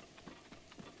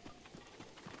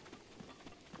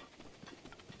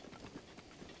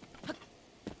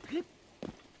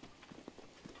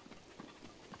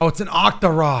 Oh, it's an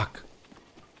Octorok.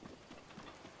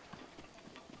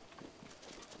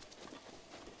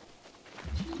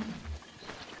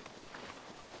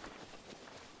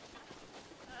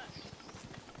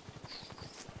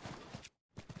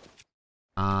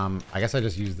 I guess I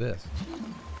just use this.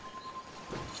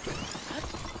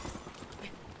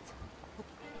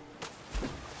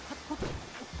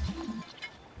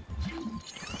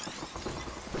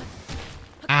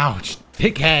 Ouch,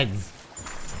 dickheads.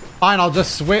 Fine, I'll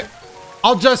just swim.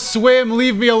 I'll just swim.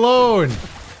 Leave me alone.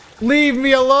 Leave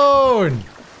me alone.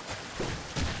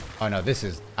 Oh no, this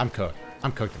is... I'm cooked.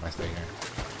 I'm cooked if I stay here.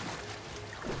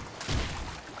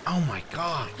 Oh my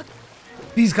god.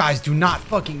 These guys do not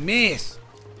fucking miss.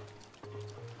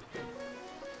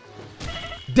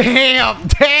 Damn!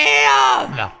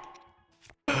 Damn!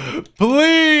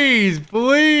 Please!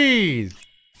 Please!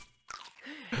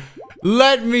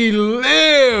 Let me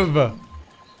live!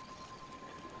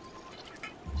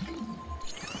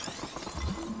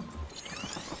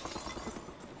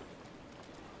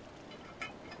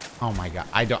 Oh my god.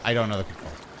 I don't know the controls.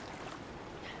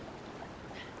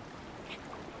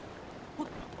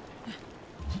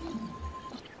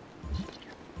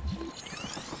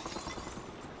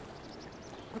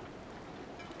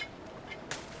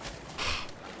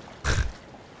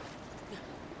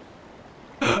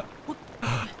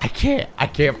 I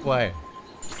can't play.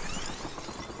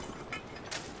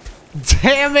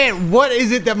 Damn it! What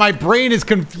is it that my brain is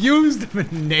confused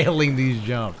with nailing these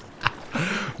jumps?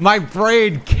 My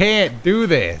brain can't do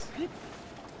this.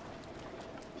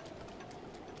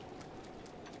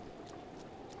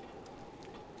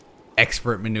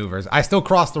 Expert maneuvers. I still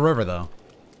crossed the river though.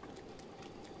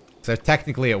 So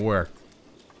technically it worked.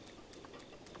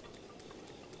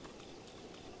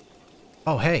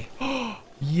 Oh, hey.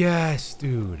 Yes,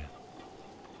 dude.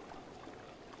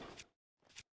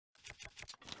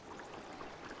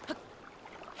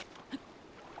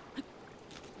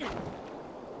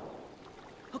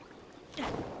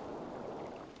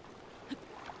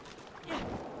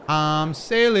 I'm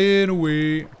sailing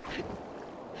away.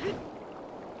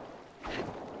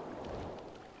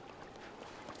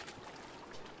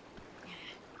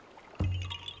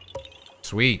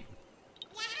 Sweet.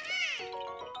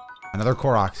 Another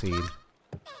Korok seed.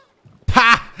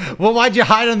 Ha! Well, why'd you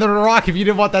hide under the rock if you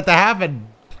didn't want that to happen?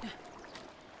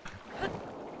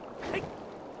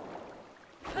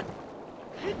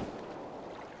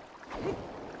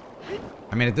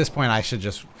 I mean, at this point, I should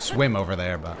just swim over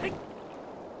there, but...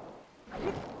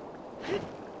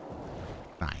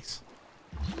 Nice.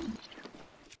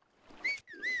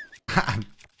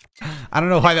 I don't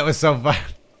know why that was so fun.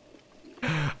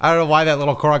 I don't know why that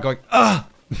little Korok going, ugh,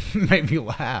 made me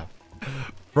laugh.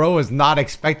 Bro was not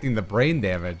expecting the brain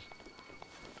damage.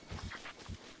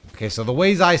 Okay, so the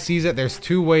ways I sees it, there's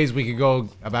two ways we could go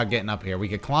about getting up here. We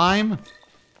could climb,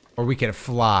 or we could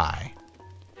fly.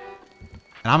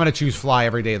 And I'm going to choose fly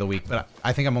every day of the week, but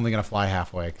I think I'm only going to fly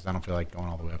halfway, because I don't feel like going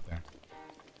all the way up there.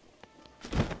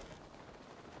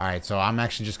 Alright, so I'm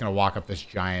actually just going to walk up this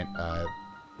giant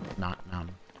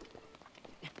mountain.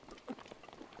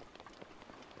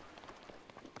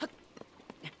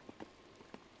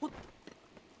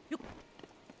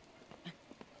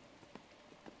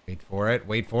 Wait for it,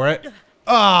 wait for it.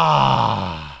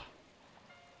 Ah!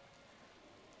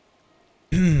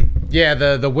 Yeah,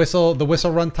 the whistle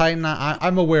run Titan,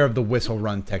 I'm aware of the whistle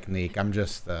run technique. I'm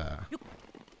just, you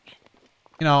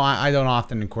know, I don't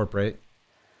often incorporate.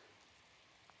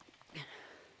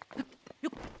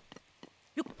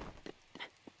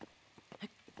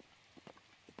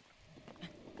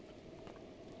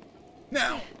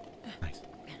 Now! Nice.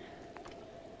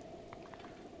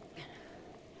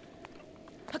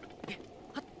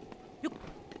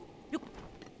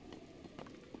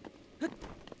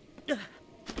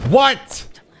 What?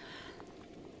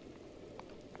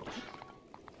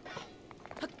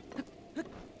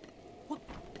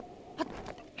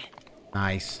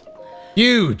 Nice.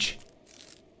 Huge.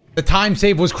 The time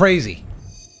save was crazy.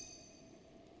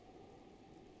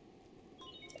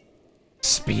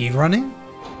 Speed running?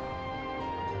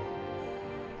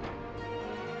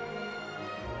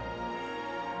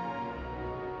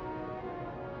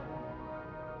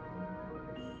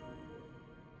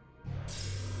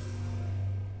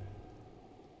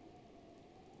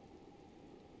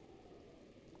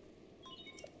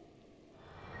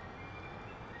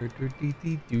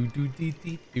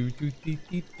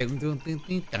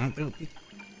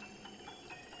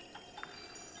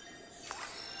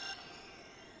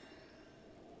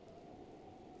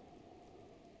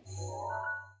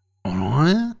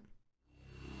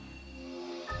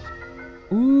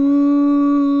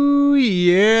 Ooh,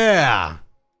 yeah.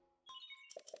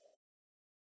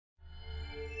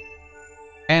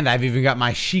 And I've even got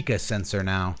my Sheikah sensor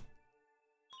now.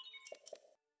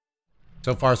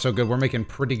 So far, so good. We're making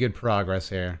pretty good progress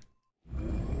here.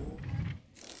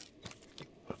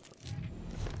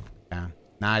 Yeah.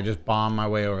 Now I just bomb my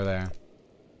way over there.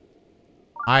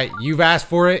 Alright, you've asked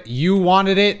for it. You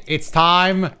wanted it. It's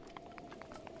time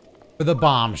for the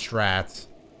bomb strats.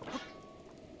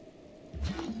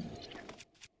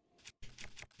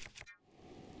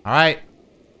 Alright.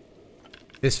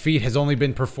 This feat has only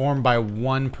been performed by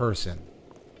one person.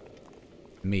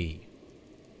 Me.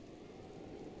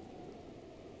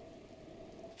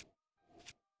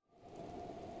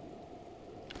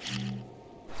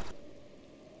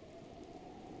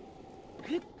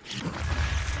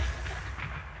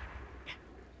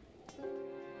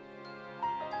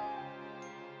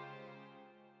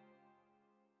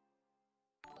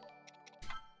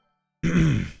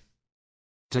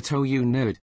 Toto, you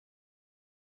nerd.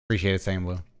 Appreciate it, Sam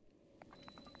Blue.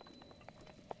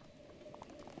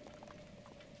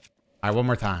 Alright, one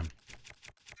more time.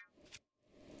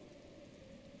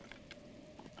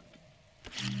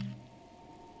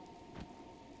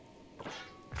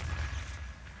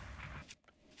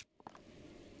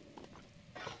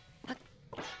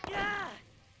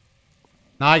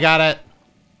 Now I got it.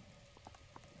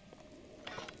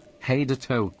 Hey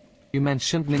Toto, you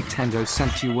mentioned Nintendo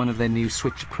sent you one of their new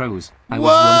Switch Pros. I was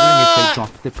wondering if they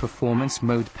dropped the performance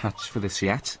mode patch for this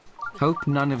yet. Hope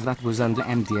none of that was under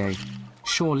NDA.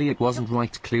 Surely it wasn't,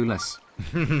 right, Clueless?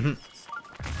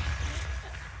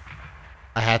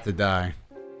 I had to die.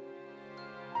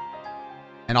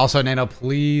 And also, Nano,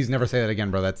 please never say that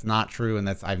again, bro. That's not true, and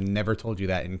I've never told you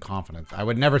that in confidence. I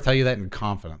would never tell you that in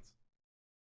confidence.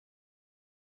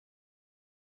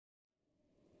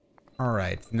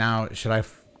 Alright, now, should I...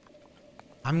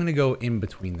 I'm gonna go in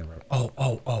between the road.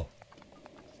 Oh.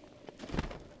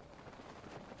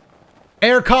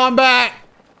 Air combat!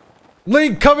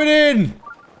 Link coming in!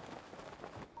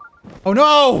 Oh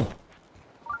no!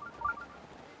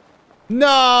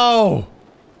 No!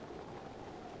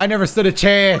 I never stood a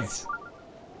chance.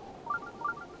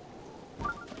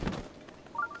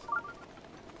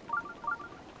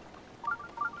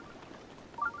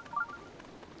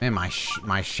 Man, my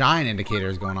shine indicator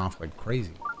is going off like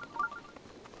crazy.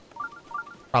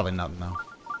 Probably nothing though.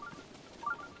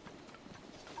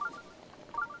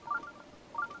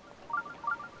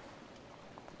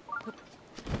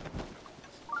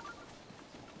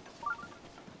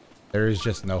 There is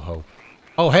just no hope.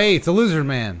 Oh, hey, it's a lizard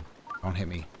man. Don't hit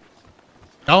me.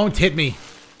 Don't hit me.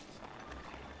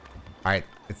 All right,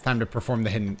 it's time to perform the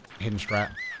hidden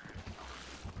strat.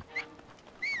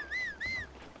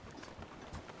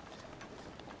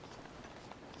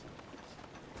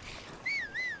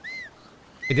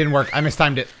 It didn't work. I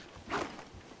mistimed it.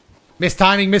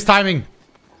 Mistiming.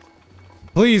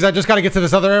 Please, I just gotta get to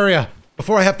this other area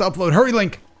before I have to upload. Hurry,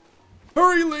 Link.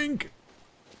 Hurry, Link.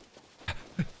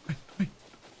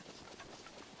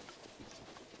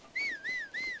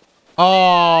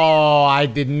 Oh, I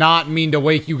did not mean to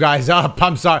wake you guys up.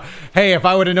 I'm sorry. Hey, if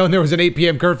I would have known there was an 8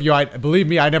 p.m. curfew, believe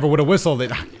me, I never would have whistled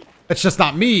it. That's just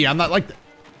not me. I'm not like that.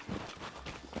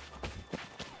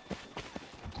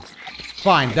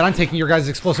 Fine, then I'm taking your guys'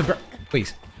 explosive.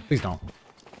 Please don't.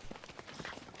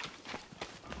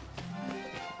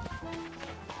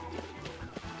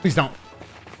 Please don't.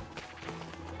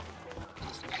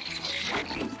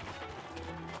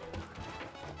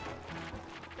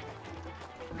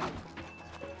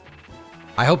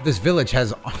 I hope this village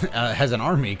has an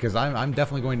army, because I'm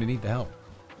definitely going to need the help.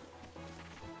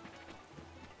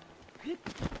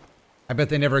 I bet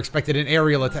they never expected an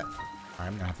aerial attack.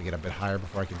 Alright, I'm gonna have to get a bit higher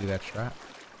before I can do that strat.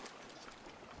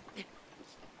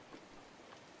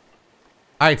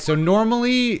 All right, so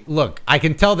normally, look, I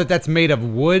can tell that that's made of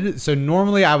wood. So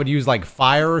normally I would use like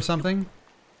fire or something.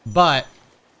 But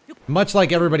much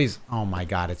like everybody's... Oh my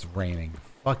god, it's raining.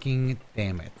 Fucking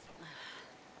damn it.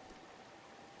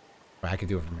 I could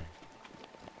do it from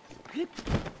here.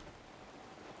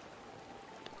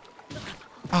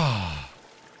 Oh.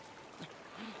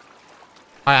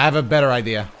 I have a better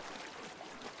idea.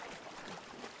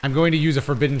 I'm going to use a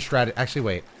forbidden strategy. Actually,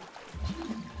 wait.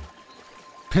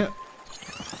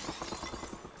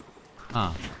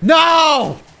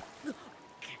 No!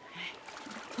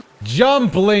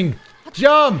 Jump, Link!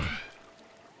 Jump!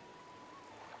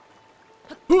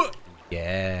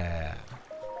 Yeah.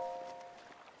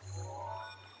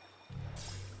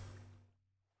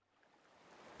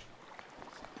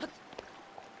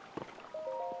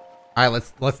 All right,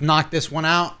 let's knock this one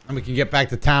out, and we can get back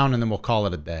to town, and then we'll call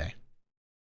it a day.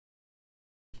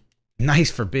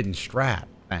 Nice forbidden strat.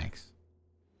 Thanks.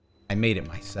 I made it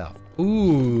myself.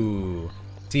 Ooh.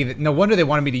 See, no wonder they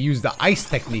wanted me to use the ice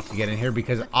technique to get in here,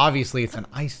 because obviously it's an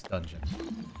ice dungeon.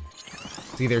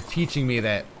 See, they're teaching me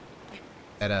that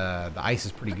the ice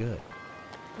is pretty good.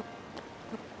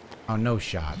 Oh, no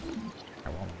shot. I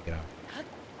won't get out.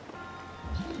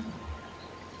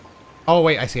 Oh,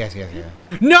 wait, I see.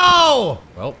 No!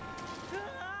 Well.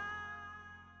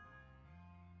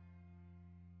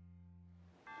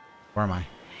 Where am I?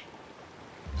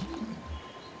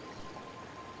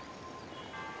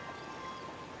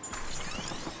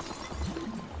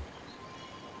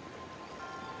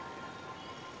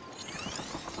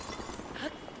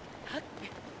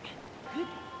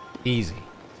 Easy.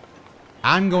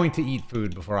 I'm going to eat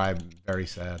food before I'm very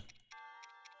sad.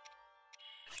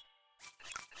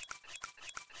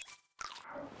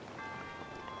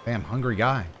 Damn, hungry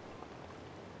guy.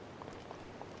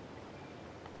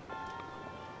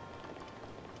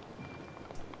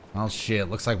 Well,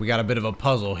 shit. Looks like we got a bit of a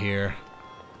puzzle here.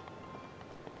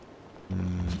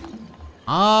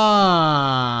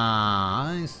 Ah,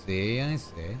 I see.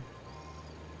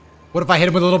 What if I hit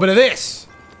him with a little bit of this?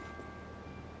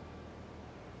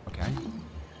 Okay.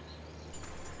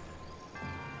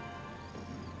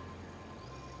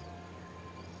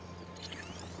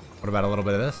 What about a little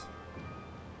bit of this?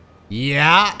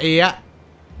 Yeah.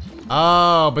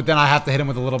 Oh, but then I have to hit him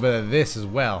with a little bit of this as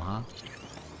well, huh?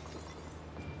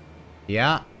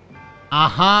 Yeah.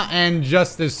 And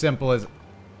just as simple as...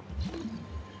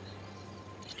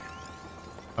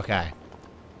 Okay.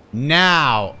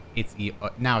 Now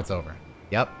it's over.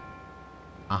 Yep.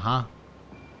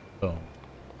 Boom.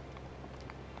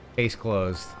 Case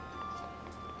closed.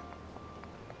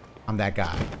 I'm that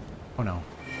guy. Oh no.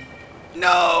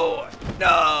 No!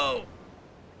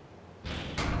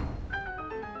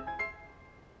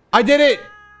 I did it!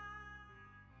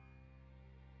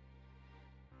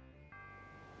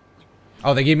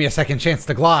 Oh, they gave me a second chance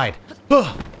to glide.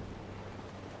 Ugh.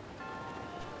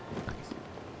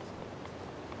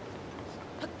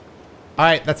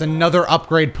 Alright, that's another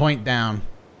upgrade point down.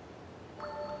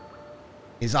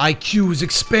 His IQ is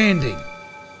expanding.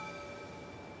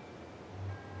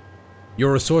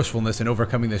 Your resourcefulness in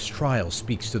overcoming this trial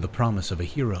speaks to the promise of a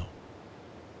hero.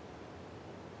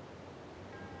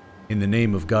 In the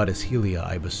name of Goddess Helia,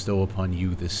 I bestow upon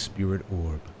you this spirit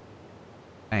orb.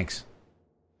 Thanks.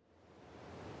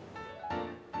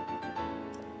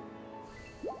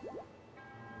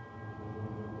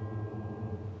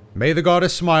 May the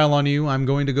goddess smile on you. I'm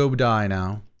going to go die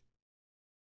now.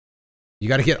 You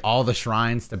gotta get all the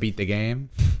shrines to beat the game?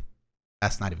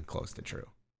 That's not even close to true.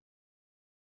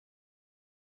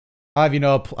 I'll have you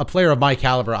know, a player of my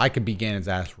caliber, I could beat Ganon's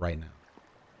ass right now.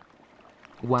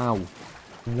 Wow.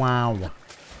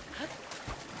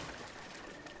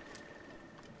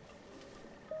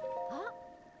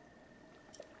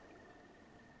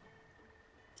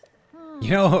 You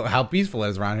know how peaceful it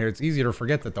is around here. It's easier to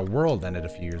forget that the world ended a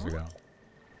few years ago.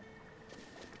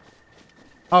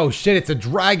 Oh shit, it's a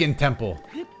dragon temple.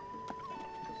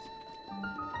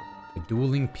 The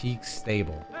Dueling Peaks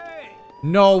stable.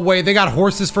 No way, they got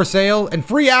horses for sale and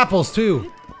free apples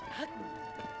too.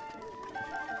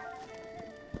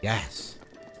 Yes.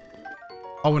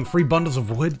 Oh, and free bundles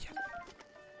of wood. Yes.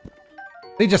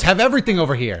 They just have everything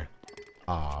over here.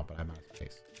 Ah, but I'm out of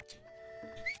space.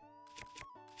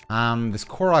 This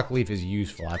Korok leaf is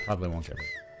useful. I probably won't get it.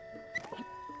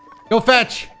 Go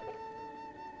fetch!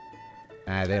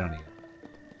 Nah, they don't need it.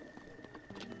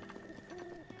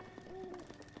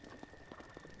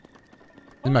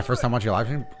 This is my first time watching a live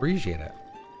stream. Appreciate it.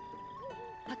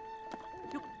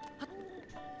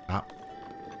 Ah.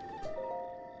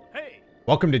 Hey.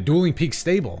 Welcome to Dueling Peaks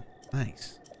Stable.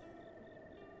 Nice.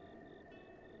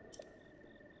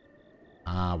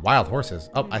 Wild horses.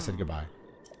 Oh, I said goodbye.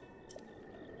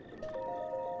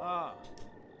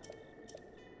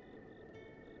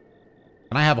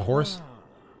 Can I have a horse?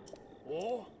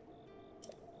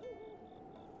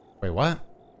 Wait, what?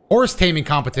 Horse taming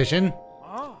competition?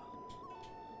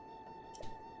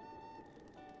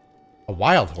 A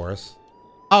wild horse?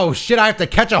 Oh shit, I have to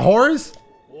catch a horse?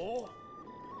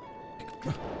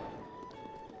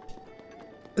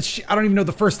 Shit, I don't even know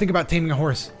the first thing about taming a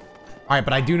horse. Alright,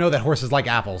 but I do know that horses like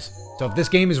apples. So if this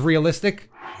game is realistic,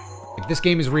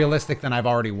 then I've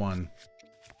already won.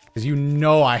 Because you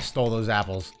know I stole those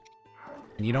apples.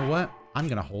 And you know what? I'm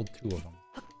gonna hold 2 of them.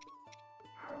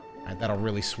 Alright, that'll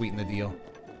really sweeten the deal.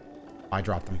 I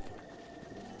dropped them.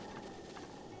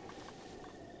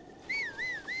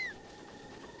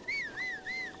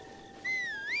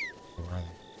 Where are they?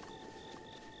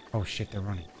 Oh shit, they're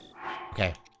running.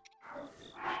 Okay.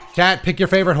 Chat, pick your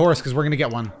favorite horse because we're gonna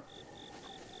get one.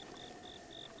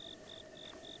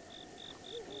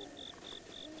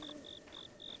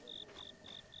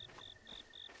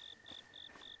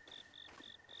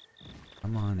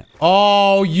 Come on.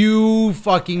 Oh, you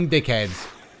fucking dickheads.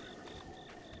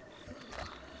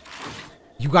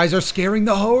 You guys are scaring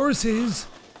the horses.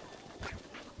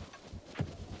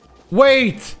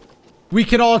 Wait! We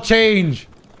can all change.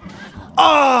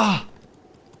 Ah!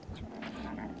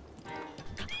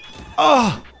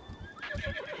 Ah!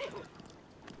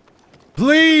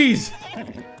 Please!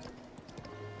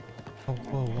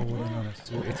 Whoa,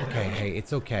 no, it's okay. Hey,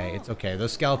 it's okay. It's okay.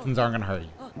 Those skeletons aren't gonna hurt you.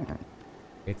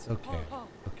 It's okay.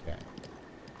 Okay.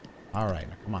 Alright,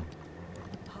 now come on.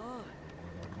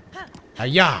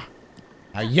 Hiya!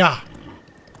 Hiya!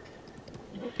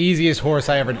 Easiest horse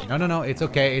I ever... No. It's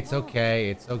okay. It's okay.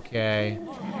 It's okay.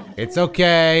 It's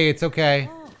okay. It's okay.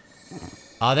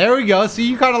 Oh, there we go. See,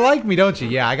 you kind of like me, don't you?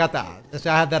 Yeah, I got that.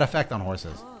 I have that effect on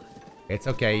horses. It's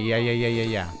okay. Yeah.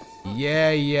 Yeah.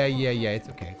 It's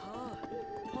okay.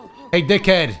 Hey,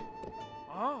 dickhead.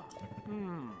 I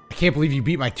can't believe you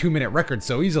beat my 2-minute record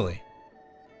so easily.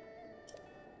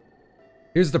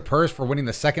 Here's the purse for winning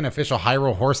the 2nd official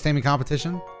Hyrule horse taming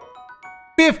competition.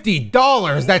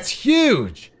 $50! That's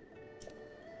huge!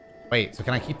 Wait, so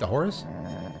can I keep the horse?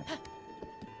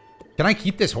 Can I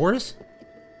keep this horse?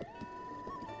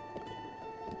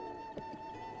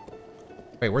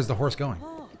 Wait, where's the horse going?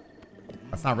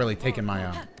 That's not really taking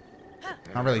my,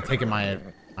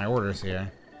 my orders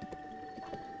here.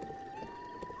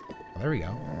 Oh, there we go.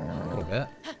 A little bit.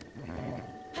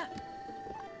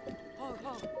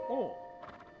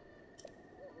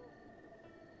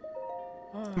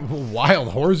 Wild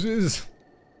horses?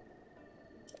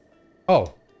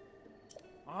 Oh.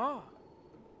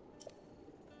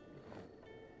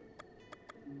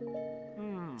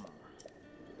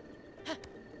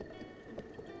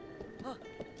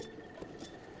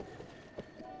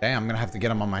 Damn, I'm gonna have to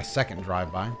get him on my 2nd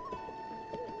drive-by.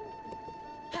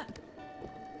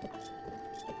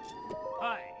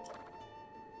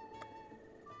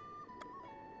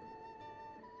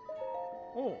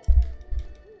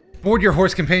 Board your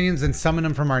horse companions and summon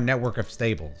them from our network of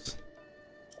stables.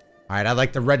 Alright, I'd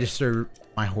like to register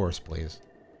my horse, please.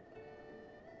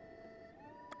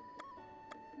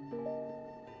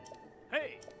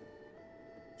 Hey!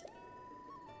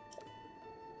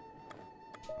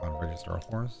 I'll register a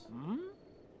horse.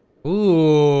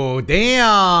 Ooh,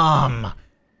 damn!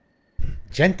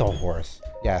 Gentle horse.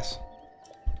 Yes.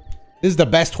 This is the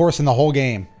best horse in the whole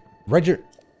game.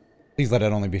 Please let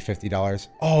it only be $50.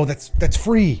 Oh, that's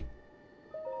free.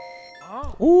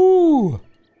 Ooh.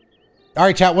 All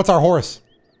right, chat. What's our horse?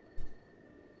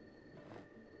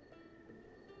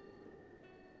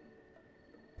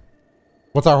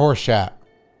 What's our horse, chat?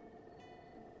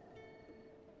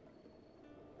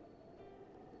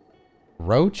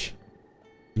 Roach?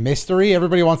 Mystery?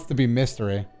 Everybody wants it to be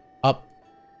mystery. Up.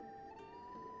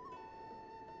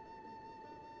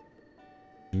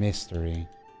 Mystery.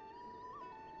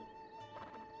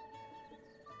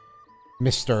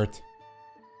 Mistert.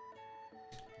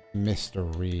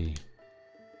 Mystery.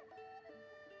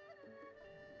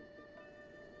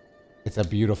 It's a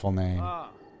beautiful name.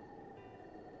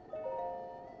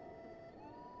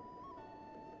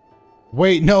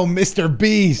 Wait, no, Mr.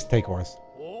 Beast. Take horse.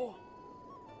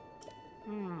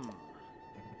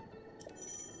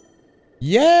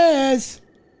 Yes.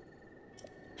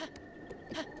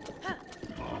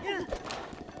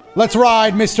 Let's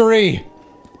ride, Mystery.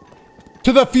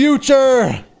 To the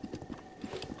future.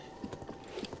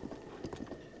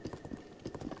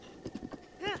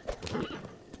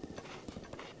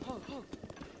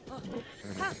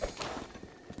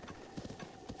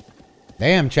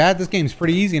 Damn, Chad, this game's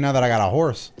pretty easy now that I got a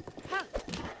horse.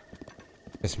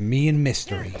 This me and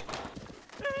Mystery.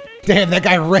 Damn, that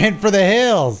guy ran for the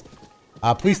hills.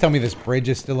 Please tell me this bridge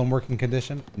is still in working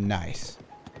condition. Nice.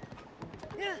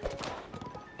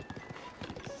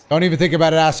 Don't even think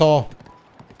about it, asshole.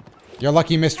 Your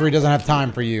lucky Mystery doesn't have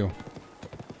time for you.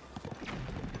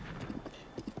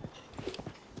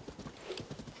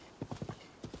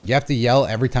 You have to yell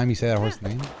every time you say that horse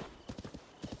name?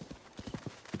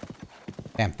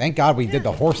 Damn, thank God we did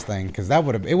the horse thing, because it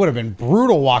would have been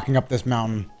brutal walking up this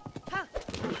mountain.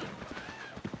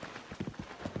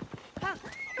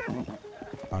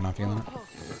 Oh, not feeling it.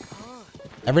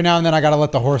 Every now and then I gotta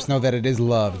let the horse know that it is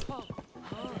loved.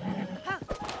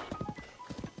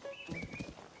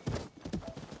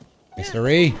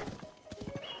 Mystery.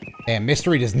 Damn,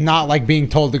 Mystery does not like being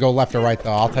told to go left or right,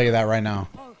 though. I'll tell you that right now.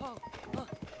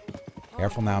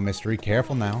 Careful now, Mystery.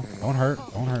 Careful now. Don't hurt.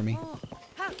 Don't hurt me.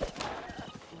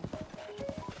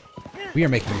 We are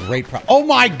making great progress. Oh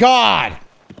my God!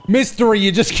 Mystery,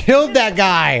 you just killed that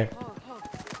guy!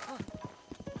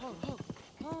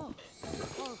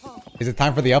 Is it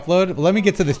time for the upload? Let me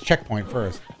get to this checkpoint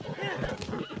first.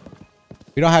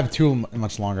 We don't have too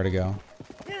much longer to go.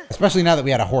 Especially now that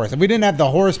we had a horse. If we didn't have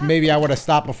the horse, maybe I would have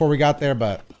stopped before we got there,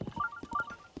 but...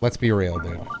 Let's be real,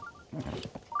 dude.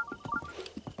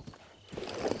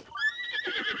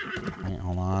 Alright,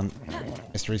 hold on.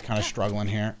 Mystery's kind of struggling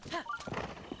here.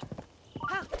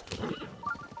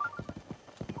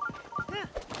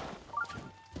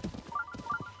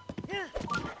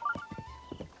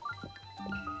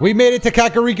 We made it to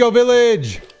Kakariko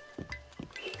Village!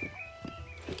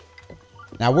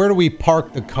 Now, where do we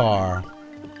park the car?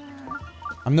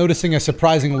 I'm noticing a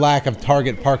surprising lack of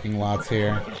Target parking lots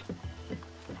here.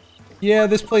 Yeah,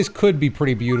 this place could be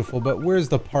pretty beautiful, but where's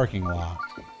the parking lot?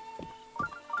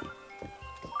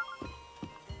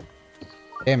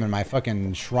 Damn, and my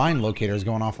fucking shrine locator is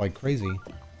going off like crazy.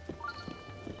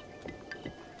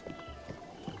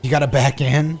 You gotta back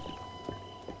in?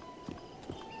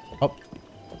 Oh,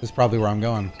 this is probably where I'm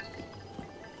going.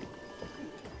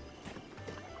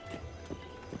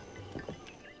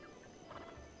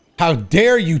 How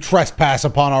dare you trespass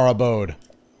upon our abode?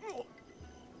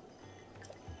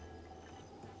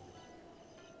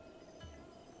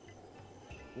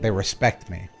 They respect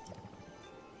me.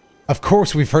 Of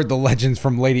course we've heard the legends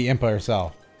from Lady Impa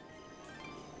herself.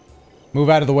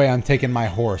 Move out of the way, I'm taking my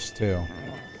horse too.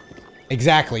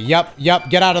 Exactly, yep,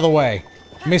 get out of the way.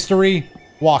 Mystery,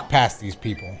 walk past these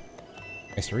people.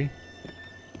 Mystery?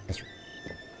 Mystery.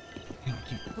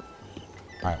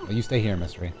 Alright, well you stay here,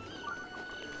 Mystery.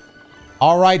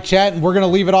 Alright, chat, we're gonna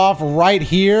leave it off right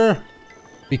here.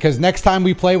 Because next time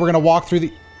we play, we're gonna walk through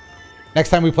the... Next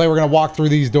time we play, we're gonna walk through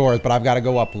these doors, but I've got to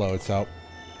go upload, so...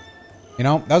 You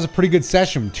know, that was a pretty good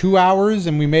session. 2 hours,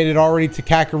 and we made it already to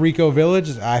Kakariko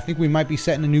Village. I think we might be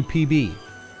setting a new PB.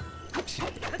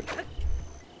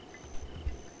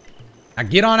 Now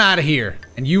get on out of here.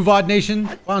 And you, VOD Nation,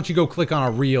 why don't you go click on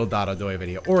a real DotoDoya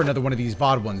video, or another one of these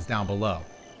VOD ones down below.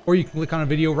 Or you can click on a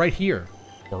video right here,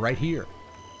 or right here.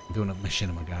 I'm doing a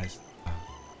machinima, guys.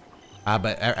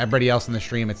 But everybody else in the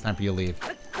stream, it's time for you to leave.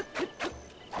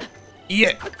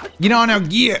 Yeah. Get on now,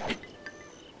 yeah.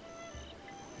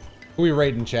 Who we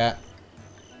raiding, chat?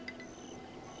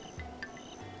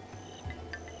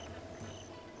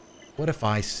 What if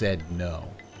I said no?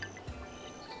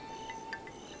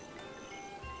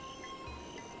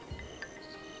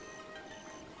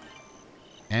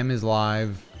 M is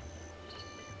live.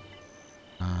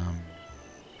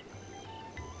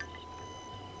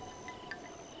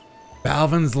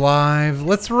 Balvin's live.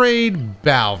 Let's raid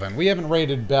Balvin. We haven't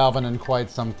raided Balvin in quite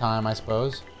some time, I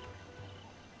suppose.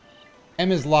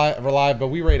 M is live, but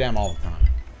we raid M all the time.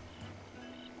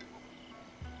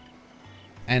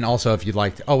 And also, if you'd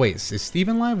like to... Oh, wait. Is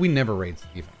Steven live? We never raid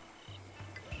Steven.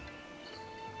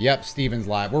 Yep, Steven's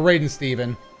live. We're raiding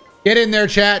Steven. Get in there,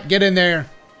 chat. Get in there.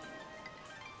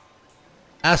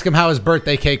 Ask him how his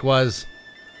birthday cake was.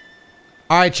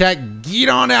 All right, chat. Get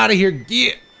on out of here.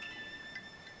 Get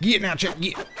now, chat.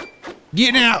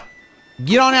 Get now.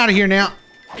 Get on out of here now.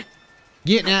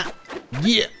 Get now.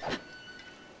 Get.